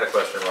this one, but I had a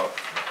question about,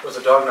 was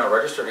the dog not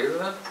registered either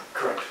then?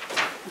 Correct.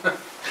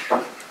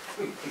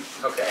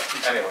 Okay,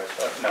 anyways,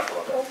 enough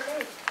about that.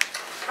 Okay.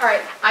 All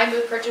right, I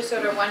move purchase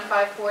order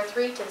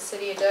 1543 to the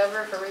city of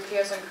Dover for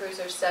repairs on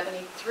Cruiser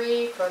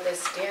 73 for the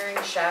steering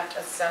shaft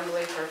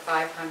assembly for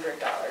 $500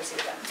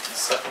 even.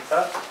 Second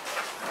that?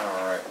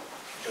 All right.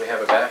 Do we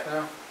have it back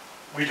now?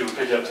 We do,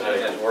 pick it up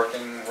today. It's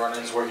working,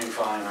 running? It's working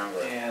fine. Oh,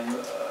 good.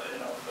 And,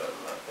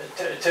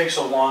 it takes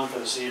so long for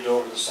the city of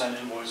Dover to send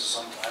invoices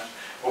sometimes.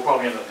 We'll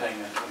probably end up paying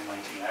that in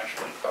 2019,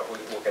 actually. But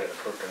we'll get it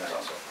approved tonight,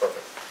 so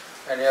perfect.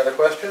 Any other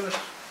questions?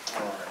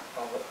 All right.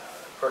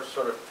 Purchase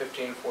order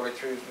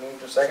 1543 is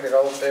moved and seconded.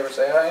 All those in favor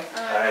say aye.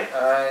 Aye.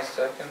 Aye,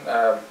 second.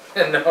 No.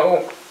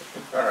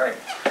 All right.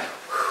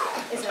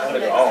 Is Time that to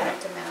an go home.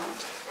 exact amount?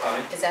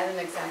 Pardon? Is that an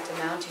exact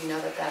amount? Do you know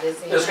that that is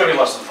the amount? It's gonna be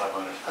less than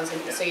 500. Oh,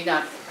 so you're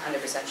not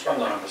 100% sure? I'm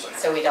not 100%.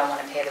 So we don't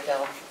want to pay the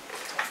bill?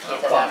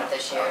 Keep that out of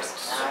this year's?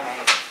 All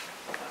right.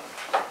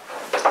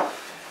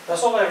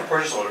 That's all I have for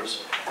purchase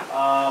orders.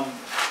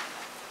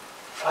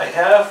 I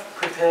have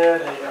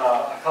prepared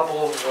a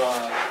couple of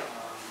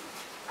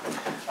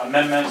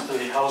amendments to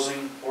the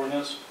housing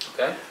ordinance.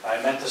 Okay.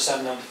 I meant to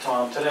send them to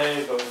Tom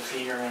today, but with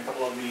here and a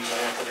couple of meetings I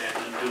had today, I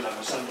didn't do them.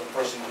 I'll send them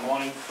first thing in the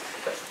morning.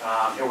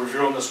 He'll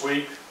review them this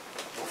week.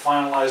 We'll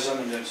finalize them,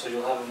 and then, so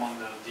you'll have them on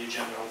the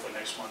agenda hopefully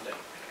next Monday.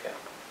 Okay.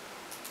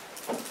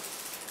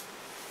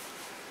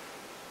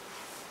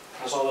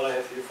 That's all that I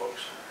have for you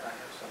folks. I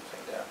have something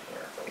down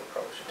here, but we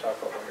probably should talk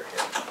about while you're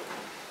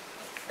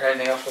here.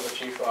 Anything else for the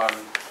chief on,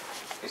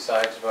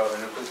 besides about a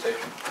new police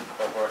station?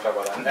 Or we're gonna talk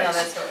about that No,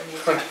 next? that's what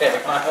we need.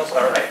 Okay, Miles,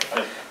 all right.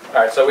 All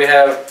right, so we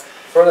have,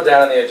 further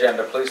down on the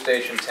agenda, police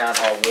station, town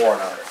hall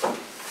warrant article.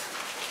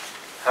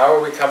 How are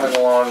we coming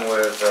along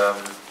with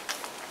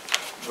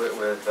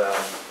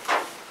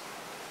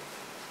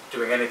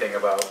doing anything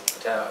about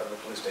the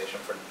police station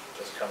for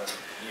this coming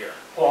year?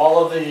 Well,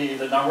 all of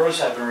the numbers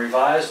have been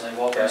revised, and they've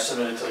all been Okay.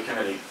 submitted to the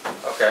committee.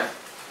 Okay,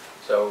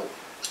 so,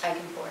 I can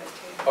forward it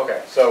to you.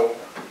 okay, so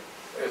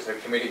is the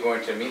committee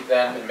going to meet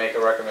then and make a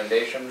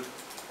recommendation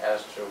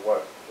as to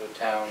what the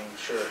town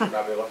should or should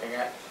not be looking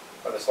at?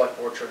 Or the select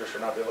board should or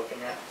should not be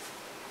looking at?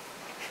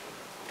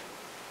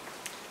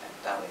 I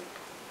thought we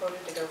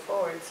voted to go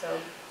forward, so.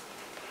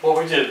 Well,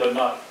 we did, but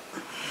not,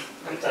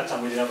 at that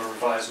time, we didn't have a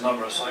revised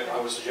number, so I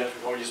would suggest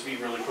we just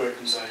meet really quick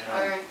and say,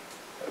 All right,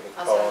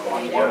 I'll Call start them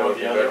one the together or would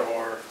be the other, good.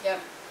 or, yep.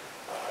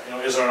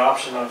 is there an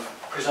option of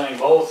presenting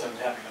both and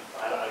having,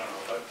 I don't know,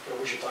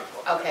 but we should talk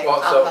about that. Okay,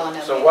 Well, I'll call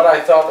another so meeting. what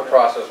I thought the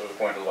process was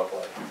going to look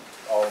like,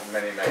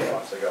 many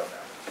months ago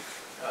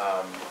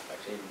now,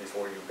 actually even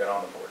before you got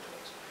on the board,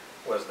 Denise,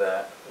 was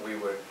that we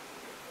would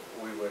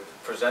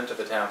present to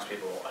the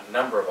townspeople a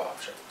number of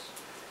options,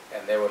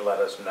 and they would let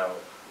us know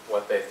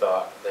what they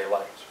thought they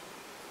liked.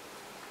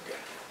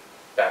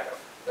 Back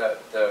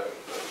up. The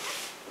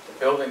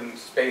Building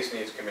Space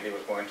Needs Committee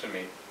was going to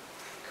meet,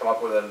 come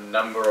up with a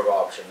number of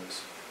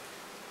options,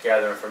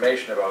 gather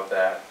information about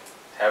that,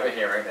 have a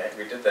hearing,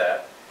 we did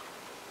that,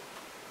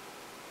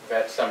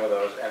 vet some of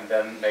those, and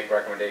then make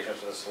recommendations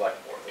to the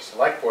select board. The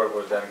select board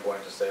was then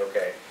going to say,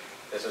 okay,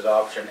 this is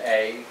option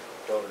A,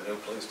 build a new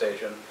police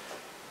station.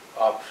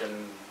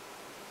 Option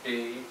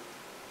B,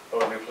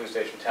 build a new police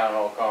station, town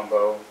hall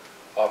combo.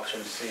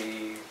 Option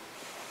C,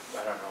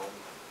 I don't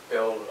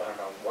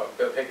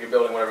know, pick your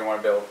building, whatever you want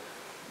to build,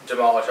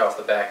 demolish off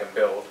the back and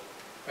build.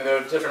 And there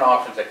are different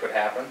options that could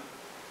happen.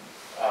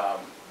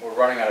 We're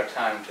running out of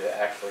time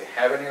to actually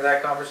have any of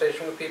that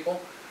conversation with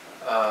people.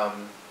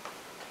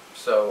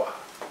 So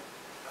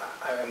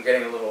I'm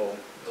getting a little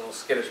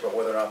skittish about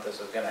whether or not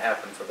this is going to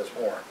happen for this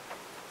warrant.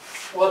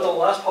 Well, at the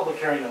last public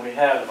hearing that we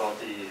had about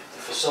the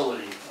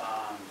facility,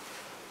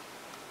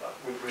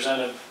 we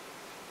presented,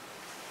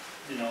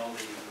 the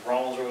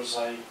Ronalds Road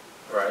site,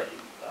 Right.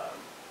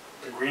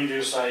 the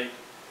Greenview site,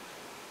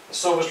 the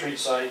Silver Street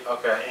site,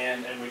 Okay.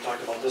 and we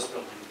talked about this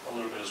building a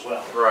little bit as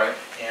well. Right.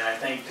 And I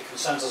think the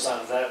consensus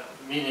out of that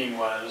meeting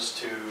was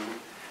to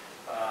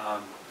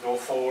go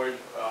forward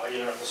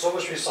either at the Silver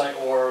Street site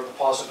or the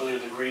possibility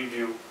of the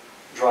Greenview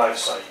Drive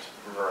site.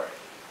 Right.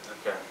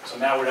 Okay. So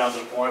now we're down to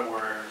the point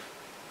where,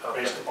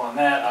 Okay. based upon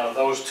that, out of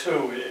those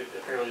two,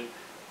 apparently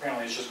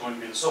it's just going to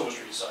be the Silver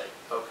Street site.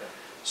 Okay.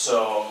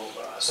 So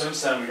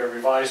since then, we got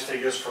revised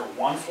figures for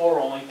one floor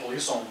only,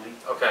 police only,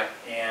 Okay.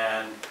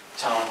 and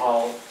town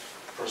hall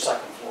for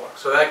second floor.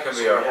 So that can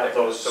be So our we have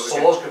thing. those, So we so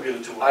can- those could be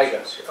the two I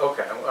options. guess,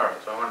 okay, all right,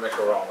 so I want to make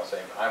sure we're all on the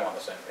same, I'm on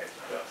the same page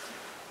now.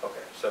 Yeah.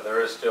 Okay, so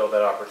there is still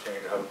that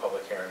opportunity to have a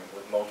public hearing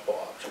with multiple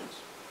options.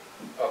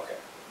 Okay,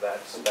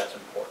 that's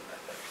important, I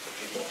think, to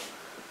people.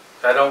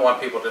 I don't want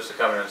people just to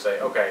come in and say,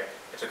 okay,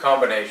 it's a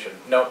combination,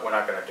 nope, we're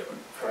not gonna do it.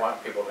 I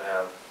want people to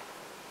have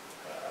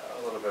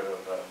a little bit of,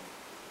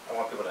 I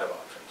want people to have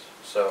options.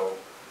 So,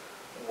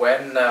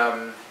 when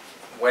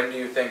do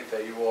you think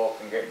that you all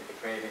can get the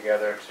committee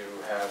together to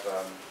have,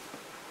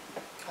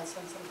 I'll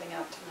send something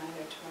out tonight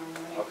or tomorrow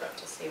morning. Okay.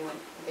 To see when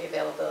the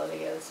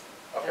availability is.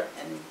 okay,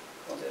 And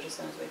we'll do it as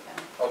soon as we can.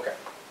 okay.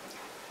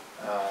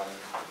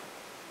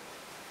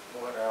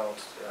 What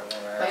else did I want to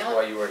My ask own-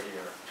 while you were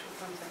here?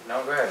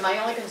 No, go ahead. My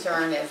only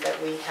concern is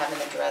that we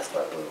haven't addressed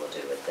what we will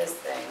do with this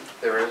thing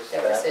There is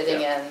that we're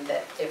sitting yeah. in,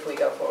 that if we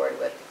go forward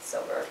with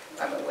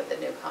with the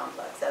new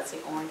complex, that's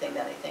the only thing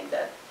that I think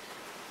that,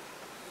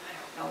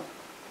 I don't know.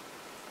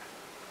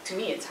 To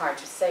me, it's hard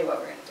to say what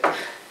we're gonna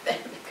do then,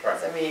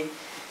 because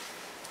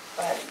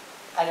but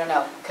I don't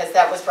know, because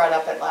that was brought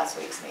up at last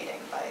week's meeting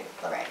by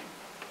Lorraine.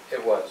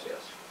 It was, yes.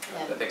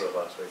 I And- think it was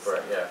last week,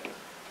 right,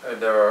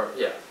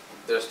 yeah.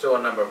 There's still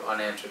a number of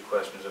unanswered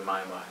questions in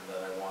my mind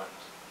that I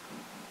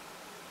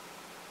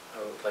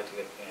would like to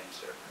get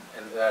answered.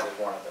 And that is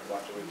one of them,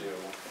 what do we do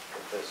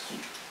with this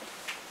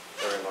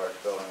very large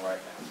building right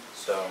now?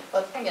 So,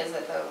 Well, the thing is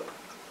that though,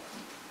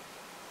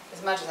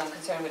 as much as I'm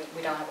concerned,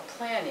 we don't have a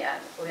plan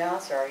yet, we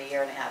also are a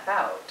year and a half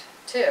out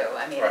too.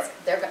 I mean,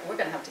 we're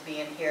gonna have to be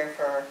in here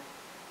for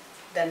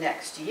the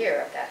next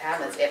year if that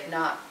happens, if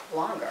not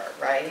longer,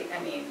 right? I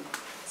mean,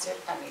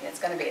 it's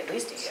gonna be at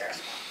least a year,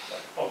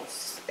 Oh,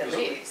 at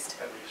easily. least.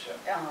 At least,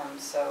 yeah.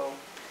 So,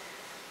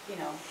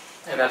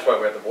 and that's why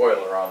we have the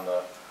boiler on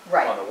the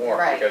warrant,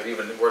 right. because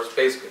even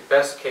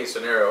best case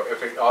scenario,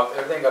 if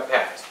everything got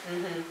passed,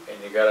 Mhm.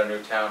 and you got a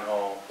new town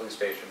hall, police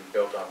station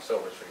built on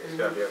Silver Street, it's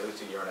gonna be at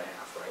least a year and a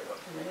half, right?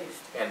 At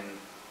least. And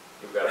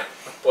you've got a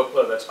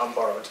boiler that's on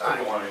borrowed time,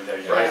 Could go on in there,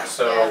 yeah. right? Yeah,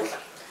 So, yeah.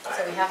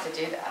 So we have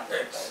to do that.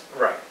 It's,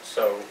 right,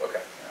 so,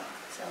 okay.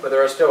 So- But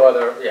there are still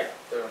other, yeah,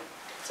 there,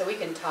 So we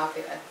can talk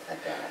again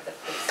at the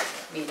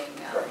police meeting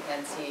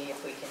and see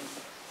if we can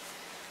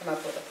come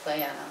up with a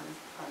plan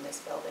on this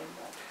building.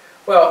 But-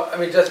 well, I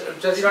mean, just,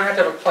 you don't have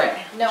to have a plan.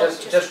 No,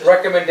 Just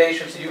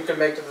recommendations you can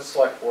make to the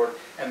select board,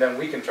 and then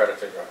we can try to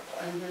figure out a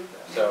plan.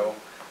 Mhm. So,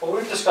 Well,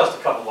 we've discussed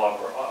a couple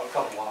of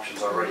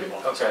options already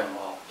about the Okay. town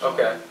hall.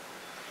 okay.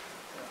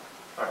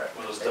 All right.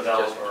 Whether it's Maybe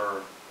developer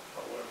or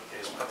whatever the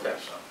case might be, Okay.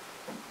 so.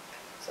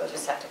 So we'll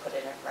just have to put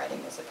it in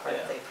writing as a part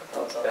of the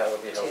proposal That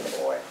would be to the helpful.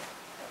 board.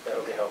 That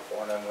would be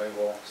helpful, and then we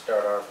will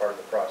start our part of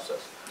the process.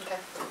 Okay.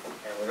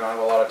 And we don't have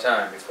a lot of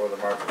time before the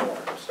March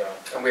warrant, so,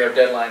 and we have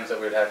deadlines that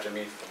we'd have to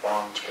meet for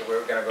bond, if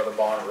we're gonna go the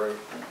bond route.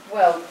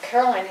 Well,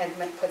 Caroline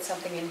had put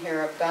something in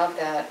here about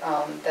that,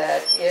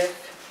 that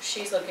if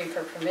she's looking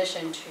for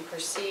permission to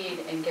proceed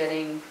in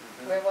getting,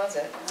 where was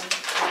it?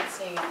 I'm not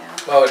seeing it now.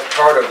 Well, it's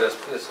part of this,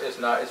 it's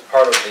not, it's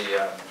part of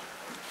the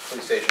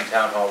police station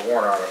town hall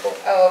warrant article.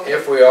 Oh, okay.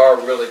 If we are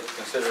really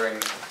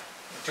considering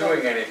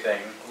doing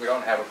anything, we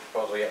don't have a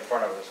proposal yet in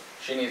front of us,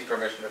 she needs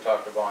permission to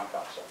talk to bond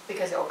counsel.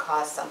 Because it'll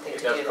cost something to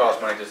It do that. does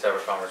cost money just to have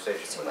a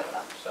conversation To with with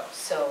them, them. so.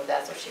 So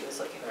that's what she was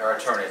looking for. They're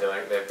attorneys, they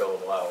have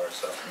billable hours,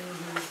 so.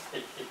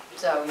 Mhm.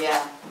 So,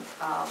 yeah,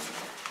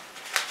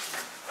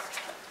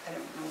 I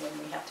don't know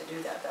when we have to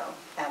do that though,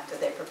 after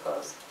they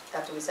propose,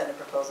 after we send a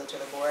proposal to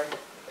the board.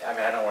 I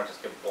mean, I don't want to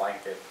just give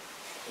blanket,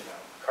 you know,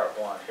 carte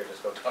blanche, here,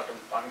 just go talk to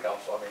bond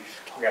counsel, I mean,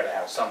 we gotta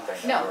have something.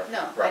 that No, we're-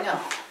 no, I Right. know.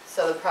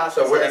 So the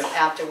process we're is gonna-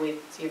 after we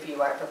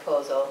review our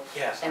proposal,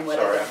 Yes, and I'm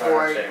whether sorry, the I'm not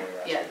board, understanding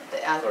what you're yeah,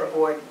 asking. after the Sorry.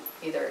 board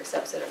either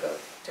accepts it or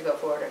to go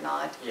forward or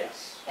not.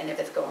 Yes, And if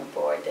it's going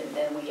forward,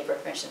 then we give her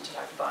permission to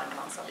talk to bond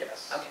counsel.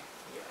 yes. Okay.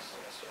 Yes.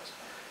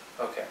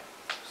 Okay,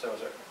 so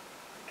is there,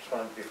 just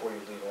wanted, before you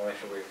leave, we'll make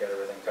sure we've got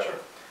everything covered. Sure.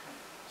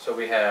 So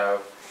we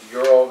have,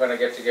 you're all gonna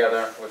get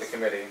together with the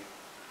committee,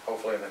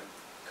 hopefully in the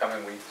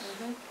coming weeks,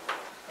 Mhm.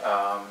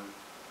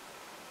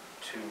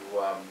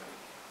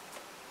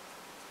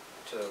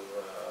 to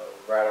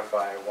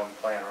ratify one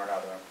plan or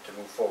another to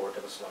move forward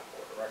to the select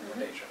board, a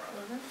recommendation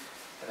rather, Mhm.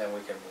 and then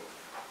we can move.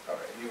 All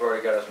right, you've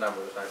already got us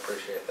numbers, and I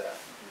appreciate that.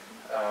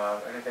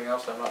 Anything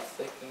else I'm not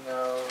thinking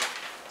of?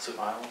 So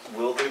Miles?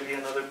 will there be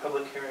another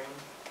public hearing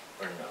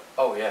or no?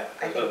 Oh, yeah, I there's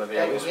think, gonna be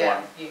at least yeah,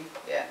 one.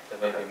 yeah. There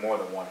may be more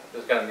than one.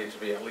 There's gonna need to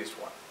be at least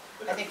one.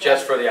 I think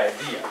Just for the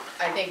idea.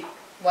 I think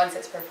once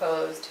it's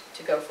proposed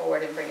to go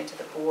forward and bring it to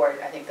the board,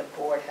 I think the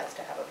board has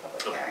to have a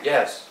public Okay. hearing.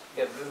 Yes,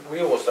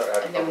 we will start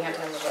having And then we public have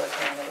to have a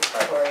hearings.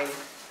 public hearing with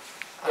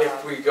the Cory.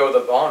 If we go the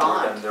bond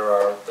route, then bond. there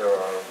are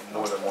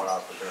more than one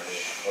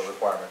opportunity or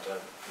requirement to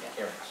have Yeah.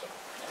 hearing, so.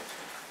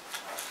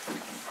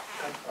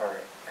 All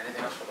right,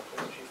 anything else for the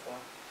police chief one?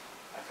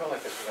 I felt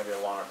like this was gonna be a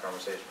longer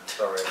conversation,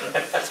 sorry.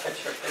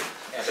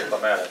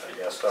 Anticlimactic, I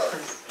guess, sorry,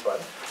 but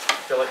I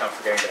feel like I'm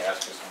forgetting to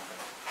ask you something.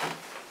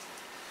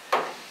 I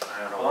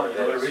don't know Well, what you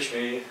know, it to is. reach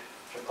me,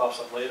 if it pops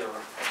up later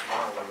or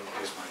tomorrow, whatever the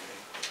case might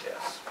be.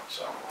 Yes,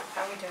 so,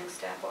 How are we doing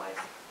staff-wise?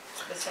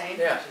 The same?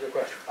 yeah, it's a good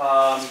question.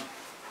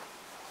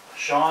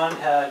 Sean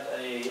had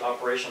a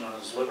operation on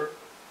his liver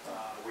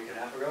a week and a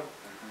half ago.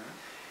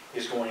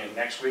 He's going in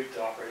next week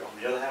to operate on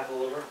the other half of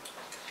the liver.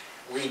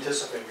 We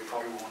anticipate we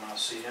probably will not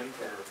see him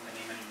for many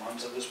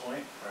months at this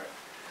point. Right.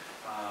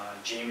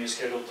 Jamie is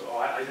scheduled to,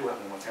 I do have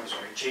one with him,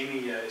 sorry.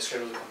 Jamie is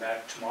scheduled to come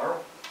back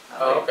tomorrow.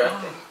 Oh, okay,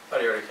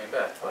 thought he already came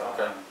back, but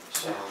okay.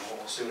 So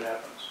we'll see what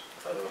happens. I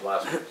thought it was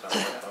last week, so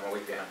I'm a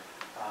week behind.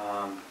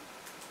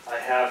 I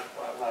have,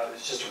 well,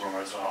 it's just a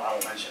rumor, so I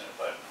won't mention it,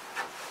 but.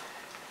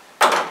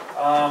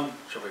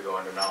 Should we go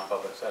into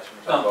non-public session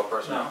to No, talk about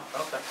personnel? no.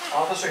 Okay.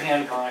 Officer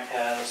Hancock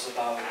has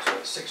about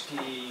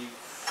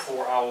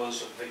 64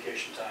 hours of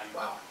vacation time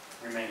Wow.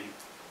 remaining.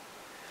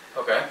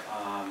 Okay.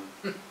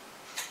 That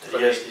For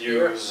he has the to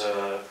year? use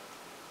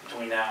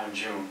between now and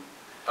June.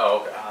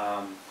 Oh, okay.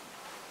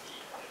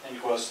 And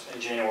of course, in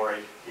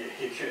January,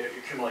 he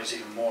accumulates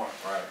even more.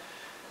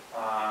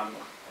 Right.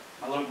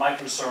 My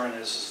concern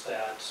is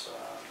that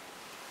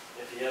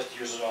if he has to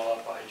use it all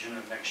up by June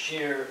of next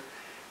year,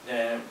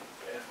 then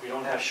if we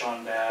don't have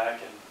Sean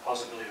back and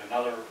possibly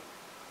another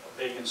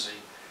vacancy,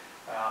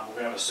 we're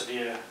gonna have a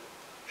severe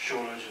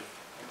shortage of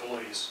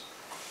employees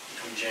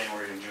between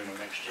January and June of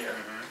next year.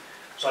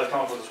 So I've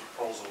come up with this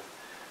proposal.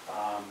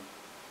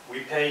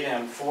 We paid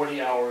him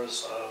 40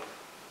 hours of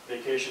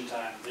vacation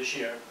time this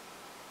year.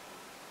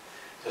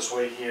 This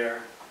way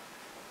here,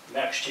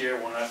 next year,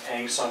 we're not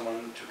paying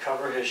someone to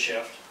cover his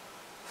shift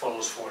for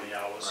those 40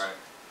 hours.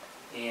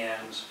 Right.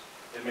 And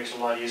it makes it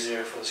a lot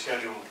easier for the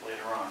schedule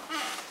later on.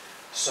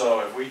 So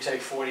if we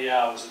take 40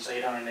 hours, it's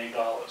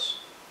 $808.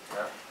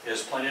 Yeah.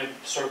 There's plenty of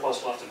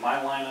surplus left in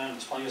my line item,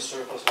 there's plenty of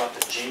surplus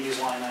left in Jamie's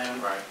line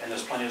item, Right. and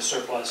there's plenty of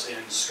surplus in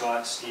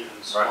Scott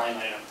Stevens' Right. line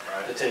item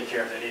to Right. take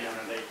care of that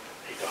 $808.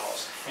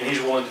 And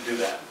he's willing to do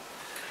that.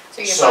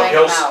 So you're So buying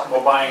he'll them out? we're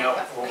buying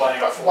out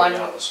 40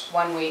 hours.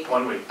 1 week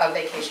 1 week of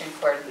vacation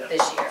for Yeah.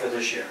 this for year?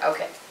 this year.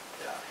 Okay,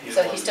 Yeah, he's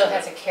so willing he to still do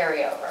has that. a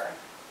carryover?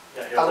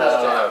 Yeah, Oh, he'll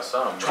Still have have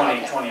some.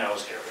 20 Okay. 20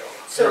 hours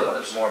carryover. So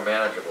it's more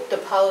manageable. the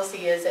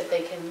policy is that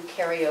they can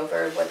carry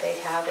over what they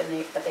have,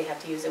 but they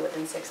have to use it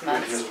within 6 It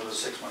months? is within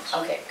 6 months.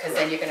 Okay, because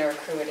then you're going to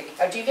accrue it,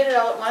 do you get it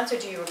all at once, or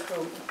do you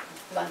accrue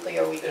monthly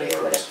or weekly It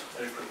or whatever?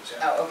 accrues, it accrues,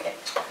 yeah. Oh, okay.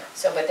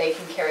 So, but they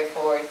can carry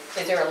forward,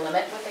 is there a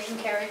limit what they can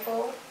carry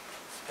forward?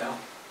 No,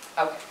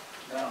 Okay,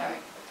 no, all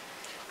right.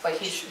 But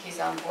he's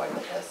on board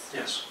with this?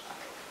 yes,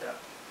 yeah. At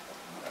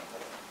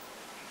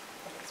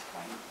this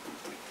point,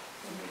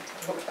 we need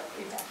to look up,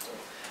 we have to.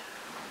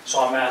 So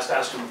I'm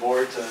asking the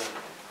board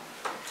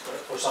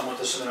for someone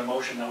to submit a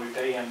motion that we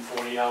pay him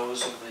 40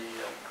 hours of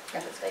If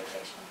it's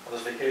vacation.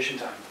 his vacation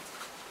time.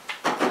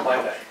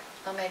 Buyback.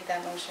 I'll make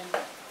that motion.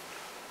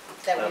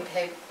 That we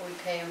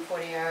pay him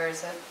 40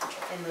 hours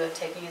in lieu of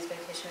taking his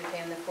vacation, we pay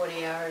him the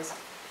 40 hours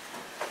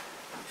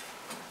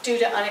due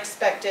to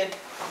unexpected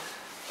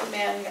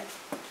man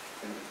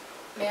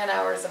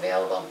hours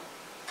available.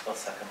 I'll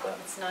second that.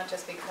 It's not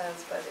just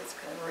because, but it's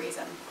a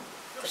reason.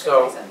 It's a So-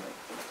 good reason.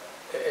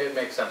 It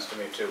makes sense to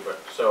me too, but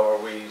so are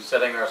we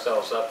setting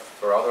ourselves up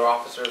for other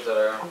officers that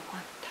are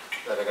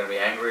gonna be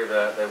angry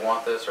that they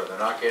want this, or they're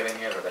not getting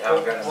it, or they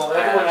haven't gotten it in the Well,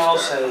 past? everyone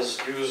else or- has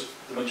used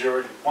the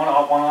majority, one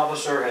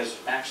officer has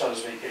maxed out his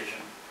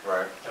vacation,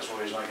 Right, that's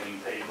why he's not getting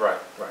paid. right,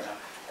 right.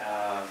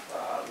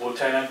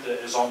 Lieutenant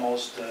is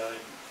almost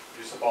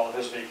used up all of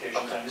his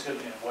vacation time, he's getting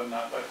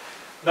whatnot, but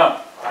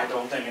no, I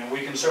don't think, and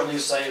we can certainly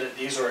say that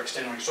these are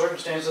extenuating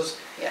circumstances.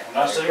 Yeah. I'm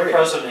not setting a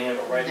precedent here,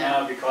 but right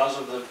now, because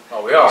of the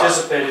Oh, we are.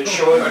 anticipated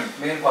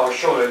manpower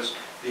shortage,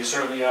 these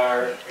certainly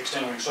are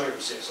extenuating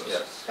circumstances.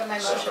 Yes. But my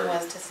So- motion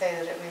was to say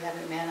that we have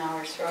a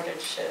man-hour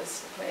shortage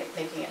is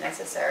making it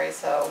necessary,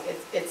 so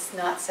it's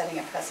not setting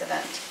a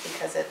precedent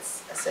because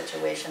it's a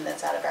situation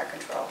that's out of our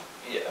control.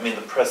 Yeah, I mean,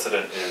 the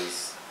precedent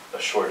is a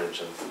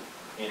shortage of,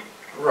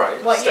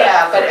 Right. Well, staff,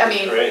 yeah, but I right,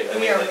 mean, right? I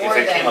we mean, are like, more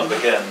if it came up than,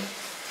 again,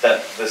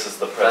 this is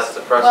the That's the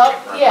precedent. precedent. well,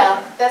 right.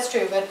 yeah, that's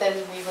true, but then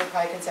we would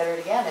probably consider it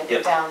again if you're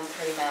Yep. down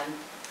 3 men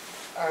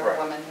or a Right.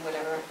 woman,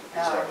 whatever.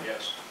 Exactly,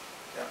 yes.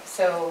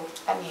 So,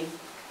 I mean,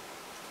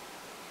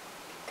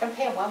 gonna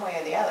pay him one way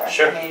or the other.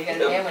 Sure. I mean, you're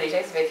gonna pay him when he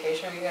takes a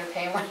vacation, or you're gonna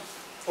pay him when,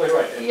 Well, you're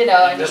right. You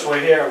know, And this way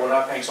here, we're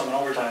not paying someone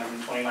overtime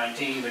in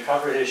 2019 to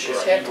cover his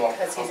shift, Shift, into a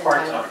because he's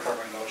part-time entitled.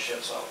 covering those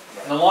shifts, so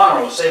in the long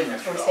run, we're saving a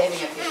few we're dollars.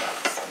 saving a few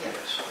bucks, yeah.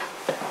 Yes.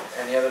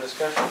 Any other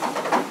discussion?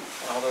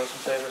 All those in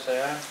favor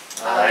say aye.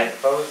 Aye.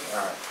 Opposed? All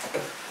right.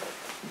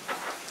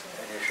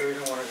 And you're sure you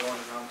don't want to go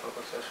into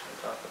non-public session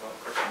and talk about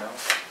personnel?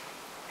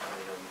 Or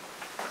you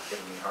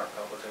giving me heart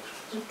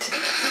palpitations?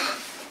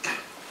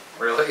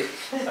 Really?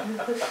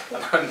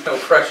 No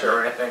pressure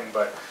or anything,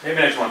 but, Maybe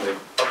next Monday.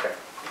 okay.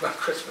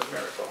 Christmas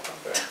miracle.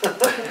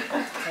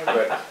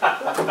 Good.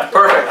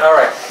 Perfect, all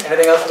right.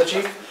 Anything else for the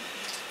chief?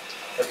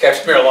 I've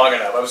kept me here long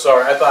enough, I'm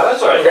sorry. I thought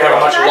That's all right. we were having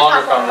a much Can I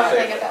longer talk one more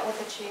thing conversation. about with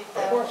the chief,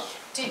 though? Of course.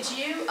 Did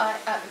you,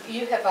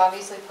 you have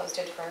obviously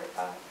posted for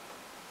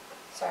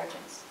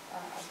sergeants,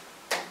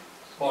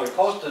 Well, we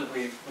posted,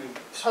 we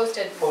posted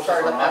Posted for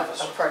for an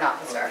officer. for an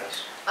officer.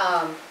 Yes.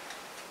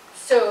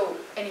 So,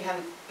 and you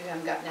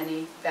haven't gotten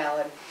any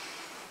valid,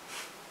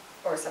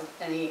 or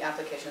any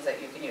applications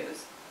that you can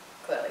use,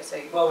 clearly, so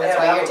Well, we that's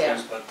have why you're down,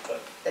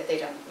 applicants, that they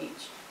don't meet.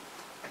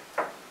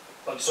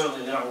 but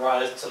certainly they don't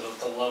rise to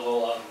the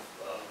level of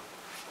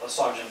a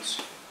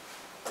sergeant's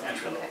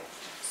entry level. Okay,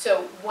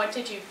 so what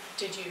did you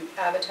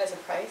advertise a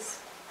price?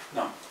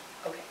 No,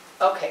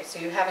 Okay, so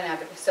you haven't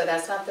advertised, so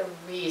that's not the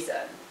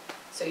reason.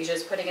 So you're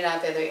just putting it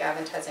out there that you're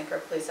advertising for a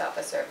police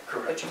officer.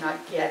 Correct. But you're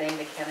not getting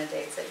the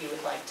candidates that you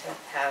would like to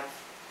have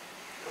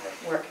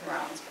working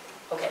around.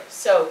 Okay,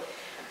 so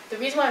the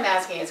reason why I'm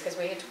asking is because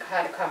we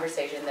had a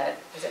conversation that,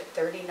 was it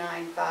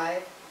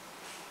 39.5?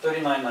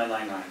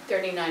 39,999.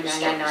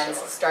 39,999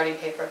 is the starting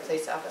pay for a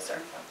police officer.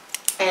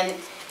 And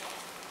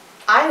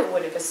I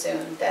would have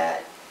assumed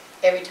that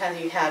every time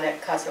you had a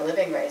cost of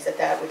living raise,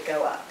 that would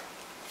go up.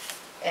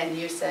 And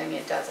you're saying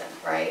it doesn't,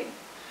 right?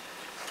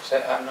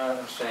 I'm not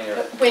understanding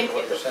But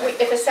what you're saying.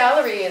 if a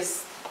salary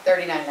is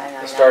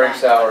 $39,999. The starting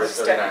salary is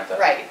 $39,000.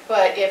 Right,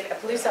 but if a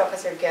police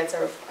officer gets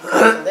a cost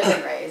of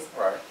living raise,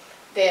 Right.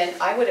 then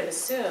I would have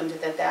assumed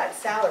that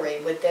salary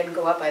would then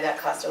go up by that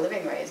cost of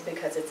living raise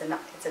because it's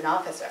an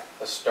officer.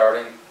 The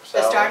starting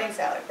salary? The starting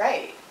salary,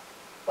 right.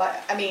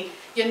 But, I mean,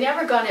 you're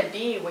never gonna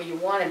be where you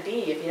wanna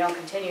be if you don't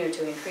continue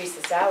to increase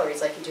the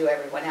salaries like you do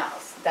everyone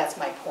else. That's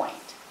my point.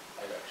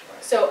 I got you,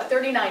 right. So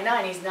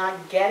 39.9, he's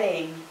not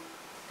getting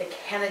the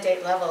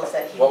candidate levels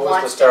that he What wants to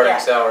get. was the starting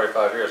salary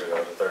 5 years ago?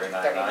 Was it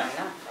 39.9?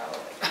 39.9,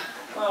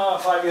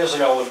 probably. 5 years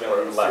ago, it would Or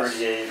have been less.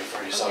 38 or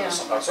 37 Yeah. or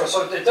something.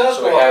 So it does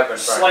So we go have up been trying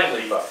to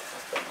slightly. keep up.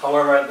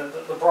 However,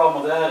 the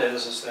problem with that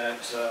is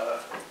that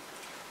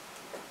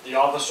the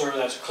officer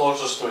that's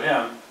closest to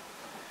him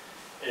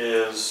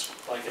is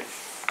like at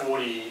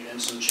 40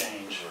 and some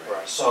change.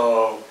 Right.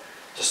 So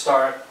to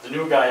start the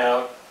new guy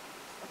out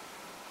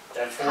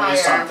at 40 Higher.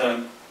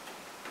 something,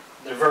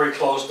 they're very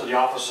close to the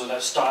officer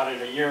that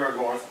started a year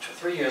ago or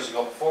 3 years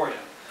ago before him.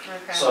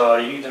 Okay. So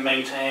you need to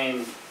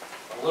maintain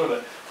a little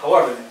bit.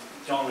 However,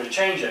 the only way to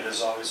change it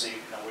is obviously,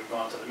 we've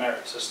gone to the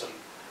merit system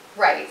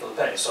Right, for the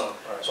pay. So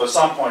Right. at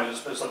some point,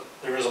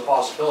 there is a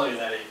possibility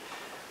that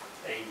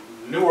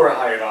a newer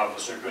hired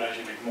officer could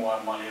actually make more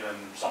money than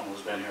someone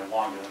who's been here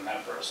longer than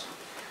that person.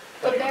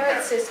 The depending on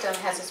merit system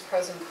has its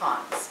pros and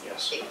cons.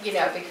 Yes. You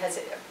know, because,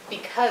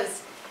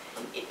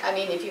 I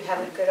mean, if you have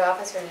a good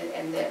officer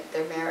and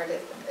their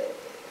merit,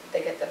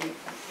 they get the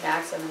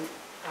maximum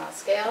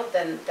scale,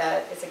 then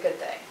that is a good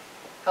thing.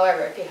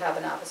 However, if you have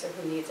an officer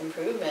who needs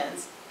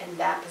improvements and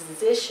that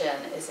position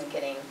isn't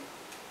getting,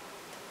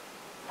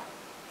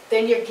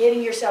 then you're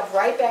getting yourself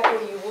right back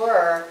where you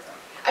were.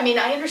 I mean,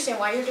 I understand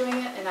why you're doing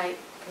it and I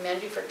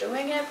commend you for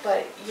doing it,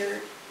 but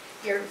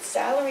your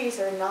salaries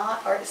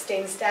are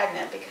staying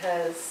stagnant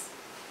because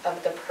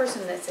of the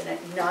person that's in it,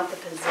 not the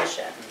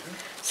position.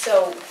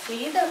 So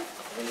we either,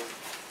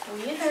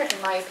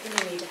 in my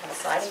opinion, need to have a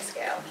sliding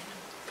scale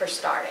for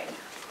starting.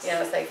 You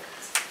know, it's like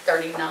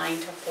 39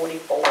 to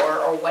 44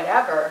 or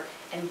whatever,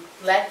 and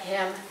let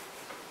him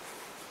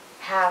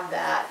have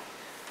that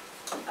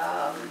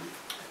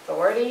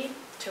authority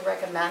to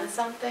recommend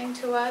something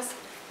to us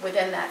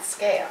within that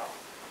scale.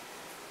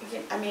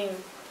 I mean,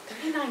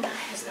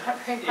 $39.9 is not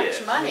very much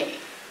Yeah. money.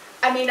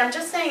 I mean, I'm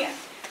just saying,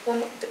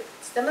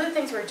 some of the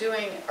things we're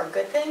doing are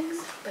good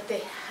things, but they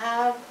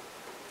have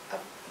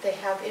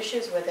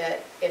issues with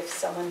it if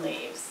someone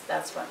leaves.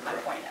 That's what my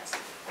point is.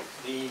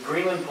 The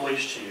Greenland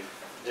Police Chief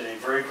did a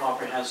very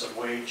comprehensive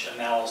wage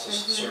analysis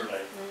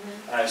survey.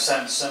 And I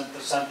sent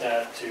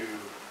that to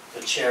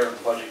the chair of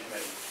the budget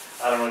committee.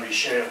 I don't know if he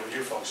shared it with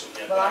you folks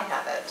yet. Well, I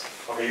have it.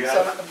 Okay, you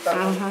So, have it?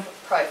 but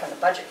probably from the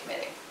budget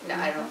committee. No,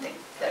 I don't think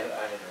I that.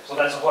 didn't. So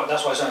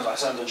that's why I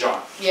sent it to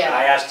John. Yeah. And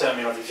I asked him,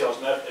 you know, if he feels,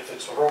 if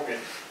it's appropriate,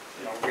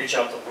 you know, reach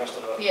out to the rest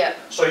of the. Yeah,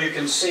 So you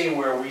can see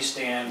where we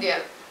stand.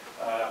 yeah.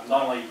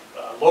 Not only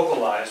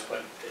localized,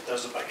 but it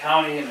does it by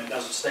county and it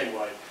does it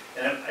statewide.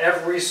 And in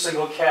every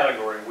single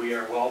category, we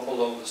are well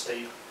below the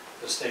state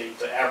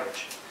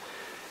average.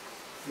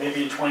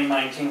 Maybe in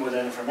 2019 with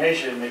that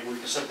information, maybe we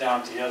can sit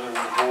down together with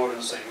the board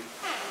and say,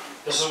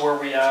 this is where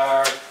we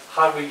are,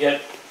 how do we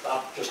get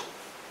up just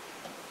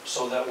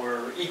so that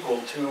we're equal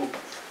to,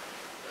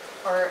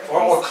 Or at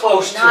or least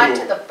close to. not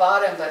to the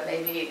bottom, but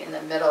maybe in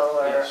the middle,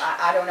 or Yes.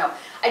 I don't know.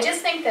 I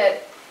just think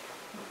that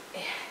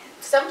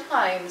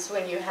sometimes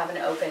when you have an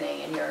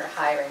opening and you're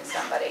hiring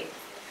somebody,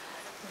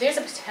 there's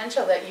a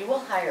potential that you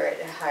will hire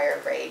at a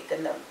higher rate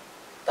than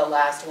the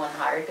last one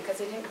hired because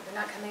they're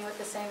not coming with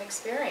the same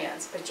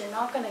experience. But you're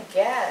not going to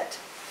get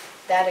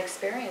that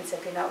experience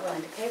if you're not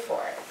willing to pay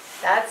for it.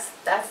 That's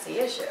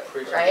the issue,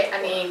 Preaching right? to the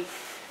I mean,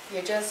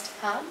 you just,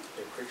 huh?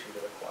 You're preaching to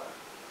the choir.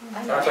 I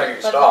I'm know, not saying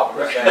you but- stop, I'm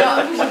just saying, No.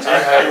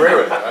 I agree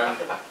with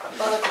you.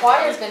 Well, the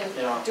choir's been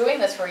You know. doing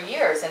this for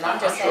years, and I'm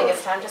just saying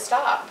it's time to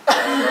stop.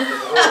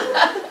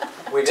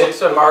 We did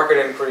some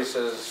market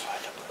increases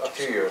a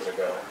few years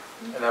ago,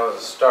 and that was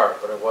a start,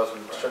 but it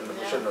wasn't, we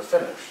shouldn't have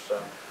finished,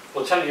 so.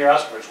 Lieutenant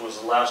Yaskowicz was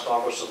the last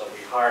officer that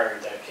we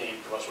hired that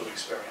came to us with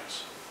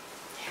experience.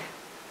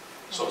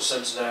 So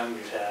since then,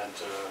 we've had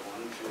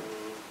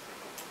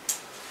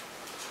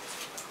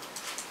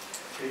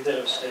 3 that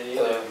have stayed,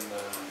 and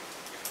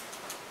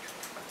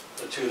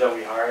the 2 that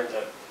we hired,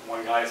 that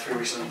one guy 3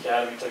 weeks in the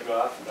academy took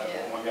off, and that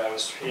Yeah. one guy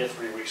was here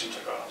 3 weeks and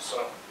took off,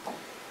 so.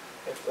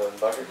 If the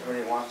budget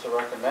committee wants to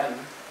recommend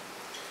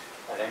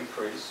an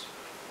increase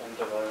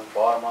into the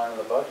bottom line of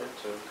the budget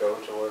to go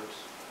towards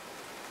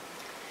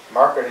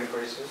market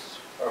increases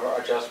or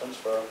adjustments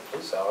for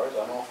police salaries,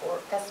 I'm all for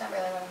it. That's not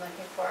really what I'm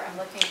looking for. I'm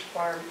looking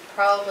for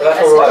probably That's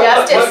a what we're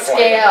at, suggested that's my point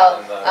scale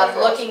in the of process.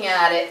 looking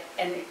at it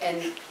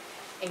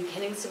and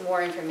getting some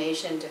more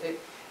information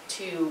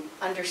to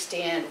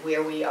understand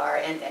where we are,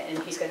 and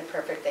he's got a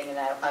perfect thing, and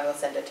I will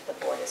send it to the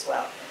board as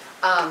well.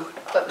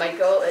 But my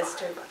goal is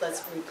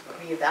let's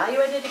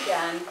reevaluate it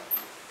again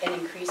and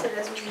increase it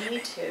as we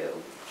need to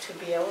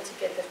be able to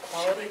get the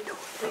quality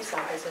police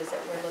officers that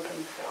we're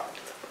looking for.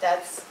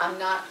 I'm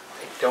not,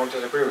 I don't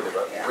disagree with you,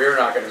 but Yeah. we're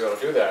not gonna be able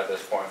to do that at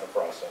this point in the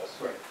process.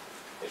 Right.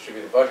 It should be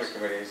the budget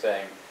committee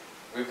saying,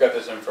 we've got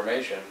this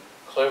information,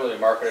 clearly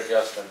market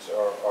adjustments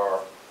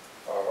are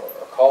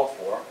called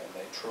for, and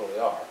they truly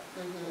are.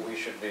 We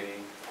should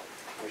be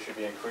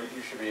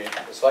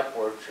the select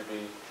board should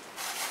be,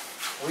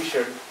 we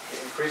should be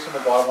increasing the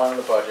bottom line of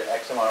the budget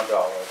X amount of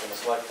dollars, and the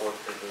select board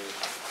should be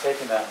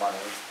taking that money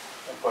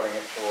and putting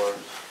it towards,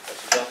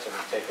 suggesting we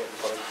take it and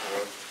put it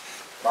towards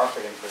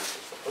market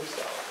increases for police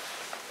salaries.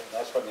 And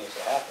that's what needs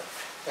to happen.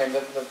 And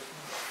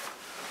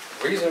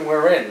the reason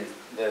we're in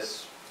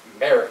this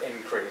merit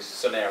increase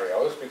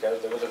scenario is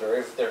because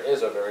there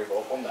is a very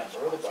vocal member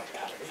of the budget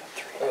committee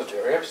that was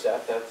very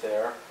upset that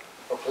there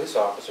were police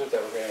officers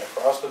that were getting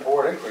across the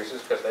board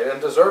increases because they didn't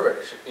deserve it.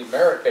 It should be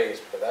merit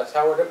based because that's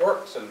how it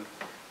works in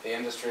the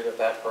industry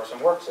that person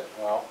works in.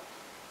 Well,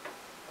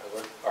 I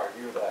would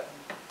argue that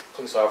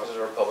police officers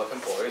are public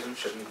employees and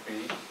shouldn't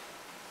be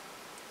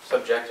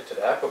subjected to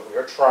that, but we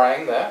are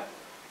trying that.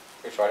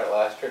 We tried it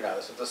last year, now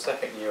this is the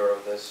second year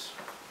of this.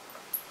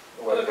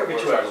 Well, there could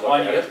be 2 actions.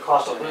 One, you get the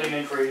cost of living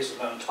increase, and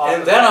then on top of that.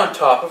 And then on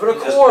top of it,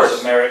 of this course,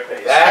 is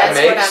merit-based. That that's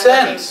makes what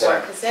I'm looking sense. for.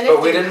 Because then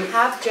But we if you didn't-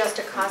 have just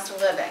a cost of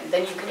living,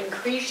 then you can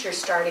increase your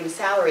starting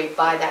salary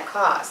by that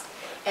cost.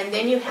 And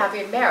then you have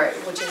your merit,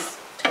 which is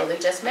well, they're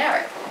just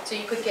merit. So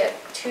you could get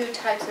two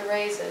types of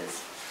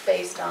raises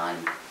based on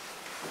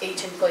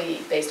each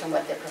employee, based on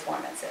what their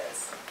performance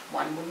is.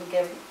 One wouldn't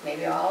give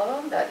maybe all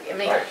of them, but, I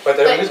mean. Right, but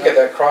they at least get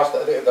that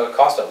the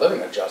cost of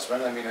living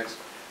adjustment, I mean, it's,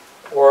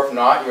 or if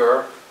not,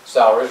 your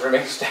salaries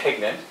remain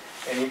stagnant,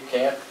 and you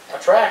can't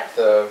attract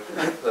the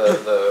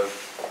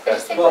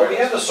best and Well, we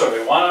have brightest. the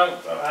survey,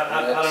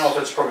 I don't know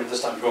if it's appropriate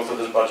this time to go through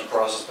this budget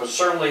process, but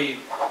certainly,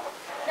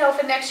 No,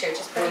 for next year,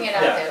 just putting it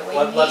out there, we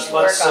need let's to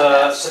work on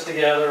that. sit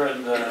together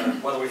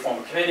and whether we form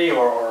a committee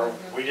or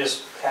we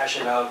just hash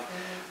it out,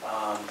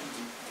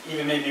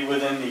 even maybe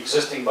within the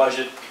existing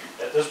budget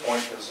at this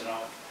point, because,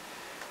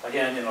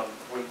 again,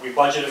 we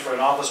budgeted for an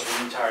officer for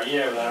the entire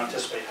year, but I don't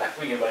anticipate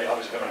having anybody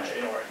obviously come in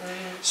January.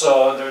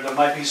 So there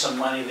might be some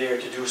money there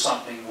to do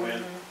something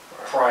with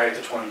prior to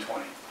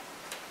 2020.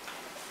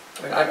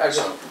 I mean,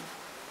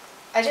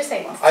 I just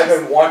think. I've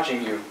been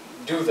watching you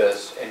do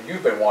this, and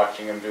you've been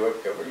watching him do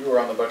it, because you were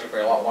on the budget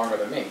committee a lot longer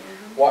than me.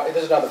 Why,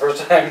 this is not the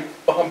first time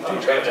I'm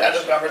trying to have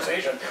this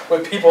conversation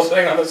with people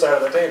sitting on the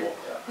side of the table.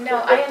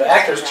 No, I The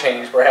actors understand that.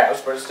 change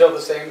perhaps, but it's still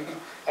the same,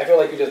 I feel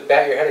like you just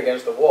bat your head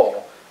against the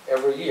wall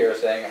every year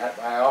saying,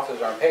 my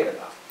officers aren't paid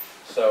enough.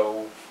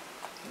 So,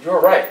 you're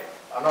right,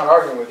 I'm not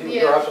arguing with you,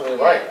 you're Yeah, absolutely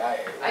yeah. right.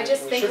 I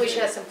just think we should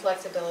be. have some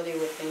flexibility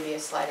with maybe a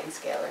sliding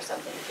scale or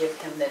something, give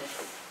him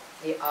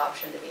the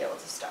option to be able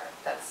to start,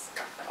 that's.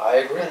 I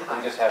agree, with we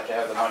hire. just have to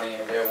have the money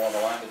available on the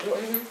line to do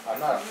it. Mhm.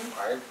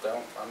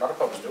 I'm not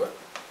opposed to it.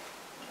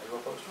 Are you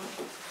opposed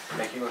to it?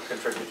 Make you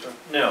contribute to it?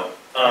 No,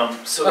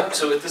 so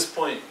at this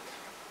point,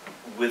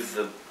 with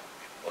the,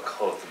 I'll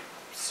call it the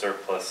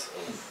surplus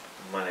of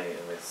money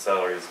in the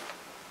salaries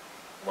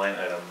line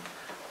item,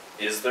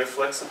 is there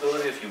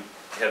flexibility if you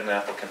had an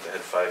applicant that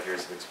had 5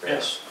 years of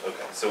experience? Yes.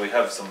 Okay, so we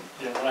have some,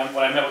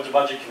 When I met with the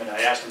budget committee,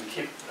 I asked them to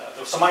keep,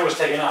 some money was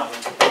taken out.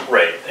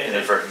 right, Ended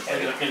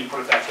inadvertently. up getting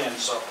put it back in,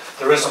 so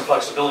there is some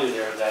flexibility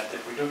there that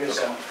if we do get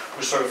someone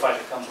who's certified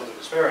that comes with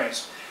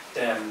experience,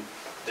 then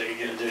they can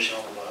get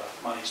additional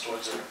monies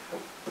towards it.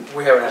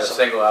 We haven't had a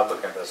single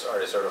applicant that's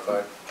already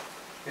certified,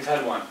 We've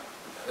had one.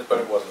 but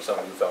it wasn't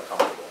someone you felt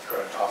comfortable for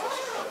an office.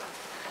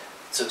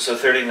 So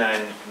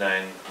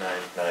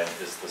 39,999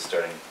 is the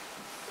starting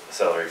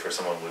salary for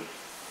someone with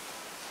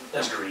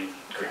That's green.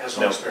 Has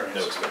no no experience.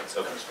 No experience,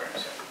 okay. No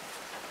experience, yeah.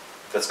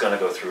 That's gonna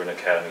go through an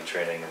academy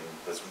training and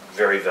that's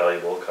very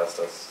valuable, cost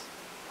us.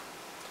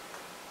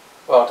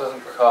 Well, it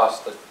doesn't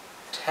cost the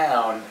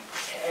town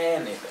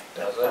anything,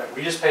 does it? Right,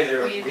 we just pay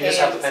their, We we just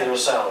have to pay pay their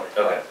salary.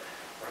 Okay. Right.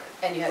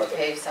 And you have to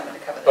pay someone to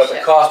cover the But the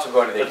shift. cost of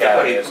going to the But the-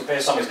 academy we pay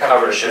is someone to covered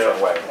cover a the different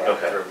shift. way.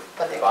 Okay. Through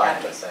But the fines, I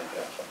academies. think,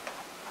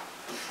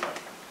 yeah.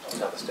 Doesn't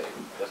have the state,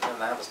 doesn't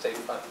have the state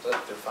fund, they're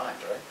fines,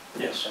 right?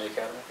 Yes. In the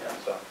academy, yeah,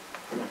 so.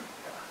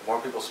 The more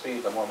people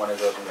speed, the more money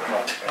goes into the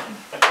fund.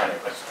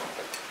 Anyways,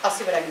 I'll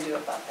see what I can do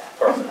about that.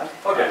 perfect.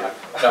 Okay.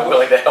 Okay. I'm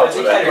willing to help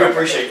with that. We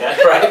appreciate that.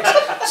 Right,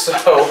 so,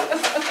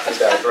 I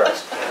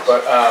digress.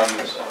 But,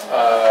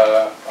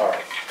 all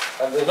right.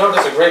 And there's no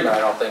disagreement, I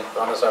don't think,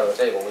 on this side of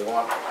the table. We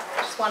want,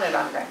 Just want it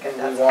on record,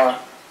 that's we all.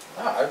 want,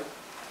 I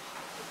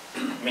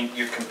I mean,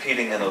 you're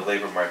competing in a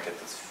labor market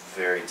that's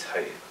very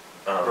tight.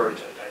 Very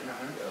tight, I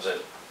know.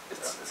 That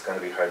it's gonna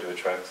be hard to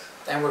attract.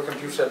 And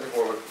you said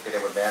before, we're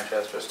competing with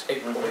Manchester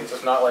State Police.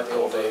 It's not like the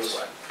old days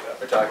when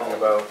we're talking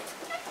about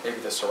maybe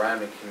the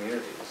surrounding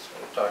communities.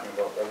 We're talking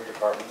about every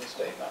department in the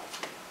state now.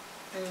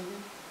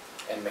 Mhm.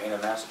 And Maine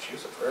and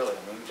Massachusetts, really.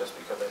 I mean, just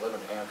because they live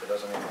in New Hampshire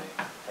doesn't mean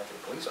they have to be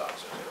police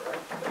officers here,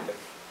 right? They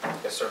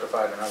could get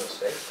certified in another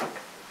state,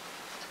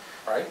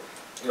 right?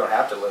 You don't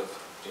have to live,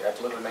 do you have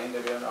to live in Maine to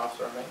be an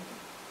officer in Maine?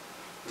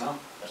 No?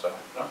 So,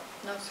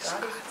 No,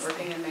 Scott is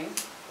working in Maine.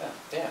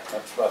 yeah,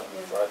 that's what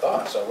I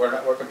thought. So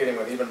we're competing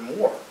with even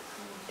more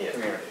Yeah.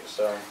 communities,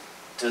 so.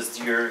 Does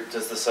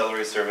the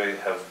salary survey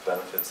have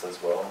benefits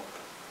as well,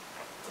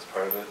 as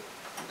part of it?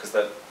 Because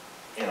that,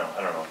 I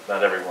don't know,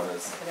 not everyone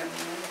is, I don't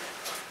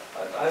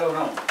remember. I don't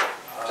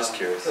know. just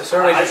curious. The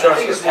survey just I shows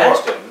think the it's more-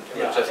 past didn't, it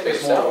Yeah, was I just think it's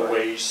based more of a salary.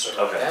 wage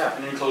survey. Okay. Yeah.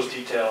 And it includes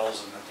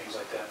details and things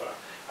like that, but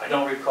I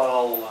don't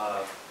recall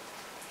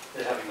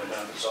it having the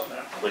benefits on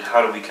there. Like,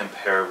 how do we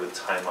compare with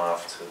time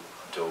off to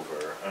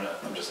Dover? I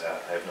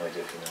have no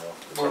idea if you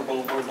know.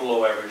 We're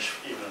below average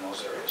even in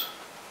those areas.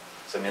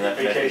 So I mean, that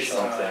might be Vacation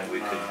something we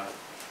time,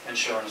 could,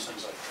 insurance,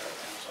 things like that,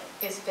 yeah,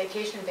 so. Is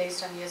vacation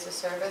based on years of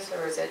service,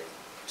 or is it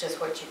just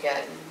what you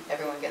get and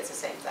everyone gets the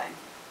same thing?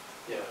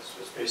 Yeah,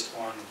 it's based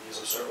upon years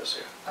of service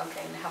here.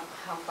 Okay, and how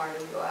far do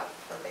you go out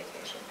for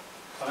vacation?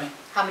 Fine.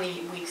 How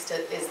many weeks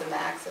is the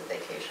max of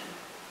vacation?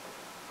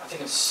 I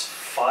think it's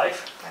 5.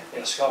 5 Yeah,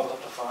 weeks? Scott was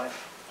up to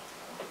 5.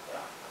 Yeah.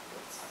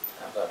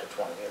 Comes out to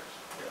 20 years.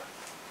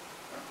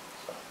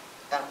 So.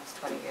 Oh, it's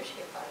 20 years, you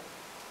get 5.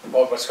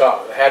 Well, but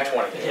Scott had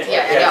 20 years.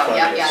 Yeah, He had I know, 20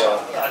 yeah, years, yeah.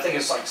 so- So I think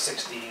it's like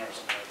 16 or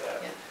something like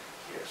that.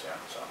 Yeah. Years, yeah,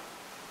 so.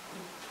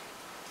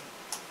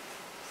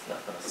 it's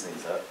not gonna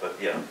sneeze at, but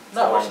yeah. a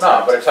No, long it's not,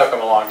 time. but it took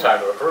them a long time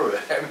to accrue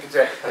that. I mean,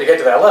 to get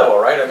to that level,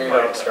 right? I mean, you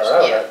don't start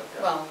out Yeah,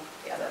 at. well,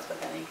 yeah, that's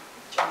with any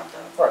job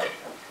though. Right.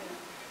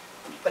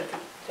 Yeah. But if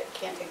you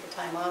can't take the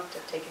time off to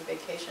take a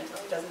vacation, it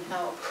really doesn't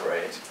help.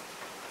 Right.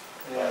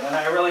 Yeah, and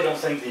I really don't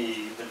think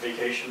the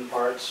vacation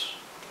part's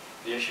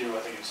the issue, I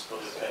think it's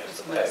really the pay.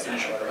 It's Okay, what's I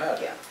not- would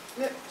imagine.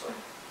 Yeah.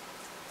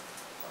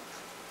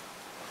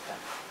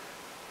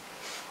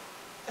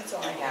 That's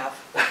all I have.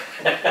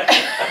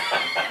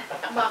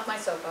 I'm off my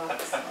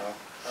soapbox. I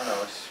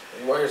know,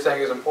 what you're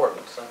saying is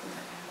important, so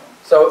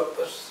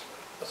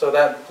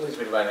that leads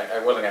me to I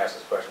wasn't gonna ask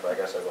this question, but I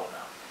guess I will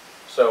now.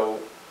 So,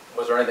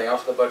 was there anything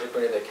else in the budget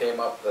committee that came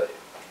up that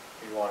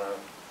you wanna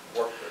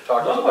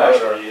talk to us No, about?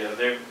 or-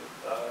 actually,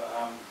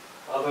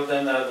 other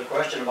than the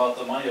question about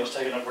the money that was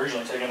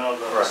originally taken out of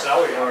the Right,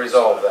 salary. we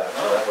resolved that,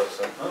 so No. that was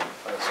a No.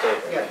 mistake,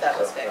 I Yeah, think, that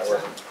was so fixed.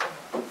 wasn't-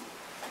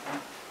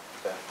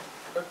 okay.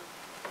 Good.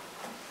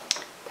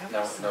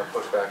 No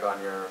pushback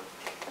on your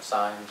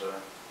signs or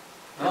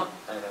No.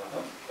 anything like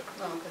that?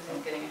 No, because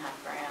he's getting a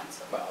 $500,000,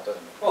 so. Well, it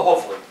doesn't. Well,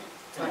 hopefully,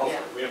 Well,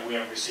 hopefully, yeah. we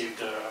haven't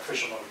received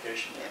official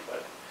notification yet,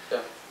 but.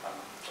 Yeah.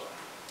 So,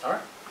 All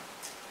right.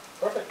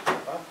 Perfect. Well,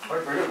 all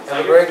right, very good. Well, have thank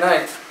a you. great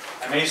night.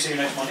 I may see you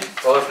next Monday.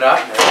 Well, if not,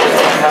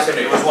 happy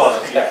New Year. As well.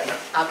 Okay.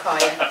 I'll call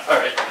you. All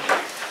right.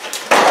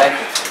 Thank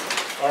you.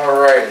 All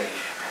righty.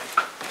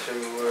 To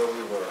where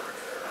we were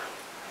here.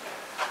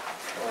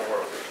 Where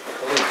were we?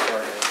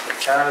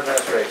 Police, town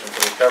administration, so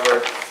we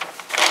covered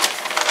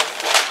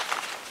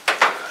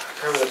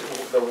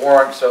the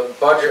warrant, so the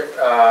budget,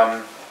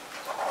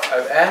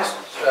 I've asked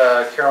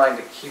Caroline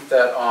to keep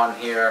that on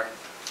here,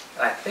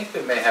 and I think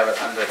we may have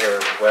it under here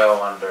as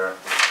well, under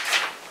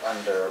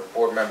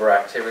board member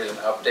activities and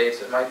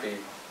updates. It might be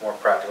more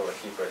practical to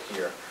keep it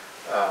here.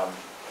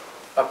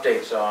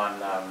 Updates on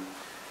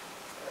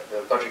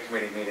the budget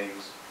committee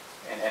meetings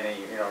and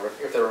any,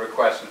 if there are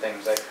requests and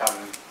things that come,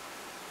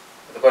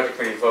 the budget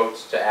committee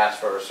votes to ask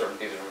for a certain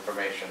piece of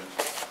information,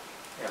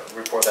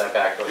 report that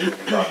back to us, we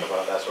can talk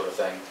about that sort of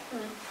thing.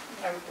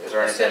 Is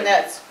there I anything? assume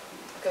that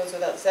goes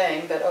without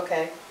saying, but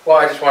okay. Well,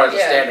 I just wanted to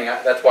Yeah. standing,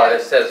 that's why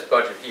it says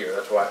budget here,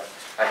 that's why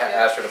I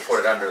Yeah. asked her to put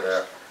it under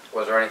there.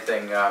 Was there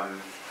anything,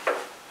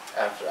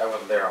 after, I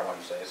wasn't there on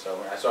Wednesday, so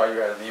when I saw you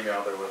had an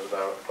email, there was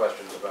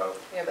questions about,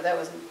 Yeah, but that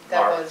wasn't,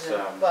 Mark's,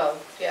 well,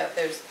 yeah,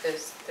 there was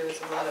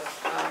a lot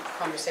of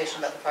conversation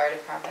about the fire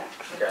department,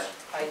 which Okay.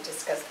 I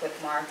discussed with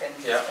Mark, and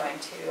he's Yeah. going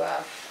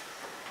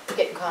to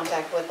get in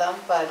contact with them,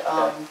 but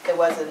Okay. there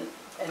wasn't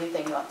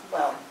anything,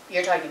 well,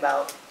 you're talking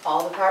about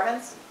all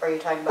departments, or are you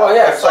talking about? well,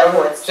 yeah, the select so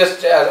board's?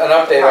 just an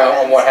update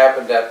on what Departments.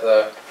 happened at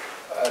the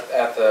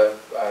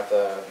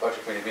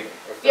budget committee meeting.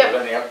 If there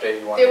was any update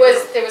you wanted to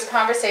give. There was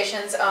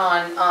conversations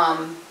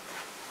on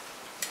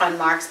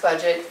Mark's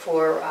budget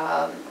for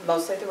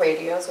mostly the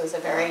radios. It was a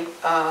very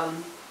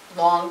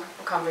long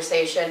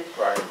conversation.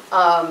 Right,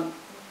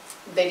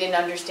 They didn't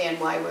understand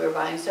why we were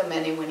buying so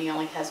many when he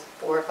only has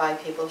 4 or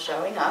 5 people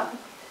showing up,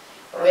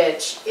 right,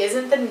 which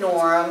isn't the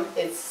norm,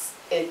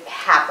 it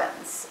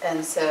happens.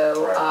 And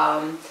so,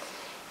 Right.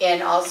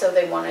 and also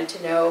they wanted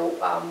to know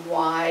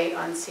why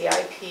on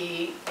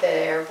CIP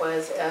there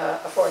was a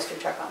forestry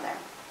truck on there.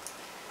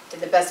 Did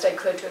the best I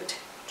could to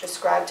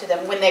describe to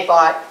them when they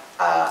bought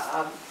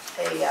a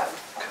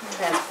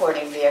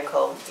transporting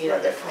vehicle,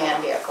 the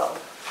command vehicle.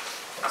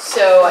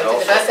 So I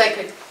did the best I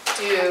could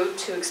do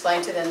to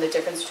explain to them the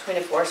difference between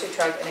a forestry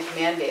truck and a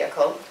command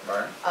vehicle.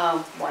 right,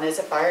 One is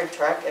a fire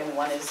truck and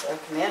one is a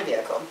command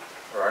vehicle,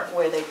 right.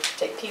 where they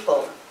take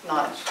people,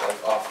 not, It's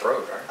like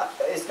off-road, right?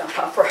 is not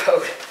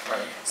off-road.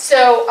 Right.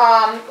 So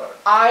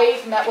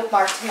I met with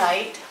Mark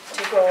tonight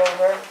to go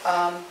over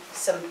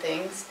some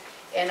things,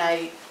 and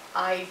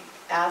I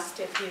asked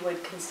if he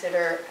would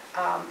consider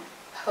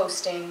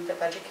hosting the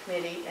budget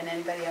committee and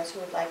anybody else who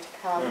would like to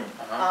come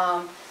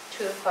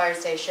to the fire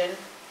station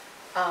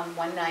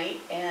one night,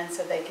 and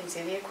so they can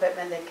see the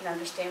equipment, they can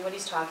understand what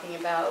he's talking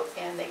about,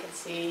 and they can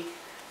see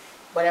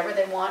whatever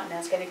they want and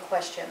ask any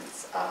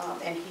questions.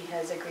 And he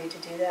has agreed to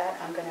do that.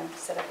 I'm going to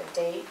set up a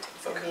date.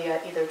 It's going to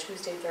be either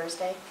Tuesday,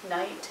 Thursday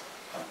night.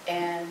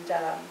 And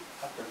I'm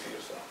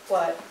confused though.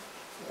 what?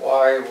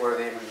 Why were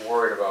they even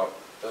worried about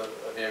a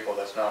vehicle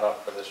that's not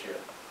up for this year?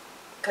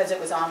 Because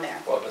it was on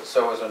there. Well, but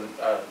so is a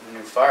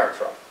new fire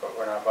truck, but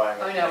we're not buying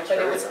it I know, next but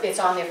year. it's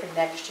on there for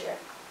next year.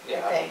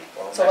 Yeah, okay.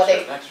 well, So next what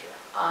year's they- next year.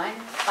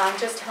 I'm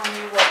just telling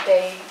you what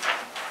they,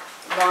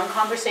 long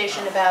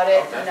conversation about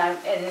it, Okay.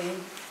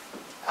 and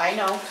I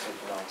know,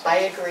 Seems nonsense. I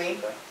agree.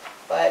 Okay.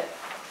 but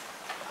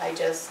I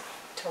just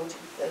told you,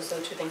 those are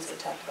the 2 things we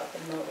talked about the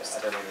Yeah, most.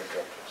 I didn't even object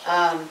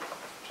to it.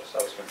 Just, I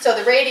was confused. So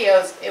the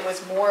radios, it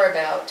was more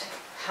about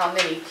how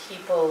many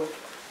people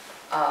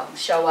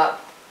show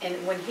up.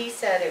 And when he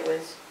said it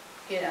was,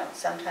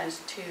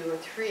 sometimes 2 or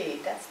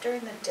 3, that's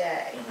during the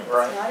day.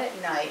 Right. It's not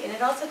at night. And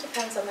it also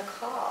depends on the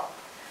call,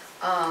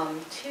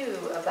 too,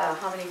 about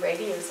how many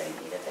radios they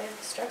need. If they have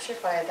a structure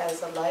fire, that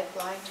is a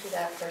lifeline to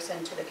that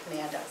person, to the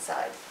command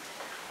outside.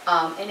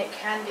 And it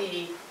can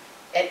be,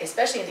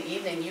 especially in the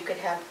evening, you could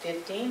have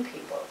 15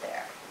 people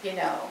there,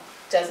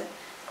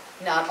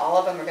 not all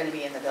of them are going to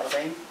be in the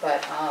building,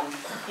 but,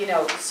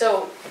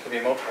 so It could be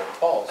multiple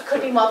calls. it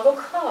could be too. multiple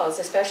calls,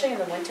 especially in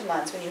the winter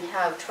months when you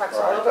have trucks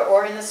all Right. over,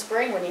 or in the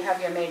spring when you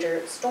have your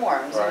major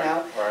storms,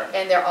 Right, right.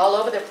 and they're all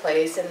over the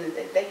place and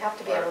they have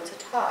to be Right. able to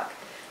talk.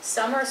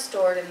 Some are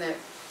stored in the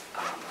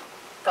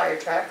fire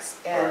trucks,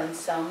 and Right.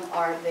 some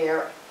are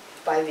there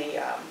by the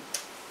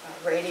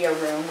radio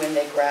room when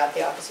they grab,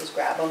 the officers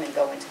grab them and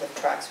go into the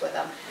trucks with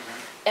them.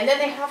 And then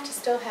they have to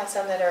still have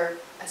some that are,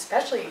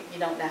 especially, you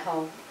don't know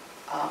how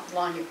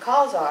long your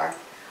calls are,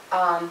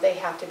 they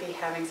have to be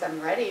having some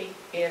ready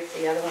if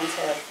the other ones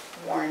have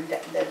worn,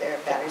 their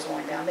batteries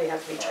worn down, they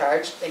have to be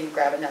charged, they can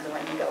grab another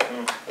one and go.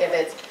 If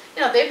it's,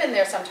 you know, they've been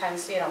there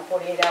sometimes,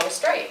 48 hours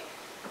straight.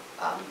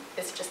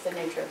 It's just the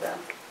nature of the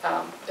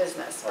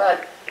business.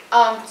 But,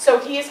 so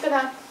he's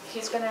gonna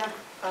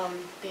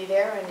be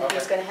there, and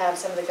he's Okay. gonna have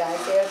some of the guys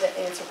there that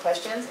answer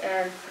questions,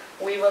 and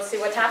we will see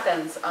what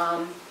happens.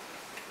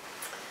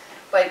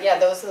 But yeah,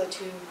 those are the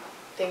two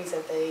things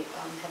that they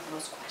have the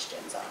most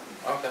questions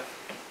on. Okay.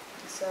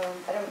 So,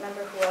 I don't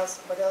remember what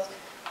else.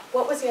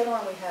 What was the other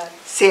one we had?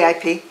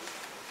 CIP.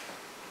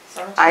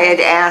 I had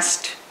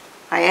asked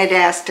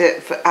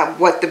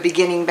what the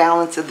beginning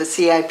balance of the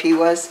CIP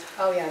was.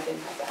 Oh, yeah, I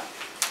didn't have that.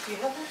 Do you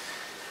have that?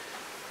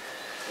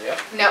 Yep.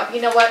 No,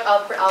 you know what,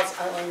 I'll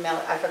email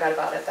it, I forgot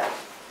about it then.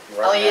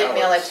 Right I'll now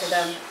email it it's- to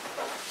them,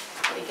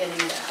 beginning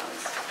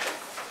balance.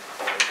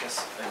 I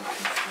guess I'm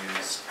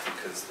confused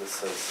because this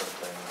says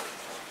something.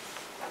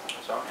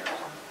 It's on here.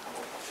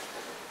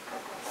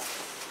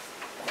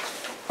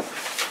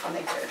 I'll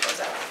make sure it goes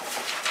out.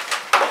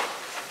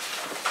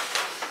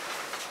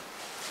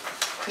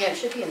 Yeah, it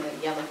should be in the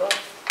yellow book.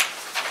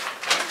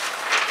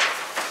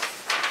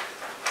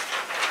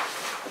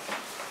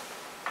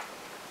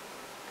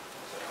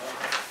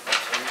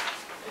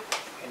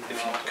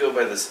 If you go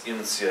by this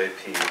in CIP,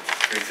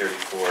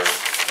 334,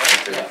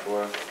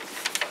 334. but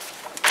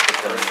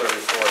then-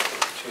 34,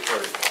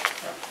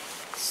 234.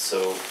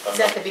 So I'm Is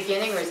that not, the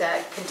beginning, or is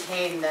that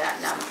contain that,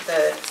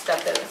 the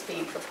stuff that was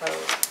being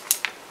proposed?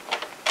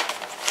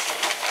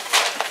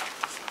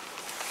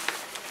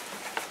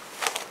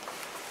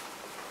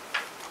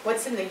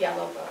 What's in the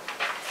yellow book?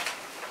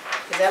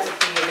 Because that would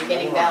be your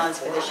beginning balance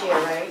for this year,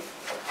 right?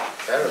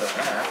 Better than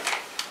that.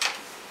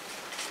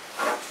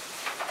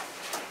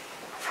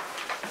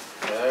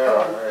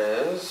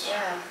 There is,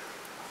 Yeah,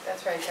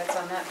 that's right, that's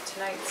on that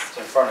tonight's. it's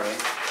in front of me,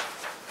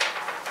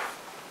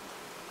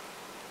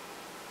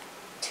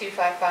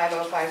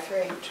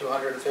 255053.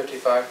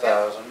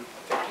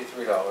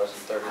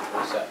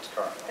 $255,053.33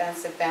 currently.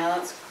 That's the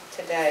balance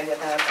today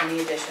without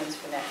any additions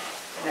for next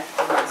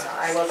month.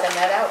 I will send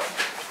that out.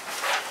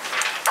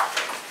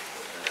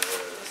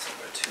 this is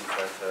about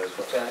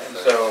 255. And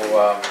so,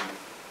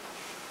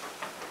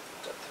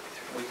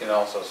 we can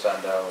also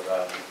send out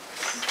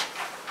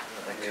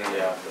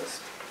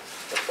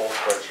the full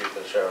spreadsheet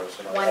that shows,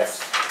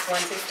 Once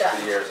it's done.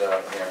 the years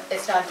out here.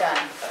 It's not done.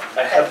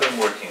 I have been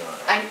working on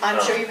it. I'm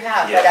sure you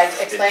have, but I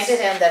yeah, explained to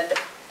it's- him that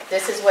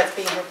this is what's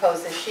being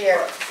proposed this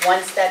year.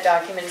 Once that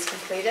document is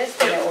completed,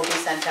 then it will be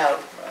sent out.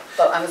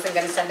 But I wasn't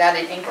gonna send out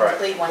an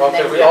incomplete one. Well, and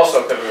then because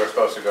we were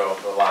supposed to go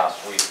the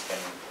last week, and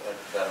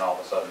then all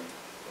of a sudden,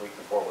 the week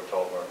before, we're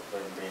told we're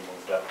being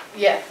moved up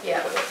Yeah, to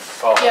yeah. the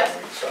following Yeah.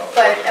 week, so.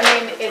 But, I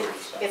mean, Two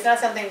weeks, so. it's not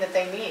something that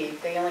they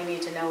need. They only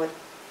need to know what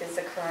is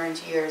the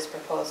current year's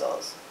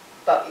proposals.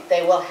 But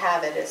they will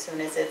have it as soon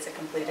as it's a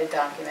completed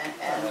document,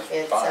 and that's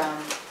it's,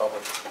 fine.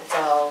 Public. it's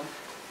all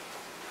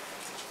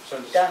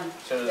done.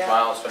 As soon as Yeah.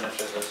 Miles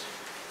finishes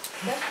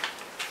Yeah.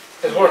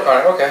 his work on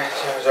it, okay.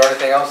 So is there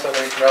anything else that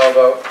we need to know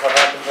about what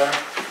happened there?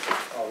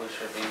 Or we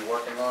should be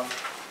working on?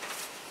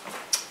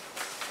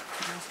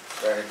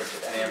 Is there any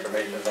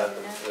information that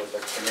there's a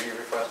committee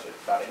requested,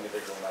 not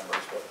individual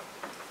members, but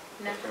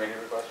No. the committee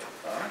requested?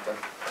 All right, then,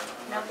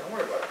 No. don't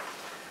worry about it.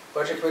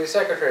 Budget committee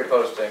secretary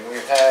posting,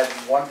 we've had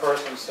one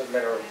person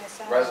submit a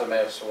resume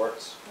of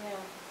sorts. Yeah.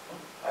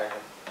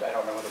 I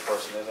don't know who the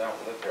person is, I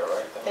don't live here,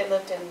 right? They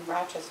lived in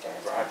Rochester. or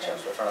something.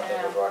 Rochester, trying to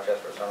think of Yeah.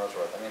 Rochester or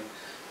Somersworth. I mean,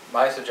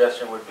 my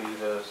suggestion would be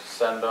to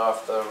send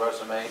off the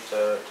resume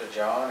to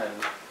John,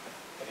 and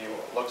if he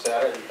looks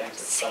at it and thinks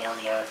it's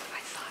someone that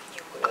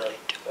the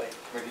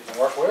committee can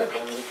work with,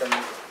 then we can The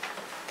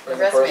bring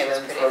the resume person was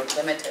in pretty for.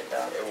 limited,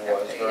 though. It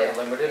was very Yeah.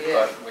 limited, Yeah.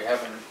 but we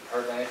haven't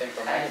heard anything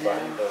from I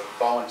anybody. know. The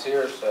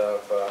volunteers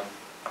have,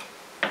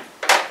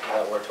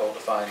 that we're told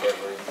to find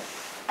every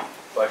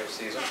budget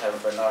season,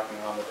 haven't been knocking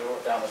on the door,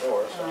 down the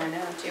door, Oh, so. I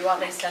know. Do you want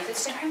me to send it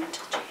to him?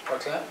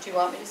 What's that? Do you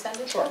want me to send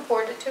it to Sure. him,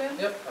 forward it to him?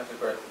 Yep, that'd be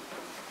great.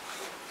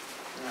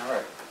 All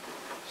right.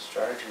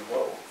 Strategy,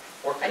 whoa.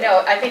 I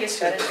know, I think it's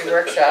strategy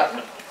workshop.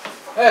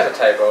 There's a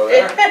typo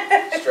there.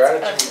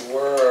 Strategy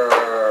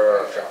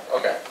workshop,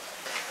 okay.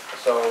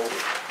 So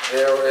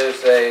there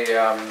is a, is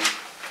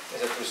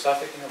it through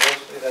Suffolk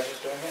University that he's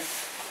doing it?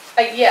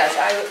 Yes,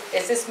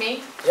 is this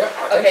me? Yep,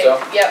 I think Okay,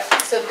 so. yep,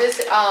 so this,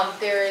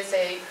 there is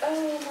a,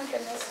 oh my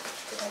goodness,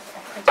 did I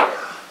print it?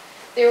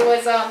 There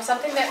was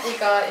something that we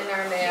got in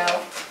our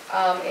mail,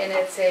 and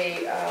it's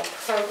a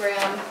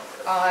program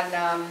on,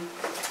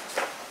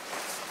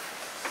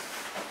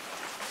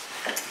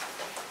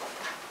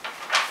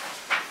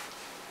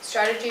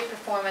 Strategy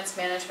Performance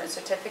Management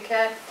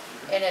Certificate,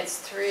 and it's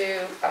through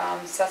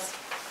Suffolk.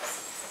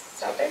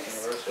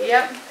 University.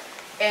 Yep,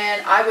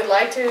 And I would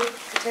like to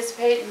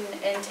participate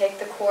and take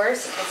the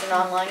course. It's an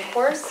online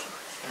course.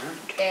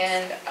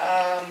 And,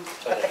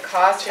 but the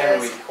cost is,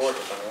 10-week course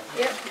or something,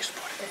 yep,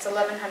 it's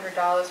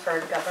 $1,100 for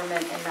a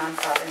government and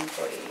nonprofit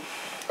employee.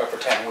 but for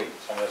 10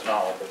 weeks, and it's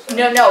not like it's.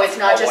 No, it's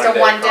not A just a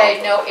one-day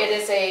one-day, no, conference.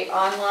 it is a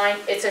online,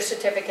 it's a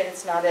certificate,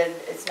 it's not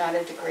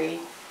a degree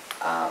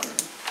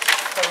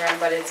program,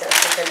 but it's a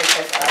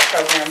certificate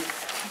program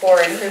for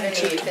improving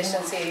the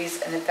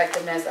efficiencies and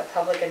effectiveness of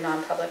public and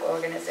non-public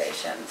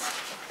organizations.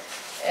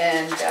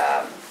 And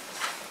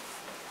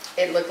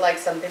it looked like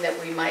something that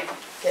we might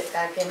get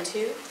back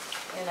into,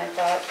 and I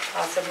thought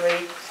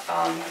possibly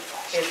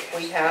if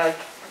we had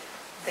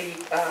the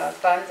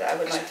funds, I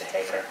would like to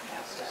take it.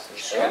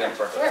 Sure, I didn't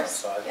print Of it out, course,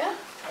 so I yeah.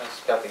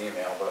 just got the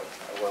email, but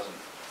I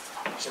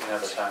didn't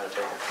have the time to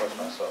take the course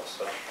myself,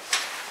 so.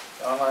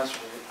 The online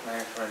strategic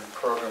management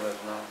program is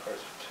known for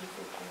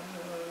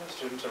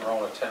students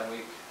enroll in a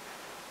 10-week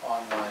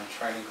online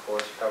training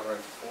course covering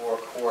 4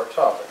 core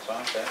topics.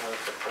 Okay,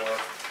 what's the core?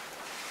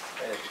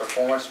 It's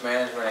performance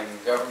management in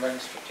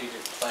government, strategic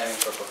planning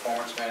for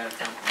performance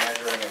management,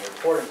 measuring and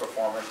reporting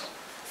performance,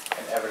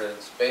 and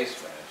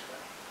evidence-based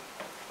management,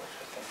 which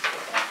I think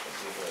would actually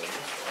be very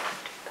useful.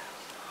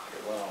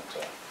 Pretty well to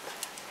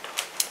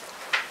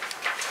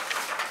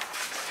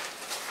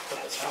put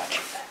this on.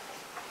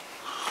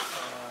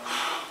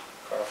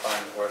 Try to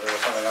find where there was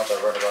something else I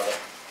read about it.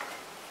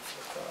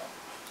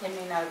 You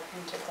may not have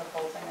printed the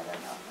whole thing, I don't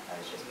know. I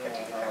was just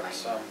printing it Yeah, from no, my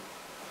it's, email.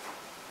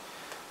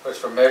 But it's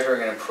for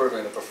measuring and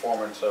improving the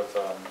performance of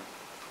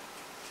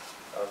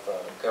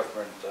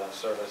government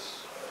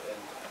service,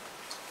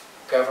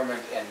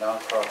 government and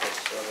nonprofit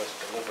service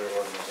delivery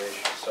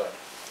organizations. So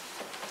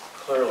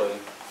clearly,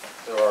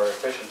 there are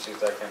efficiencies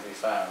that can be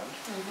found,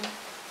 Mhm.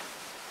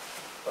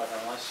 but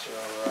unless you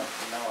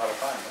know how to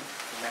find them,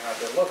 you may not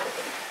be able to look at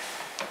them.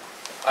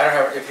 I don't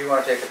have, if you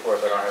want to take the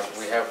course, I don't have,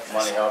 we have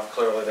money out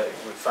clearly that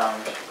we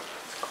found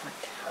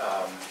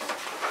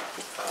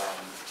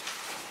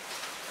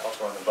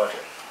elsewhere in the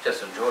budget,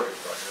 just in Georgia's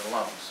budget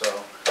alone,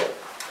 so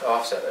to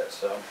offset it,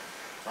 so.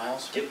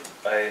 Miles? Yep,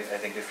 I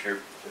think if you're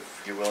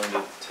willing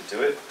to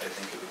do it, I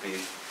think it would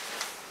be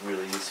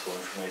really useful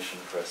information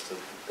for us to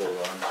build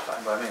on.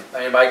 Fine by me. I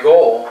mean, my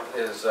goal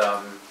is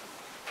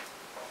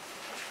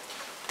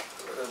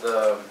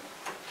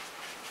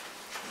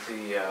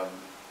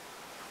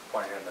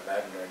pointing at the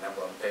imaginary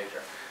number on the page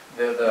here.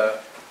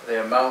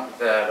 The amount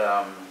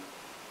that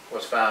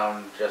was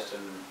found just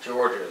in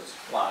Georgia's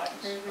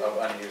lines of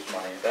unused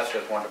money, that's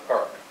just one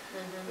department.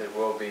 Mhm. It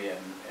will be in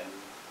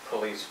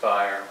police,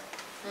 fire,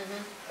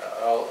 Mhm.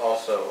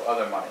 also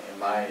other money.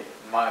 And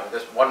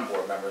this one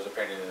board member's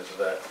opinion is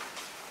that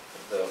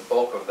the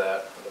bulk of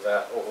that, the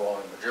vast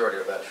overwhelming majority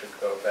of that should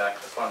go back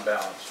to fund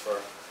balance for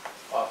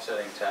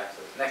offsetting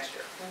taxes next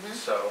year. Mhm.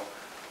 So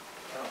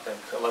I don't think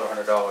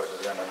 $1,100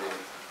 is going to be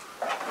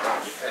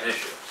an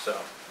issue, so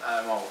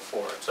I'm all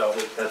for it. So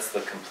That's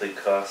the complete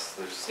cost,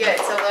 there's. Yeah,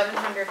 it's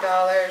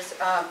 $1,100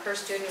 per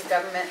student,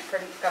 government, for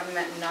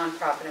government and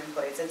nonprofit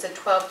employees. It's a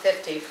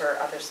 $1,250 for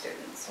other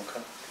students.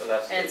 Okay, so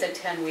that's And it's a the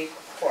 10-week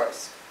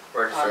course.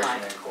 registration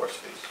online. and course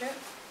fees. Sure.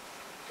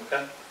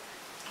 okay.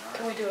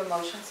 Can we do a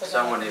motion? So that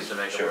Someone we- needs to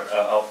make a Sure, motion.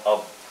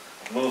 I'll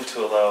move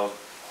to allow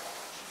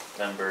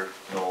member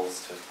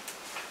Knowles to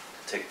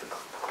take the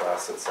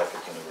class at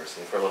Suffolk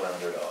University for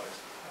 $1,100.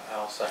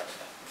 I'll second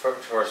it.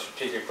 For a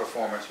strategic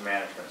performance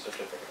management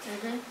certificate.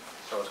 Mhm.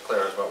 So it's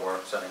clear as what we're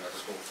sending to the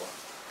school for.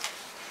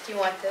 Do you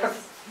want this?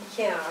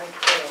 Yeah, I do.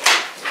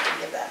 You can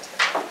give that to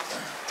her.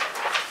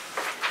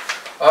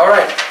 All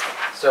right,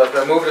 so it's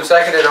been moved and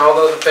seconded. All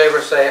those in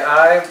favor say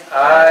aye.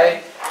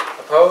 Aye.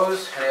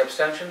 Opposed? Any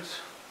abstentions?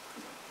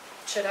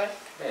 Should I?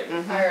 Maybe.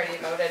 I already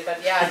voted,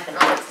 but yeah,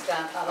 I'll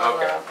extend, I'll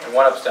Okay, allow. and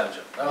one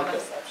abstention. One Okay.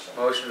 exception.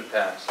 Motion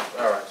passed.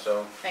 All right,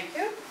 so Thank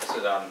you. this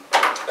is on,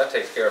 that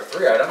takes care of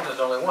 3 items, there's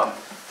only one.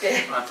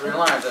 On 3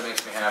 lines, that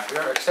makes me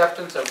happier.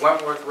 Acceptance of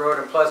Wentworth Road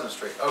and Pleasant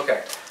Street.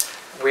 Okay.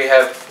 We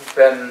have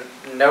been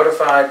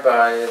notified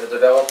by the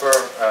developer,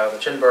 the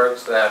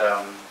Chinbergs, that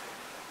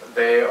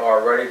they are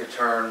ready to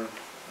turn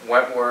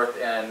Wentworth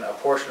and a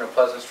portion of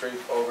Pleasant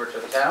Street over to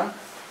the town,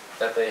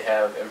 that they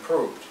have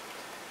improved.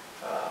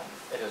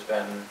 It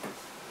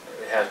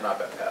has not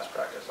been past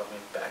practice, let me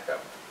back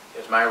up.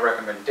 It's my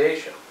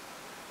recommendation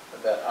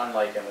that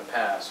unlike in the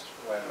past,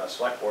 when a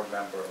select board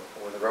member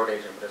or the road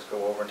agent would just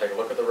go over and take a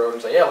look at the road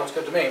and say, yeah, looks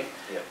good to me,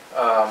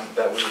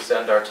 that we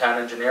send our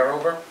town engineer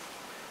over.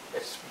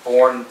 It's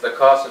borne, the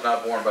cost is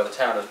not borne by the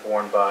town, it's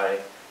borne by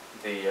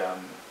the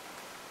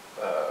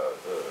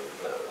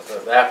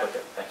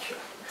applicant, thank you.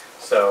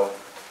 So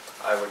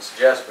I would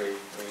suggest we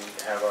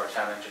have our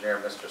town engineer,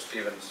 Mr.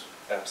 Stevens,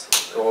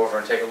 Absolutely. go over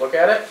and take a look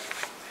at it,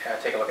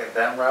 take a look at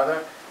them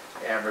rather,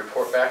 and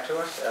report back to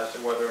us as to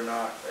whether or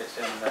not it's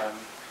in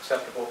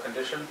acceptable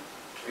condition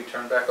to be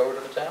turned back over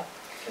to the town,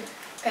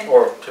 And-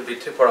 or to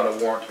put on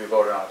the warrant to be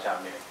voted on at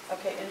town meeting.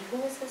 Okay, and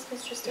who is this,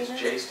 Mr. It's Stevens?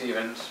 Jay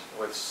Stevens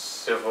with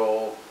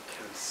Civil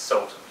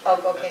Consultants.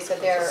 Oh, okay, so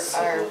there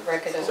are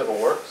record of, Civil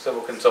Work,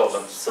 Civil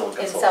Consultants. Civil in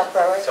consultant. South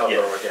Berwick? South Yeah.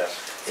 Berwick, yes.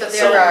 So Yeah,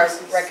 there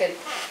so- are record,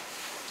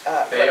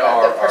 They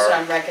are The person our-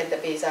 on record, the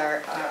Bs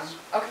are, Yes.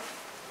 okay.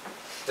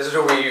 This is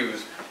who we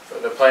use,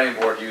 the planning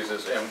board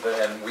uses,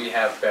 and we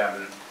have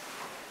been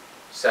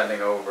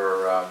sending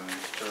over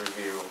to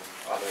review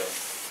other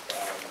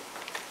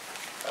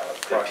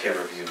Peer project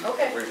review.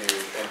 Okay.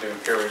 reviews and doing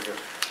peer review.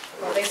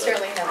 Well, they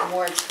certainly have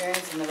more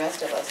experience than the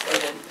rest of us. They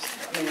did,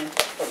 I mean,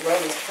 if the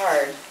road is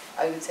hard,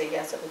 I would say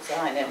yes, it would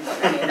sign, and,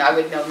 I mean, I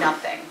would know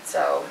nothing.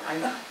 So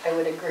I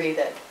would agree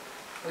that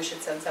we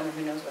should send someone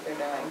who knows what they're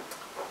doing.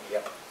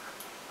 Yep.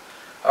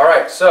 All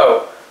right,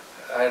 so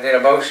I need a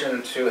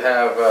motion to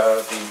have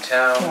the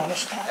town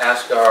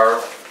ask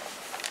our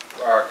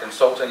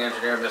consulting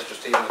engineer, Mr.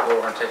 Stevens, go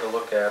over and take a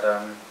look at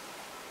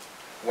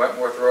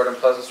Wentworth Road and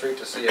Pleasant Street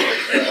to see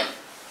if it's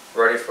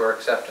ready for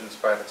acceptance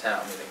by the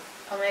town meeting.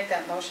 I'll make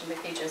that motion that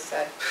he just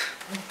said.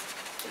 Did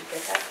you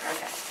get that?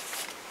 Okay.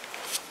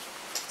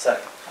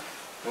 Second.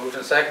 Moved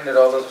and seconded,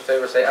 all those in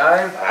favor say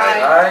aye.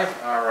 Aye. Aye,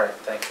 all right,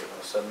 thank you,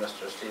 we'll send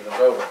Mr. Stevens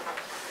over.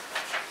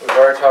 We've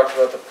already talked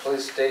about the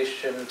police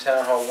station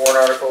town hall warrant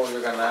article,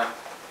 you're gonna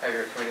have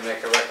your committee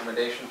make a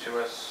recommendation to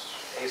us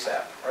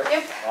ASAP, right?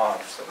 Yep.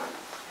 Honestly.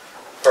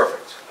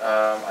 Perfect.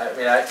 I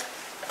mean,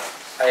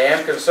 I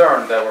am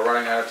concerned that we're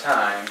running out of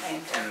time I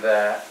am. and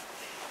that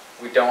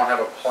we don't have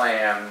a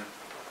plan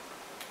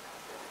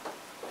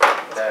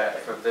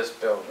for this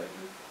building.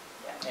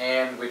 Yeah.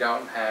 And we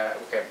don't have,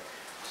 okay,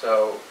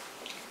 so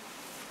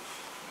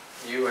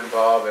you and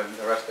Bob and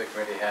the rest of the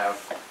committee have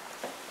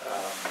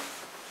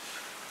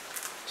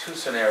two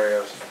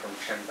scenarios from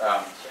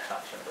not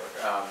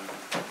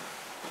Chinburg,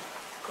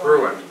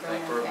 Gruen, I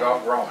think, Gruen,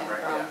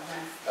 right,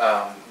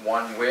 yeah.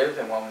 One with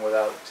and one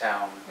without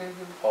town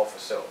hall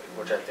facility,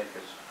 which I think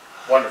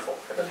is wonderful,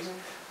 because it's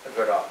a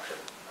good option.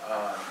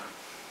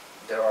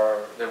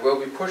 There will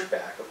be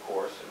pushback, of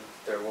course, and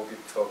there will be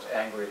folks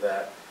angry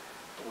that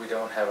we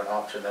don't have an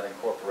option that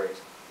incorporates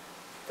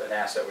an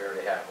asset we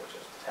already have, which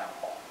is the town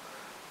hall.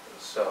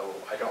 So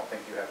I don't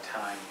think you have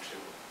time to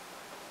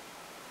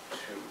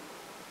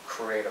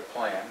create a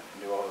plan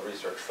and do all the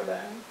research for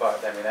that.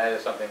 But, I mean, that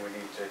is something we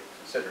need to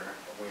consider.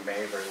 We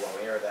may very well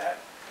hear that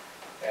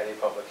at a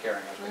public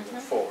hearing as we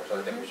move forward, so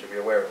I think we should be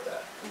aware of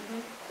that.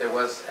 There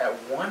was at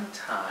one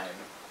time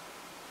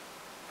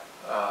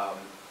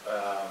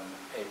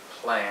a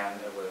plan,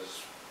 it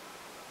was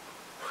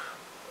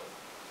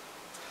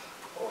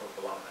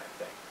overblown, I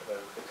think.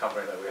 The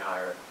company that we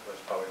hired was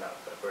probably not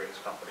the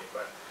greatest company,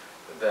 but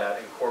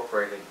that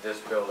incorporated this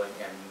building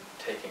and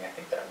taking, I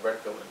think, that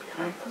red building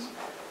behind us,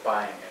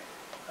 buying it,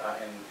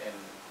 and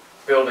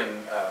building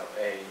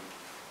a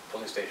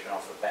police station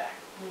off the back,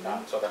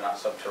 so they're not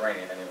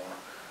subterranean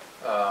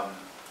anymore.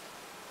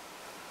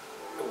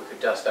 We could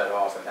dust that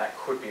off, and that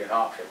could be an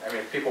option. I mean,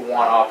 if people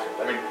want options,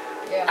 I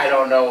mean, I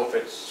don't know if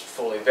it's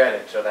fully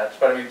vetted, so that's,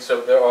 but I mean,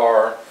 so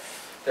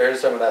there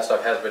is some of that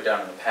stuff has been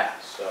done in the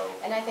past, so.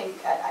 And I think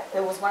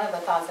it was one of the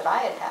thoughts that I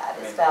had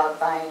is about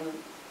buying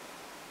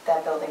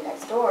that building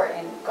next door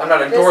and I'm going not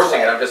this endorsing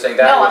way. it, I'm just saying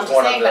that was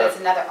one of the. No, I'm just saying, but it's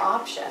another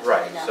option.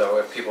 Right, you know. so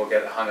if people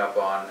get hung up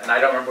on, and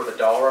I don't remember what the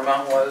dollar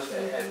amount was,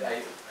 and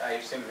I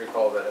seem to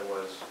recall that it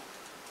was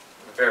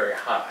very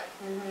high,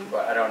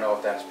 but I don't know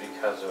if that's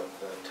because of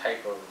the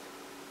type of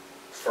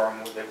firm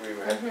that we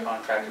had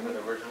contracted with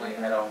originally,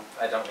 I don't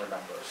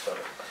remember, so.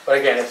 But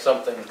again, it's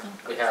something,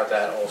 we have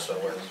that also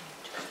with.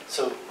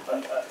 So,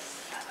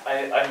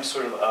 I'm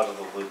sort of out of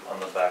the loop on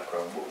the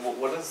background.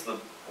 What is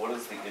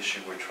the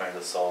issue we're trying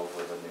to solve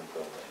with a new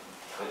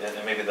building?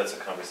 And maybe that's a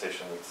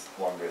conversation that's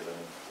longer than.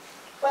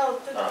 Well,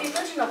 the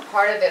original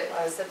part of it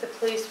was that the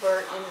police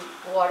were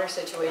in water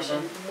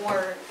situation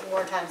more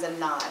times than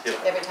not,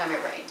 every time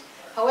it rained.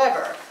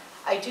 However,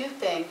 I do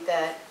think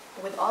that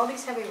with all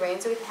these heavy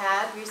rains we've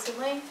had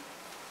recently,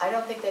 I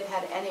don't think they've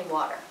had any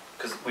water.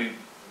 Because we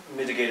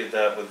mitigated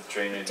that with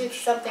drainage. Did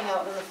something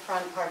out in the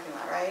front parking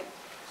lot, right?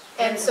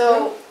 And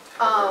so,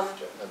 And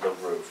the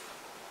roof.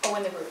 oh,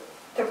 in the roof.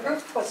 The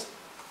roof was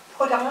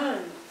put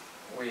on.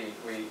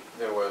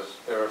 There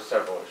were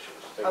several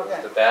issues. There was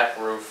Okay. the back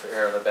roof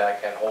here in the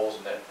back had holes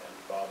in it,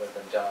 and Bob had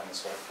been telling the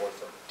select board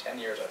for 10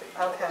 years, I think.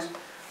 Okay.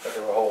 But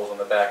there were holes in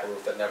the back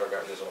roof that never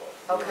got resolved.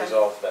 We Okay.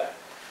 resolved that.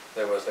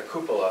 There was the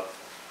cupola.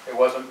 It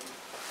wasn't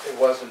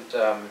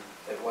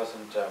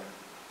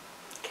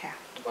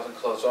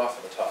closed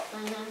off at the top.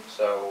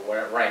 So when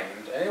it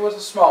rained, and it was a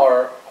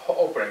smaller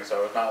opening,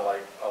 so it's not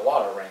like a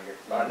lot of rain,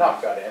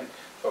 enough got in,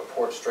 so it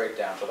poured straight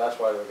down. So that's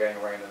why we were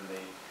getting rain in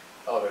the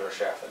elevator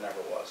shaft that never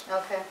was.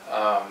 Okay.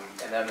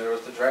 And then there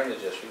was the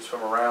drainage issues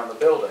from around the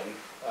building,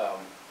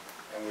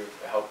 and we've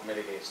helped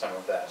mitigate some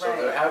of that. So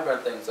there Right. have been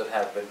things that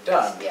have been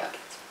done. Yeah,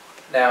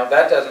 Now,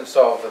 that doesn't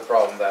solve the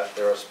problem that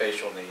there are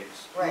spatial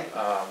needs. right.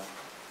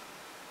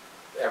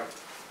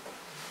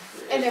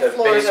 And Is their the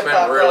floors are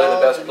basement really the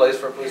buckled best and- place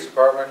for a police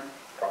department?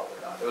 Probably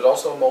not. There was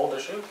also a mold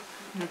issue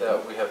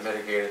that we have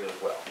mitigated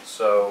as well,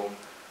 so.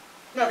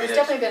 No, I mean, there's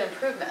definitely been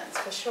improvements,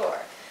 for sure.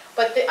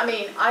 But, I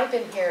mean, I've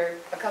been here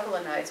a couple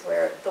of nights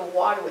where the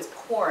water was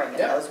pouring in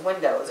Yeah. those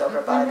windows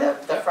over by the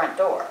Yeah. front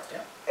door.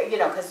 Yeah. You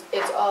know, because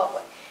it's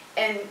all,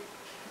 and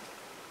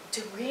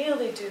to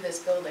really do this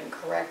building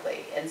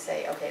correctly and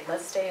say, okay,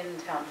 let's stay in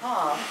the town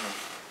hall,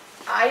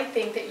 I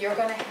think that you're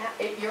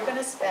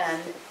gonna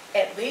spend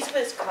at least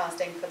what it's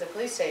costing for the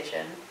police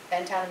station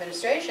and town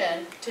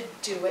administration to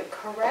do it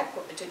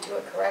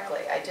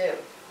correctly, I do.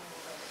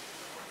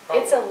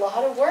 It's a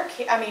lot of work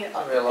here, I mean,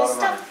 It'll be a lot this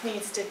of money. stuff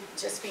needs to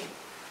just be,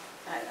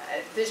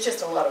 there's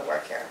just a lot of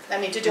work here. I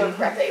mean, to do it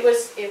correctly, it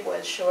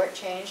was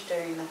shortchanged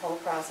during the whole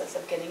process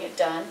of getting it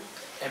done.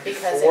 And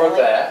Because before it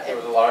only- that, there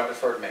was a lot of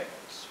deferred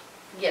maintenance.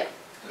 Yeah,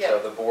 So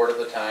the board at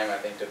the time, I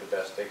think, did the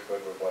best they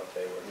could with what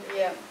they were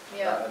doing.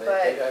 yeah, They-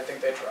 but I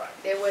think they tried.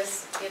 there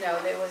was,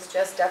 there was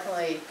just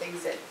definitely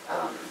things that,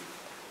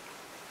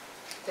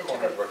 that took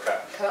Corners were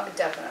cut.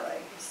 definitely.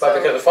 But So-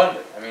 because of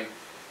funding, I mean,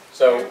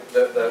 so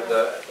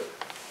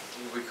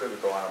we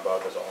could go on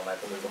about this all night,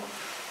 but we won't.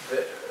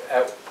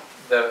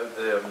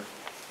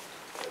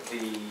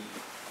 The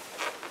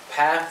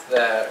path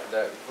that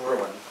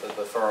Gruen,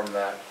 the firm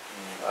that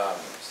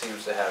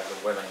seems to have the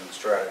winning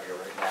strategy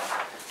right now,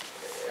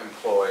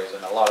 employs,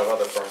 and a lot of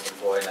other firms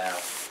employ now,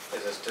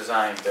 is this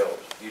design build.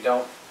 You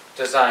don't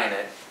design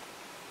it,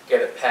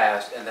 get it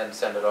passed, and then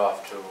send it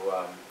off to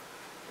a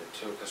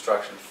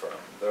construction firm.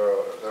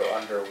 They're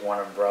under one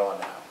umbrella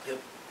now. Yep.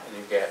 And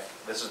you get,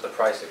 this is the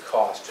price it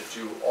costs to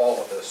do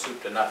all of the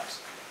soup to nuts,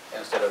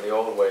 instead of the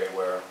old way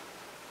where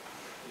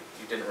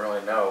you didn't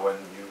really know when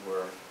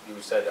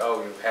you said,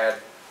 oh, you've had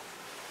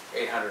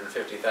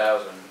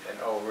 850,000, and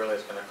oh, really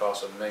it's gonna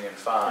cost $1.5 million.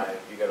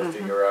 You gotta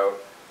figure out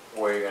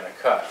where you're gonna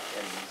cut,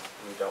 and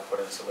you don't put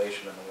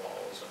insulation in the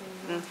walls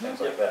and things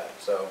like that.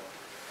 So,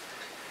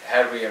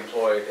 had we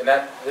employed, and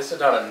this is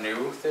not a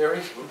new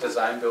theory,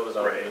 design build is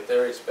not a new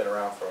theory, it's been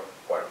around for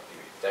quite a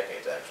few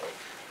decades actually.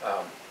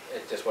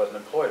 It just wasn't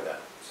employed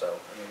then, so,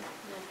 I mean,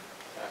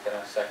 I'm not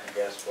gonna second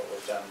guess what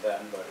was done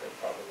then, but it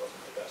probably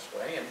wasn't the best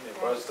way, and it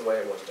was the way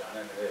it was done,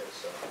 and it is,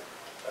 so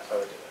that's how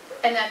we did it.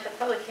 And at the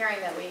public hearing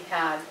that we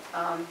had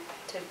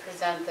to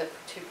present the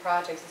two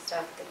projects and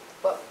stuff,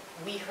 what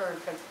we heard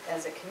from,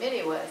 as a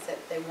committee was that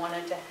they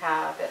wanted to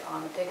have it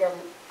on a bigger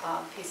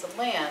piece of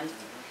land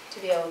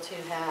to be able to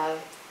have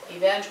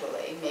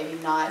eventually, maybe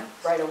not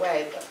right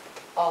away, but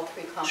all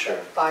three complex, Sure.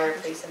 fire,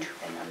 police, and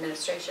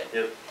administration.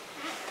 Yep.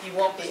 You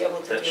won't be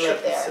able to That do ship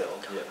it there. has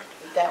sailed, yeah.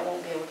 That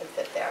won't be able to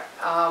fit there.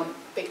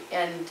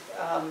 And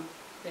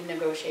the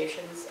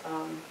negotiations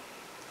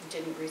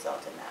didn't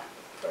result in that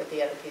for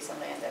the other piece of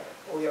land that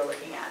we were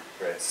looking at.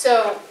 Right.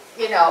 So,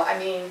 I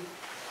mean,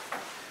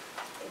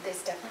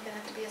 there's definitely gonna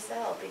have to be a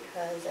sell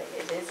because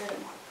it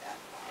isn't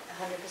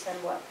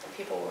 100% what the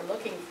people were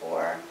looking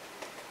for.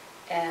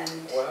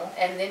 Well-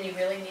 And then you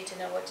really need to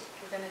know what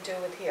you're gonna do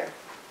with here.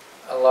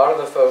 A lot of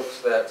the folks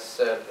that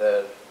said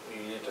that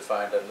you need to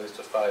find at least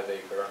a 5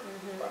 acre,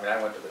 I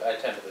mean, I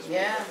attended this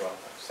meeting Yeah. as well,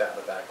 I sat in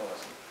the back and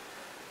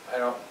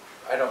listened.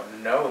 I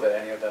don't know that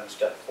any of them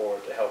stepped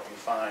forward to help you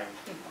find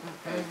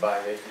any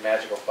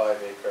magical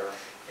 5 acre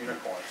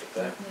unicorns, did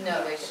they?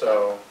 No, they did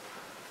So,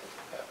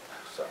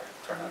 sorry,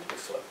 try not to be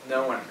flip.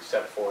 No one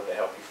stepped forward to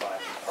help you find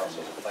these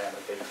parcels of land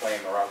that they claim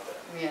are out there.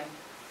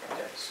 Yeah.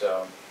 Okay,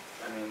 so,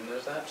 I mean,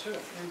 there's that too.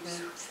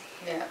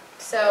 Yeah,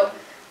 so,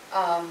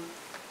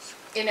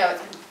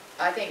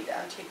 I think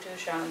Chief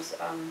Dushan's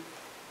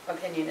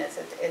opinion is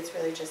that it's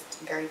really just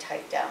very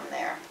tight down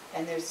there,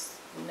 and there's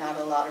not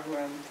a lot of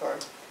room for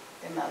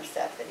the amount of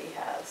stuff that he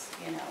has,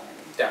 and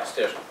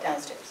Downstairs.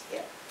 downstairs,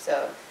 yeah.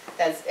 So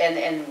that's,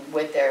 and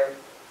with their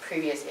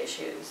previous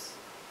issues,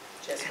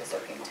 just was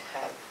looking to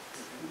have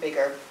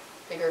bigger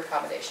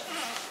accommodations.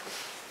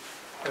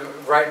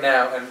 Right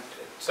now, and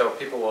so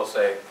people will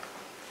say,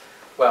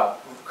 well,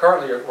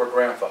 currently we're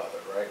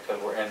grandfathered, right?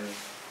 Because we're in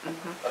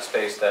a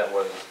space that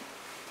was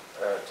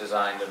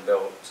designed and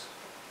built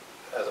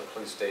as a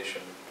police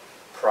station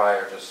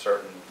prior to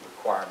certain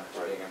requirements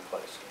being in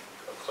place.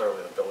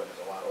 Clearly the building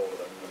is a lot older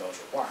than those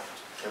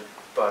requirements.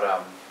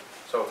 But,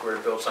 so if we were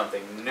to build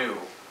something new,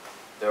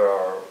 there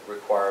are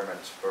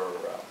requirements for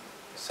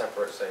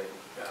separate, say,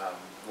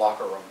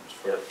 locker rooms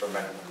for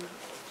men and women.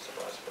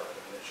 Surprise, surprise,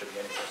 I mean, it should be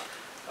anything.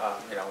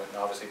 And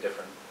obviously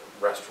different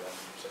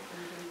restrooms and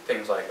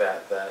things like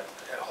that,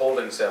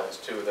 holding cells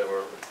too, there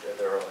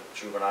are like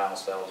juvenile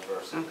cells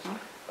versus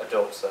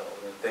adult cells,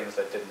 and things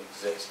that didn't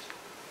exist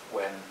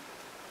when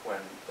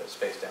the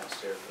space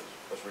downstairs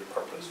was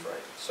repurposed,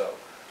 right? So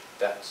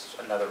that's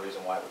another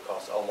reason why it would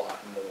cost a lot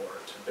more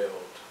to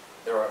build.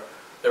 There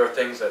are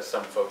things that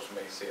some folks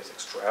may see as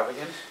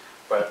extravagant,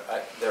 but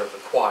they're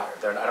required.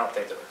 I don't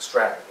think they're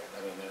extravagant.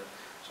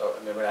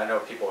 I know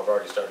people have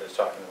already started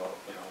talking about,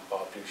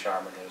 Bob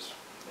Ducharme and his,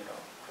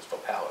 Crystal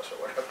Palace or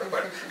whatever,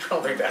 but I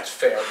don't think that's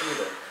fair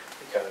either,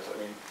 because,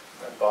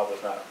 Bob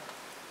was not,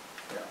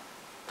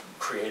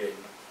 creating,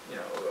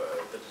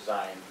 the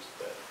designs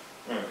that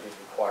he's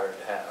required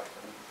to have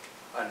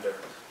under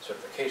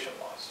certification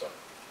laws, so.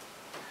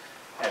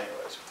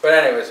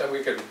 Anyways, so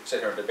we could sit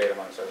here and debate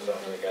amongst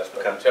ourselves, I guess,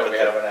 but until we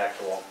have an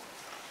actual.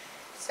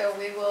 So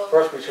we will.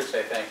 First, we should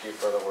say thank you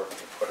for the work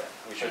you put in.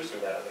 We should do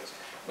that at least.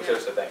 We should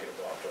have said thank you to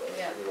Bob,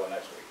 we will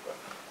next week, but,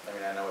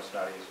 I know it's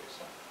not easy,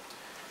 so.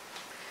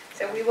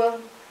 So we will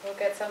we'll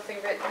get something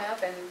written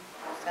up and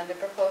send a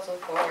proposal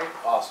forward.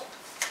 Awesome.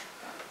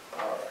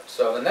 All right,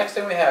 so the next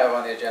thing we have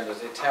on the agenda is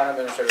the town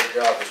administrator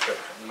job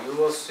description. You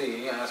will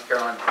see, as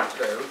Caroline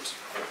pointed out,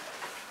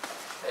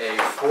 a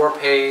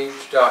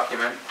 4-page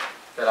document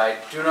that I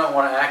do not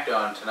want to act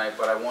on tonight,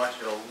 but I want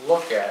you to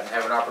look at and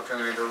have an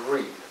opportunity to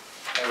read.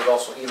 I would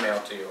also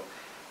email to you.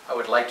 I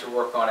would like to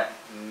work on it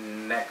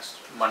next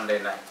Monday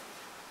night,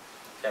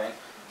 okay?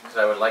 Because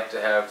I would like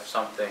to have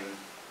something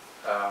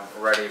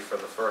ready for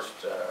the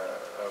first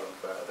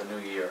of the new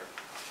year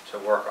to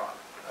work on,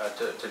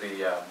 to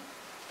be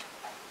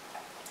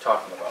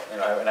talking about,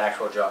 an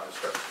actual job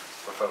description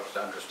for folks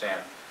to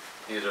understand.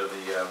 These are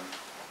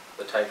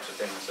the types of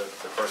things that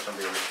the person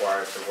will be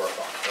required to work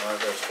on. So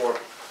there's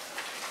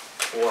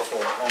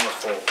almost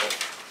full,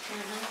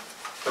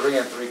 3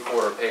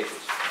 3/4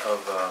 pages of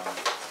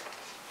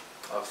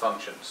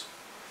functions,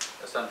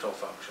 essential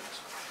functions.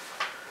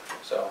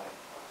 So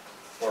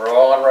we're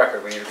all on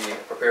record. We need to be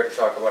prepared to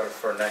talk about it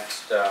for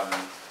next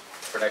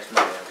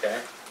Monday,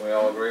 okay? Can we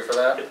all agree for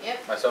that?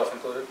 Yep. Myself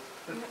included?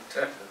 To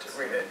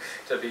read it,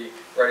 to be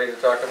ready to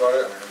talk about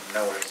it? I mean, I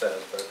know what it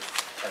says, but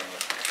anyway.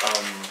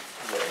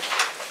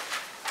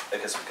 I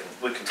guess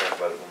we can talk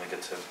about it when we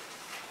get to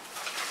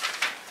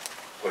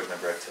board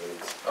member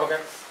activities. Okay.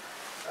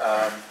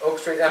 Oak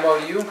Street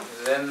MOU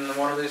is in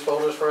one of these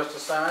folders for us to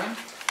sign,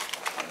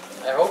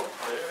 I hope. I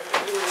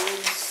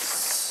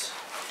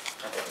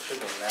think it should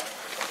be in that.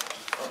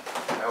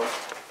 I hope.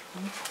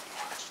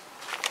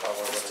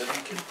 This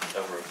didn't get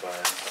over by,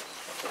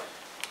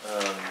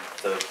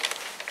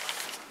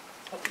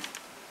 we did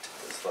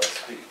this last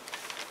week.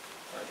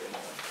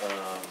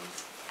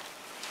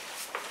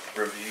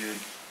 Reviewed,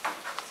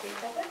 Do you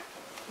have it?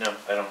 no,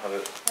 I don't have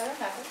it. I don't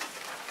have it.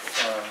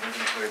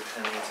 Inventory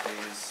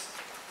penalties.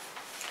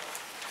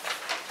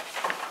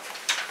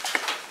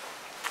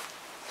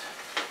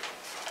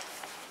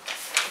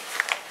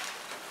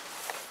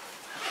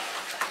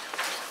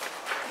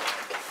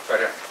 Right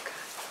here.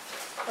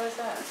 What is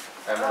that?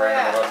 Memorandum Oh,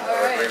 yeah. All of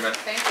right. agreement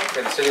Thank you.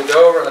 between the city of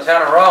Dover and the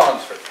town of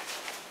Rollinsford.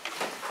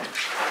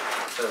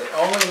 So the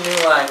only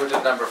new language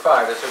is number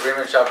 5. This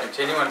agreement shall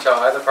continue until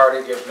either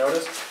party gives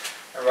notice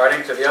in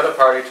writing to the other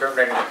party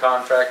terminating the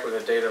contract with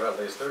a date of at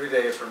least 30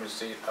 days from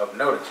receipt of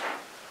notice.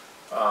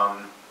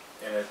 And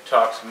it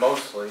talks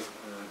mostly,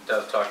 and it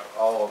does talk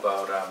all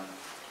about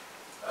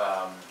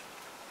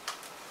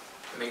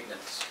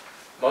maintenance.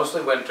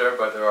 Mostly winter,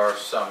 but there are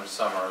some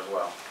summer as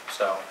well.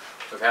 So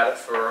we've had it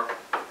for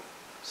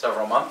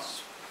several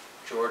months.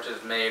 George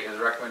has made his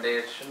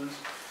recommendations.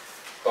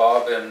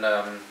 Bob and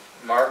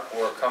Mark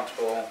were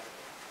comfortable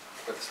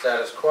with the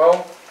status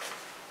quo.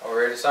 Are we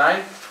ready to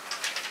sign?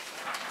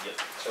 Yep.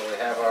 So we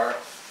have our,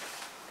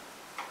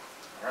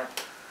 all right.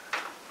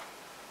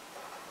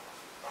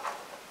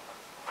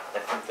 I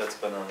think that's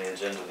been on the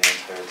agenda the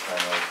entire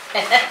time.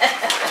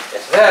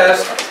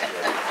 Yes,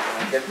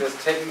 can we get this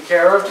taken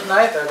care of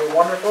tonight? That'd be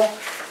wonderful.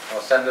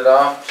 I'll send it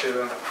off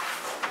to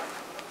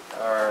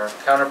our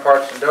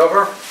counterparts in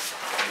Dover,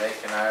 and they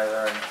can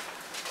either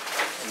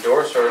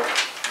endorse or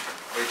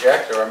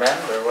reject or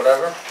amend or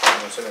whatever.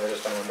 I'm assuming they're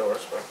just going to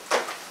endorse, but.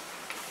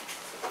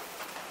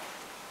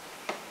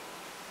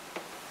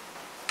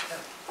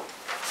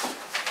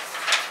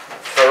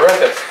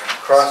 Terrific.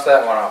 Cross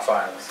that one off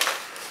finally.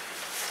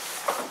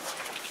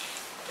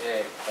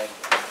 Yay, thank you.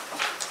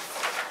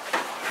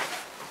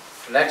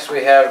 Next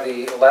we have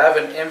the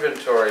Lavin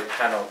inventory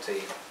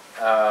penalty.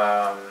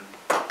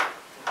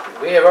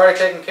 We have already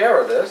taken care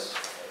of this,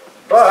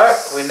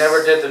 but we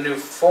never did the new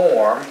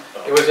form.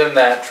 It was in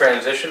that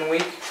transition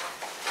week,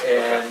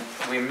 and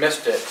we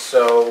missed it.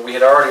 So we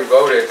had already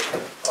voted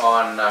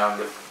on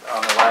the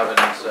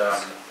Lavin's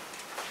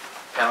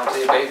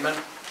penalty abatement,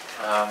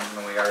 and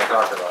we already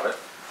talked about it.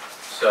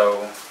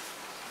 So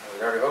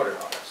we already voted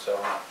on it, so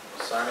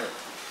we'll sign it.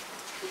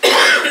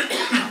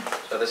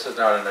 So this is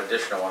not an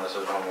additional one, this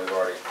is one we've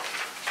already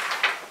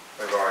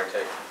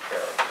taken care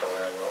of, so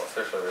we'll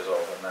officially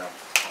resolve it now.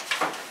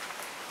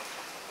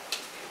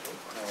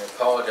 And we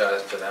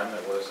apologize to them,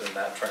 it was in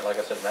that, like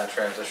I said, in that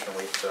transition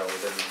week, so we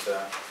didn't,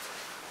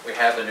 we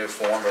had the new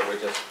form, but we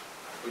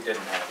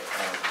didn't have it,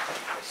 and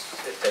it's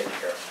taken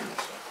care of now,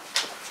 so.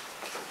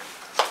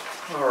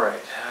 All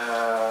right,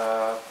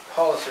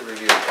 policy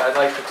review. I'd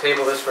like to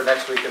table this for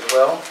next week as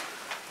well.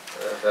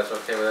 If that's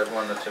okay with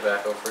everyone, the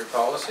tobacco-free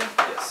policy?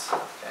 Yes.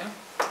 Okay.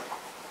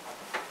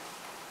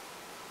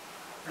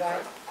 Why?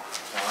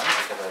 Why?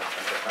 Because I'm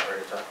just not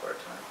ready to talk about it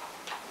tonight.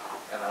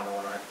 And I don't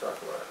want to have to talk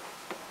about it.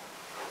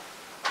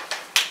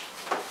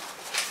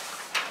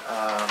 I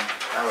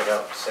was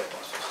out sick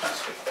most of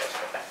last week,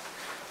 yesterday.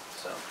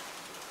 So,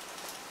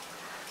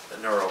 the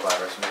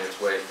neurovirus made its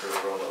way through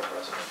rural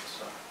residents,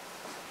 so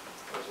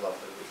it was a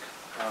lovely week.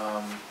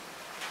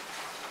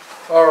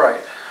 All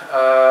right,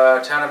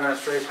 town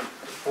administration,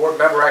 board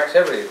member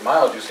activities.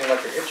 Miles, you seem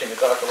like you're itching to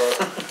talk about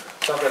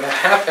something that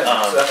happened,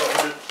 so.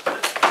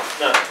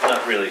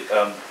 Not really.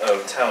 A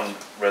town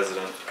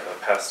resident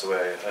passed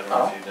away. I don't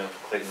know if you know,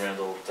 Clayton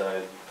Randall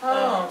died.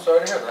 Oh, I'm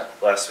sorry to hear that.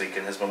 Last week,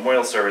 and his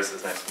memorial service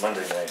is next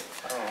Monday night.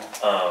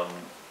 Oh.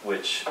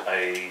 which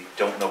I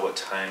don't know what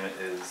time it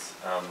is,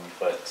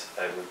 but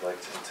I would like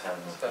to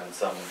attend Okay. in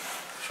some,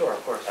 Sure,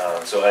 of course.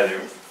 so either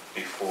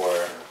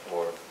before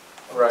or.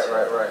 Right.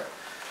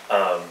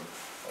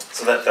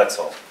 So that's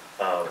all.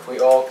 If we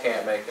all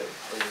can't make it,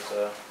 please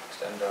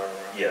extend our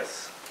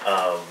Yes.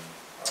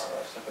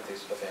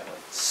 sympathies to the family.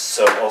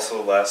 So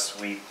also last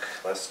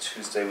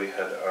Tuesday, we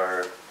had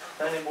our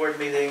planning board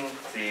meeting.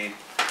 The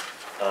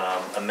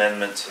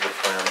amendment to the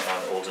plan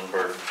on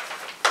Oldenburg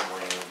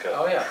Lane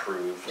Oh, got yeah.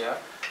 approved Yeah,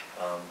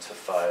 to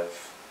five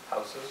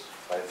houses.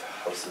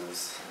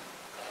 houses.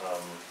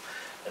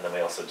 And then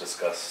we also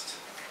discussed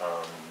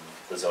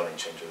the zoning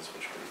changes,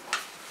 which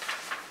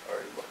we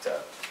already looked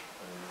at.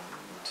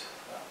 And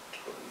that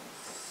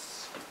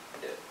was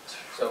it.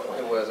 So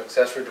it was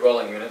accessory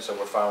dwelling unit, so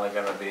we're finally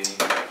gonna be,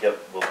 Yep,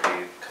 we'll be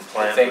I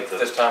compliant think with the.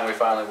 this time we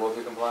finally will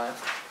be compliant?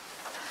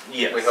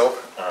 Yes. we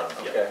hope? Yeah.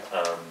 Okay.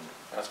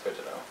 That's good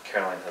to know.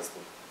 Caroline has the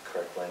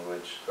correct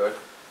language. Good.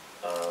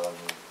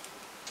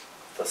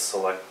 The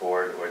select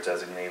board or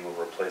designee will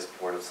replace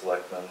board of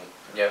selectmen.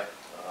 Yeah,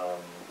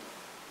 Um,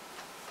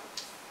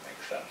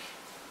 makes sense.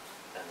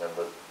 And then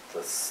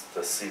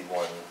the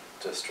C1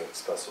 district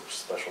special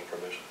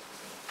provisions.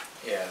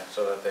 Yeah,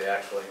 so that they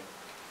actually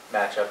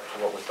match up to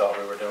what we thought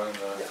we were doing,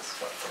 Yes.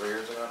 what, 3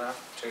 years ago now?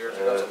 2 years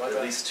ago, something like that?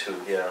 At least two,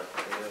 yeah.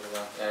 2 years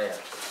ago, yeah,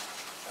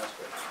 that's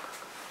good.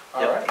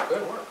 All Yep. right,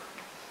 good work.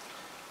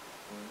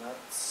 And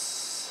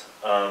that's,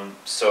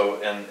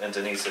 so, and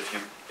Denise, if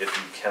you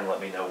can let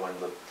me know when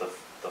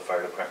the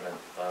fire department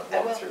will.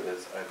 walkthrough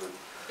is, I would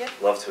Yep.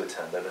 love to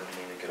attend. I didn't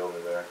mean to get over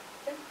there.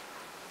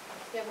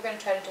 Yeah, we're gonna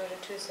try to do it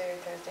a Tuesday or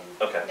Thursday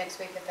Okay. next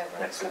week if that works.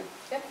 Next week.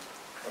 Yep,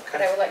 but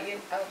Okay. I will let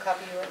you, I will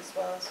copy you as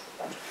well as.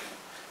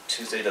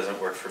 Tuesday doesn't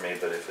work for me,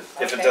 but if it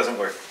Okay. doesn't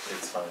work,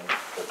 it's fine.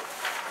 But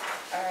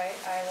All right,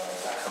 I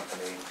will,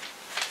 company.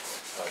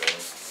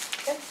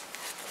 yep,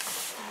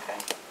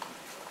 okay.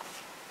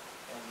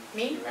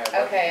 Me? You had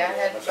budget Okay, I committee,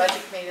 had I'm budget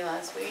assuming. committee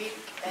last week,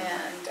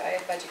 and I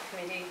have budget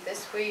committee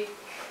this week.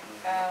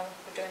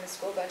 We're doing the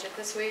school budget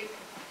this week,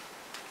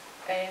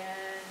 and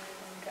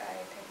I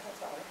think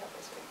that's all I have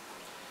this week.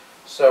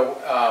 So,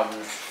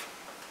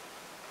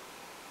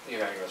 you're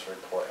gonna give us a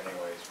report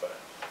anyways, but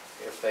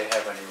if they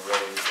have any which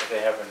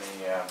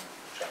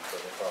I'm sure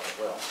they probably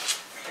will,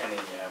 any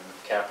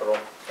capital,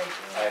 Thank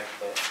you.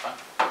 huh?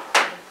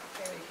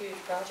 They have a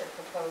huge project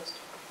proposed.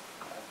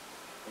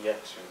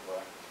 Yet to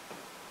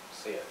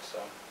see it, so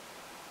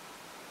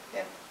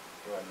Yep.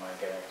 you wouldn't mind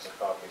getting us a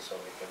copy so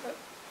we could.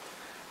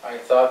 I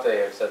thought they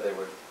had said they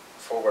would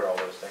forward all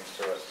those things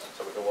to us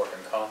so we could work in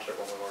concert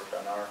when we worked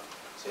on our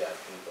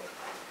CIP, but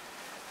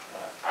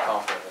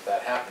confident that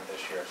that happened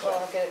this year, so. Well,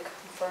 I'll get it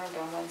confirmed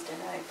on Wednesday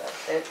night, but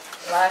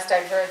last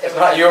I heard. there It's was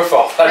not a- your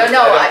fault. No, I no,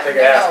 don't think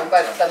it no, happened,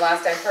 but so. the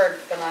last I heard,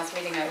 the last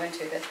meeting I went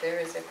to, that there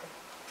is a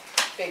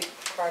big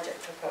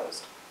project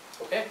proposed.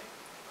 Okay.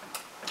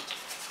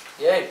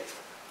 Yay.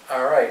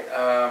 All right,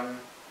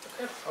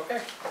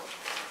 okay.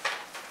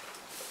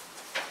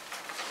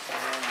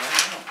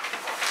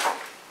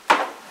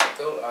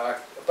 Bill, Why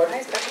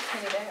budget, is budget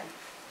committee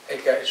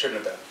there? it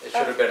shouldn't have been. It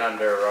should have been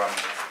under,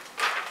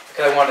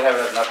 because I wanted to have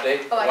it as an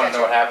update. Oh, I wanted to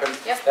know what gotcha. happened.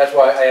 Yep. That's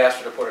why I asked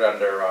her to put it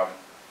under,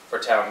 for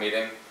town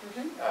meeting.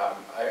 Mhm.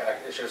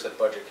 It should have said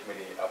budget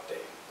committee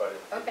update, but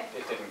Okay.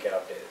 it didn't get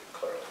updated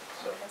clearly,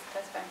 so.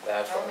 That's fine.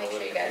 That's I'll what make we're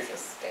sure you looking guys at. have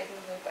stayed in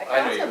the loop. I I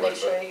can knew you also would,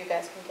 make but- sure you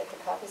guys can get the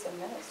copies of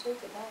minutes too,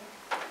 if you'd like.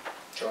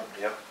 Sure.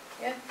 Yep.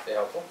 Yeah, Be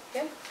helpful.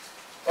 yeah.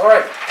 All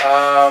right,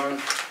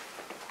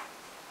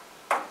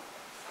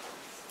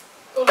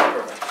 building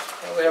permits.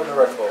 What do we have in the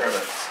red folder?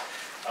 Permits.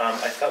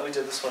 I thought we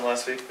did this one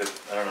last week, but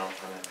I don't know.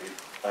 I might be.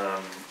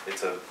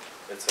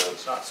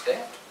 It's not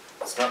stamped.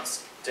 It's not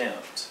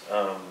stamped.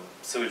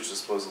 Sewage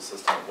disposal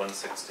system at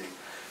 160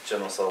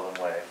 General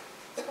Sullivan Way.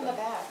 Look on the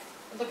back.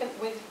 Look at,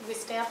 we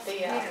stamped the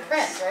Yes.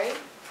 print, right?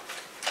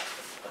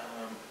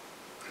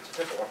 It's a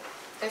different one.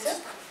 Is it?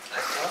 I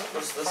thought it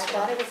was this I one.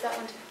 thought it was that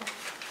one too.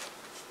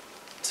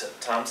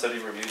 Tom said he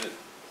reviewed it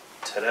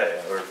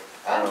today, or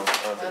I don't know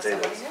Well, what the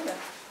date somebody is. knew that.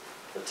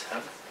 The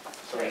 10th?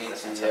 So we need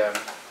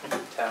the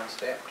town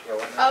stamp to go in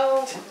there.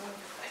 Oh,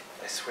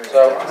 I swear. So the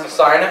I'm date gonna was-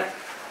 sign it,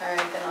 all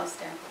right, then I'll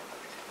stamp.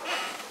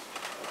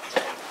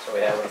 so we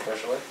have it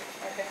officially.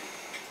 Okay.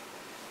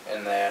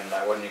 And then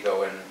when you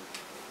go in,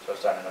 so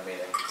it's done in a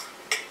meeting,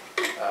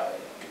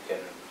 you can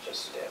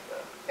just stamp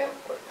it real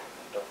Yep. quick.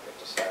 Don't forget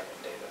to sign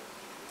and date it.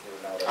 You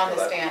know that On for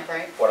the that- stamp,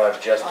 right? What I've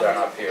just On done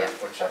the- up here, yeah,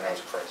 which I know okay.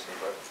 is crazy,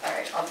 but, All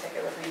right, I'll take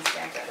it with me and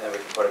stamp it. and then we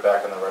can put it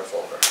back in the red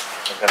folder.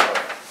 Okay.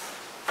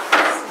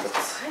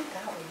 I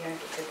thought we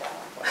already did that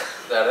one.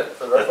 Is that it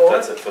for the red folder?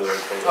 That's it for the red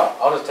folder. Oh,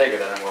 I'll just take it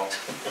then and we'll,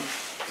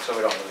 so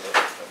we don't lose it. I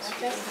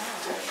guess not.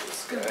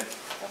 This guy.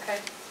 Okay.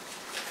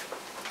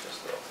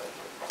 Just a little thing.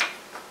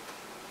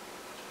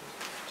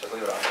 Just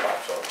leave it on top,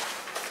 so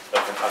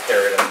I'll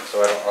carry it in,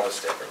 so I'll just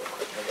stick it real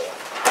quick. and go on.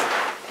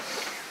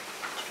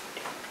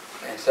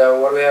 And so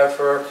what do we have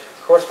for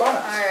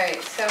correspondence? All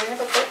right, so we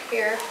have a book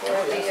here for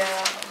Oh, the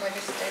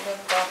legislative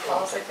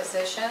policy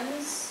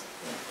positions.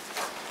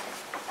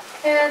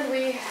 And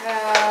we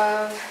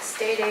have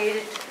state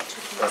aid to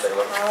Wanna take a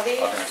look? All these?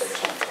 I'm gonna take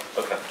a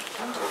look. Okay.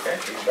 Okay,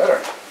 even better.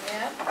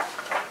 Yeah.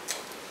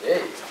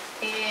 Yay.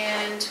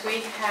 And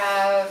we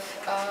have,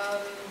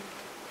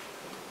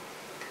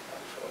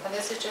 and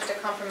this is just a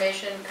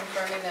confirmation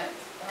confirming that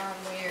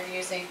we are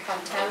using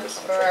temps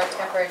for our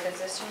temporary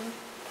position,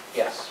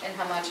 Yes. and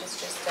how much is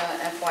just an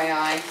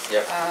FYI.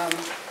 Yep.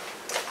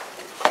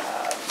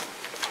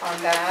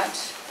 On that.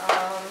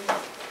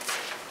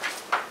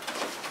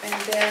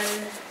 And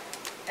then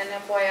an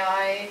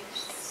FYI,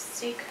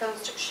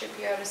 Seacoast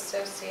Shipyard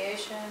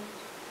Association.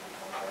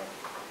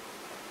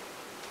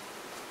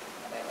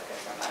 They look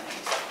at their money.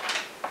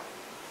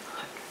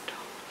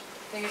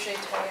 They usually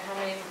tell you how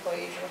many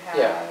employees you have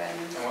Yeah.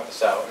 and. And what the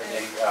salary,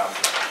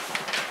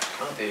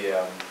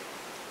 the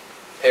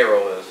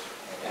payroll is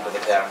into the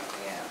town.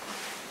 Yeah.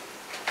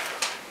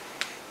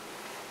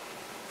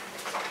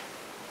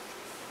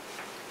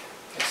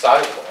 It's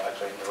sizable,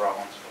 actually, the wrong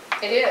ones.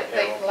 It is,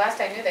 Payroll. last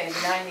I knew they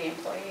had 90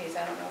 employees,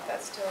 I don't know if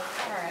that's still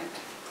current.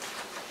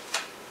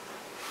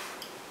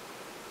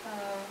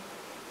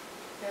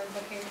 They're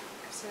looking,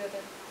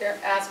 they're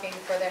asking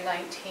for their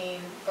 19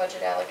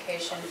 budget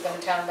allocation for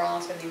the town of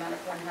Rollinsford in the amount of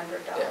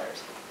 $100. Yeah.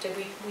 Did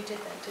we did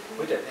that, did we?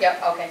 We did.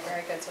 Yep, okay,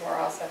 very good, so we're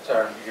all set. It's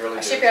our yearly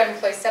A dues. shipyard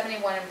employs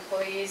 71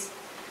 employees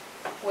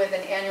with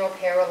an annual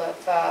payroll of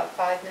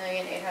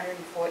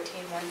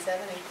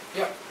 $5,814,170.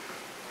 Yep.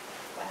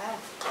 Wow.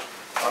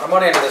 A lot of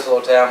money into this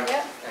little town.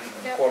 Yep,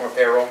 In yep. form of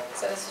payroll.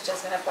 So this is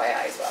just an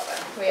FYI as well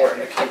then. We have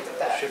Important to to keep keep the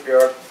that.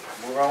 shipyard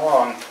moving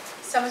along.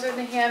 Somersworth,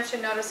 New Hampshire,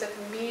 notice of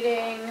the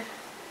meeting.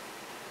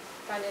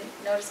 Find a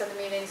notice of the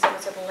meeting,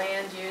 Somersworth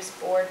Land Use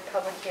Board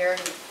public hearing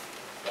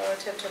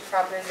relative to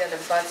property that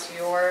abuts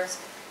yours.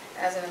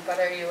 As an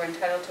abutter, you are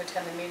entitled to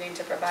attend the meeting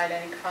to provide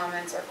any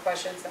comments or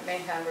questions that may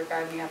have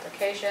regarding the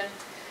application.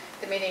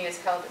 The meeting is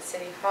held at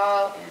City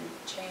Hall in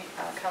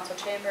council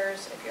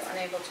chambers. If you're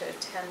unable to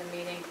attend the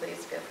meeting,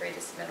 please feel free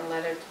to submit a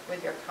letter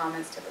with your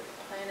comments to the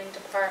planning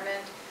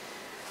department.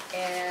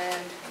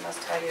 And I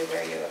must tell you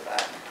where you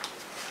abut.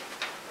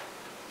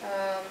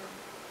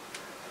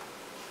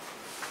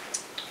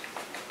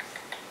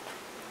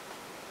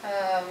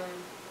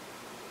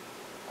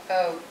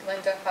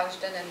 Linda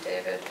Hodgson and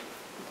David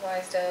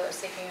Blaisdell are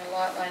seeking a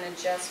lot line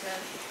adjustment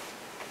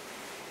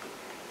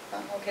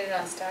located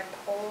on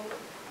Stackpole.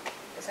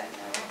 Is that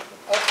narrow?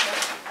 Oh, no,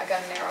 I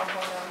got a narrow,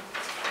 hold on.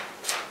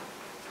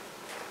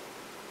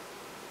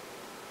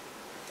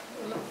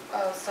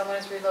 Oh, someone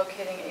is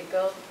relocating a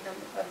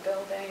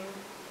building,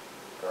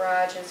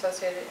 garage, and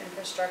associated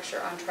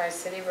infrastructure on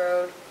Tri-City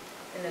Road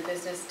in the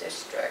business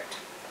district.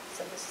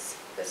 So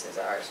this is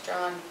ours,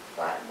 John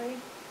Flatley.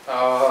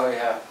 Oh,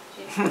 yeah.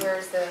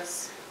 Where's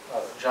this?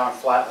 John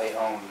Flatley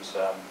owns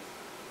the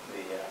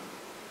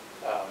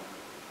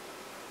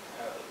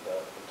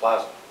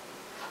plaza.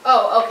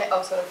 Oh, okay,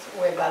 oh, so it's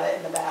way about it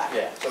in the back.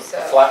 Yeah, so So-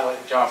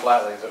 John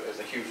Flatley is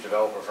a huge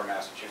developer from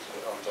Massachusetts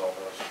that owns all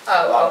those. A Oh,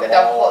 lot okay, of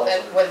the whole, malls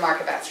and where the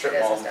Market Basket strip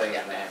is malls and and stuff, things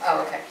yeah. in there.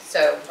 Oh, okay,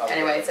 so Other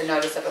anyway, it's a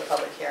buildings. notice of a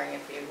public hearing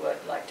if you would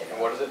like to go.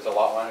 And what is it, the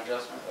lot line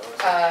adjustment? Is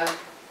that what it is?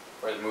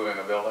 Or is moving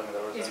a building? Is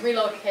that what it He's is?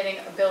 relocating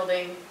a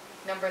building,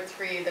 number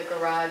 3, the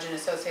garage and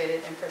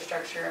associated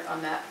infrastructure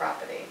on that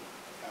property.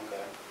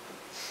 Okay.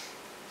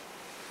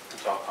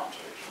 It's all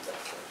conservation back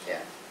there.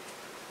 Yeah.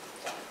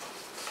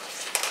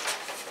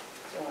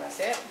 Do you want to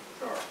see it?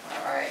 Sure.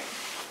 All right.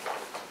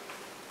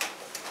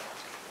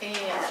 And I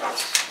don't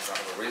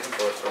have a reason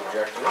for us to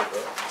object to it,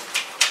 but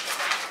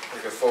we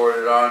could forward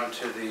it on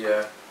to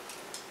the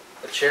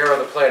chair of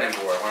the planning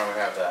board. Why don't we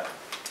have that?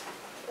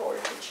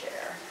 forward to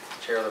chair.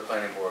 Chair of the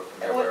planning board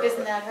from Oh, everywhere.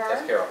 isn't that her?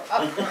 That's Carol.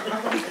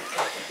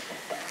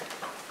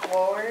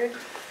 Forward to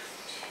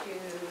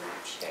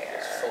chair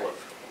It's full of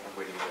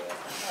witty,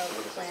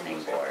 of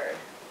planning board.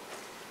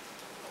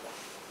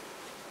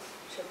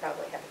 She'll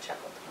probably have a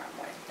chuckle tomorrow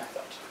morning. I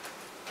thought so.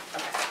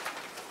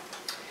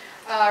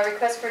 Okay.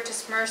 Request for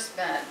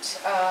disbursement.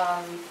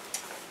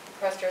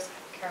 Requester is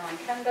Caroline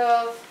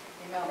Kendall.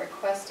 The amount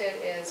requested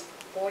is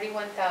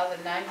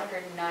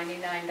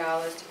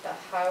 $41,999 to the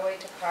Highway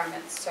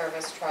Department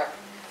service truck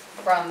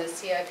from the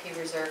CIP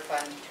reserve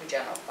fund to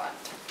general fund.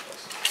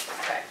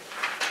 Okay.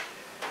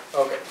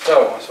 Okay,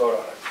 so let's vote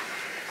on it.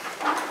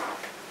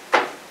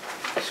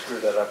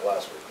 Screwed that up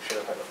last week. We should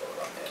have had a vote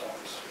on the other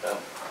ones.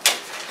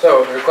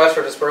 So the request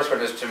for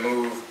disbursement is to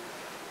move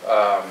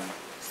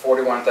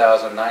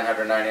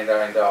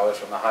 $41,999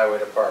 from the highway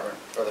department,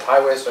 for the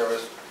highway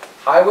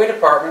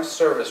department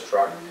service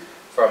truck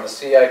from the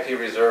CIP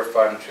reserve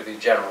fund to the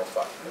general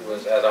fund. It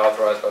was as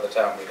authorized by the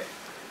town meeting.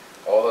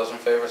 All those in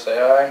favor say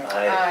aye.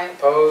 Aye.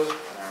 Opposed? All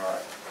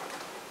right.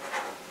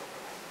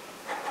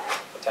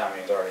 The town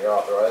meeting's already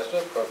authorized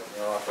it, but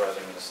you're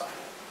authorizing me to sign it.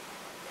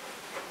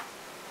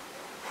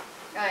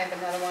 I have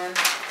another one.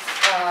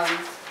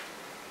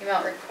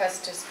 Amount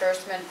request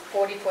disbursement,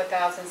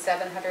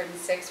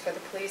 $44,706 for the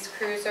police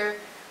cruiser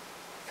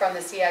from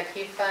the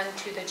CIP fund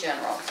to the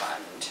general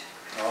fund.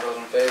 All those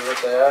in favor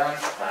say aye.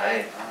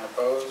 Aye.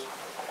 Opposed?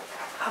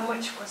 How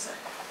much was it?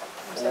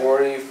 I'm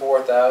sorry.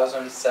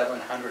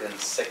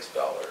 $44,706.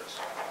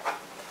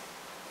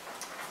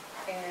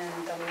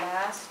 And the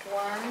last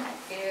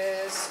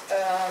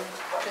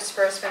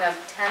disbursement of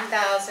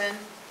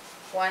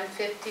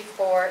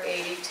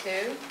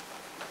 $10,154.82.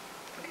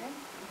 Okay,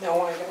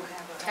 No, I don't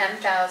have it.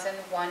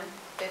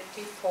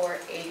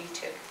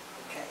 $10,154.82.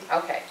 Okay.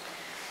 Okay.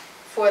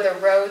 For the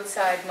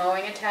roadside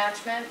mowing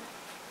attachment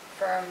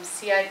from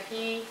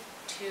CIP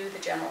to the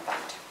general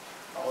fund.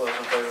 All those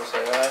in favor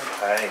say aye.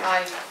 Aye.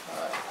 Aye.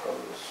 Aye,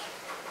 opposed.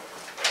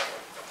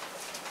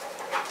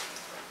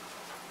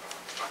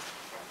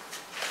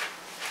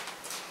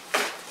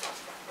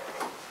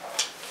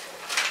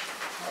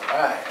 All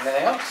right,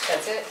 anything else?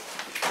 That's it.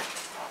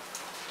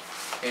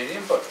 Community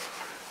input?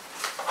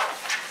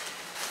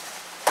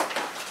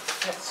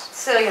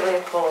 Celia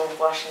Leopold,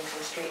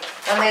 Washington Street.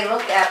 When they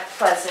look at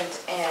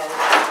Pleasant and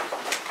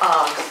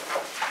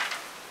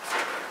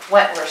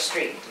Wentworth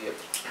Street, Yep.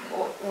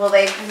 will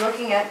they be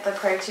looking at the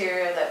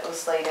criteria that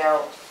was laid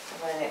out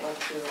when it went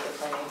through the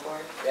planning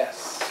board?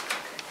 Yes.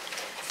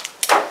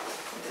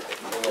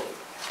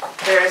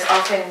 There is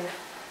often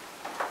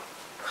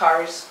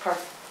cars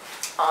parked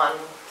on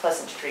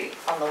Pleasant Street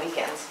on the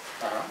weekends,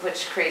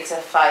 which creates a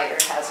fire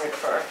hazard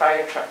for a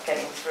fire truck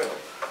getting through.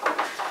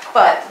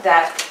 But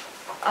that,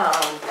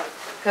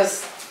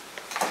 because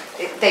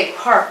they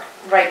park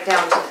right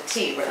down to the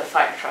T where the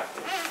fire truck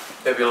would.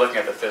 They'll be looking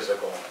at the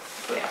physical,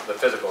 Yeah. the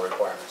physical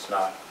requirements,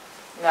 not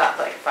Not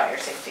like fire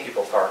safety.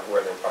 people park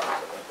where they park.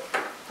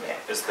 Yeah.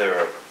 Is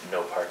there a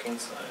no parking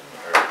sign,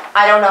 or?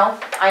 I don't know.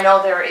 I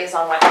know there is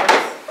on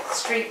Wentworth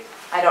Street.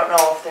 I don't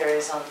know if there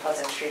is on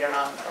Pleasant Street or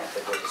not. I don't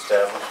think it was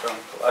established.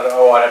 I don't,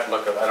 oh, I'd have to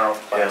look at, I don't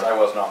know, Yeah. I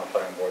wasn't on the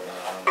planning board, and I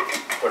don't know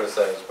what it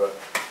says, but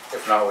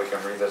if not, we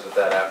can revisit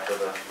that after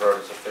the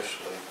road is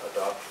officially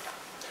adopted.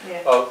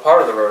 Yeah. Well,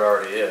 part of the road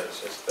already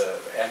is, it's the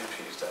end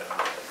piece that I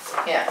don't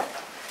think. Yeah.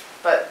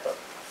 But,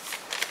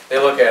 They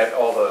look at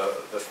all the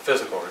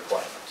physical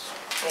requirements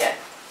yeah.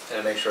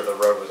 and make sure the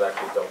road was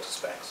actually built to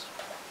specs.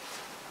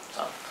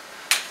 So.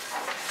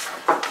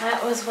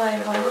 That was what I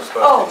If they were wanted.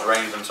 supposed to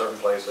drain in certain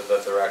places,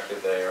 that they're actually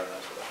there and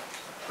that sort of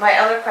thing. My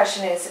other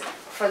question is,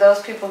 for those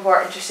people who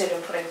are interested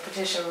in putting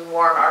petition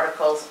warrant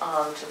articles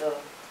onto the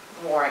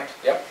warrant.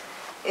 Yep.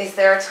 Is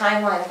there a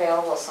timeline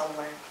available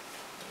somewhere?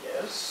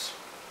 Yes.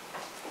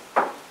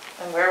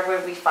 And where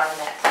would we find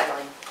that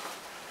timeline?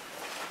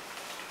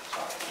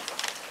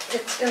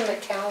 It's in the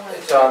calendar.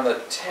 It's on the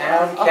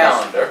town Okay.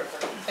 calendar.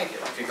 Thank you.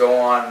 If you go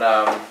on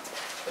the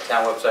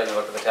town website and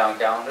look at the town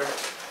calendar,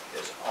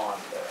 it's on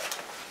there.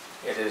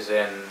 It is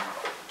in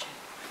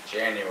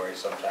January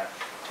sometime.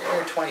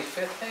 January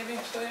 25th maybe,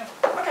 Celia?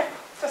 Okay,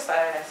 just thought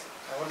I'd ask.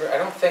 I wonder, I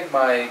don't think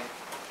my,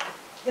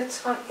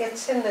 It's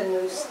in the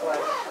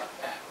newsletter.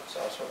 it's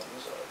also in the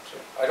newsletter too.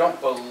 I don't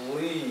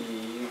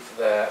believe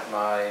that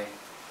my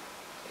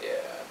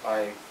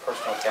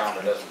personal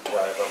calendar doesn't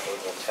drive up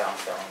with the town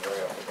calendar.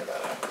 I'll figure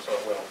that out, so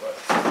it will, but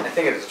I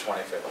think it is the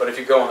 25th. But if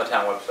you go on the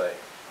town website,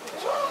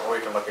 it's on, or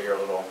you can look at your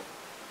little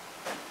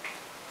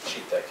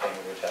sheet that came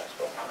with your tax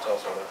bill. It's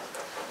also there.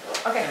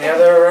 Okay. Any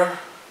other,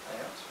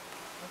 anything else?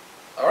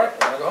 All right, we're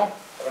gonna go home.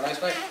 Have a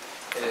nice night.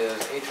 It is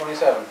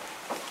 8:27. Not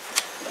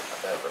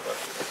bad for a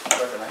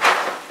record night.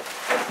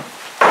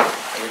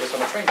 We just on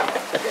the train tomorrow.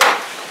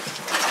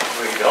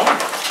 Where are you going?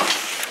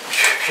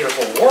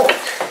 Beautiful world.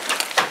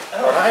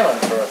 Rhode Island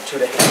for 2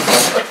 days.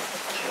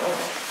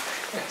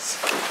 Yes.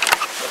 I'm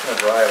gonna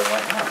drive and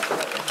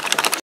like,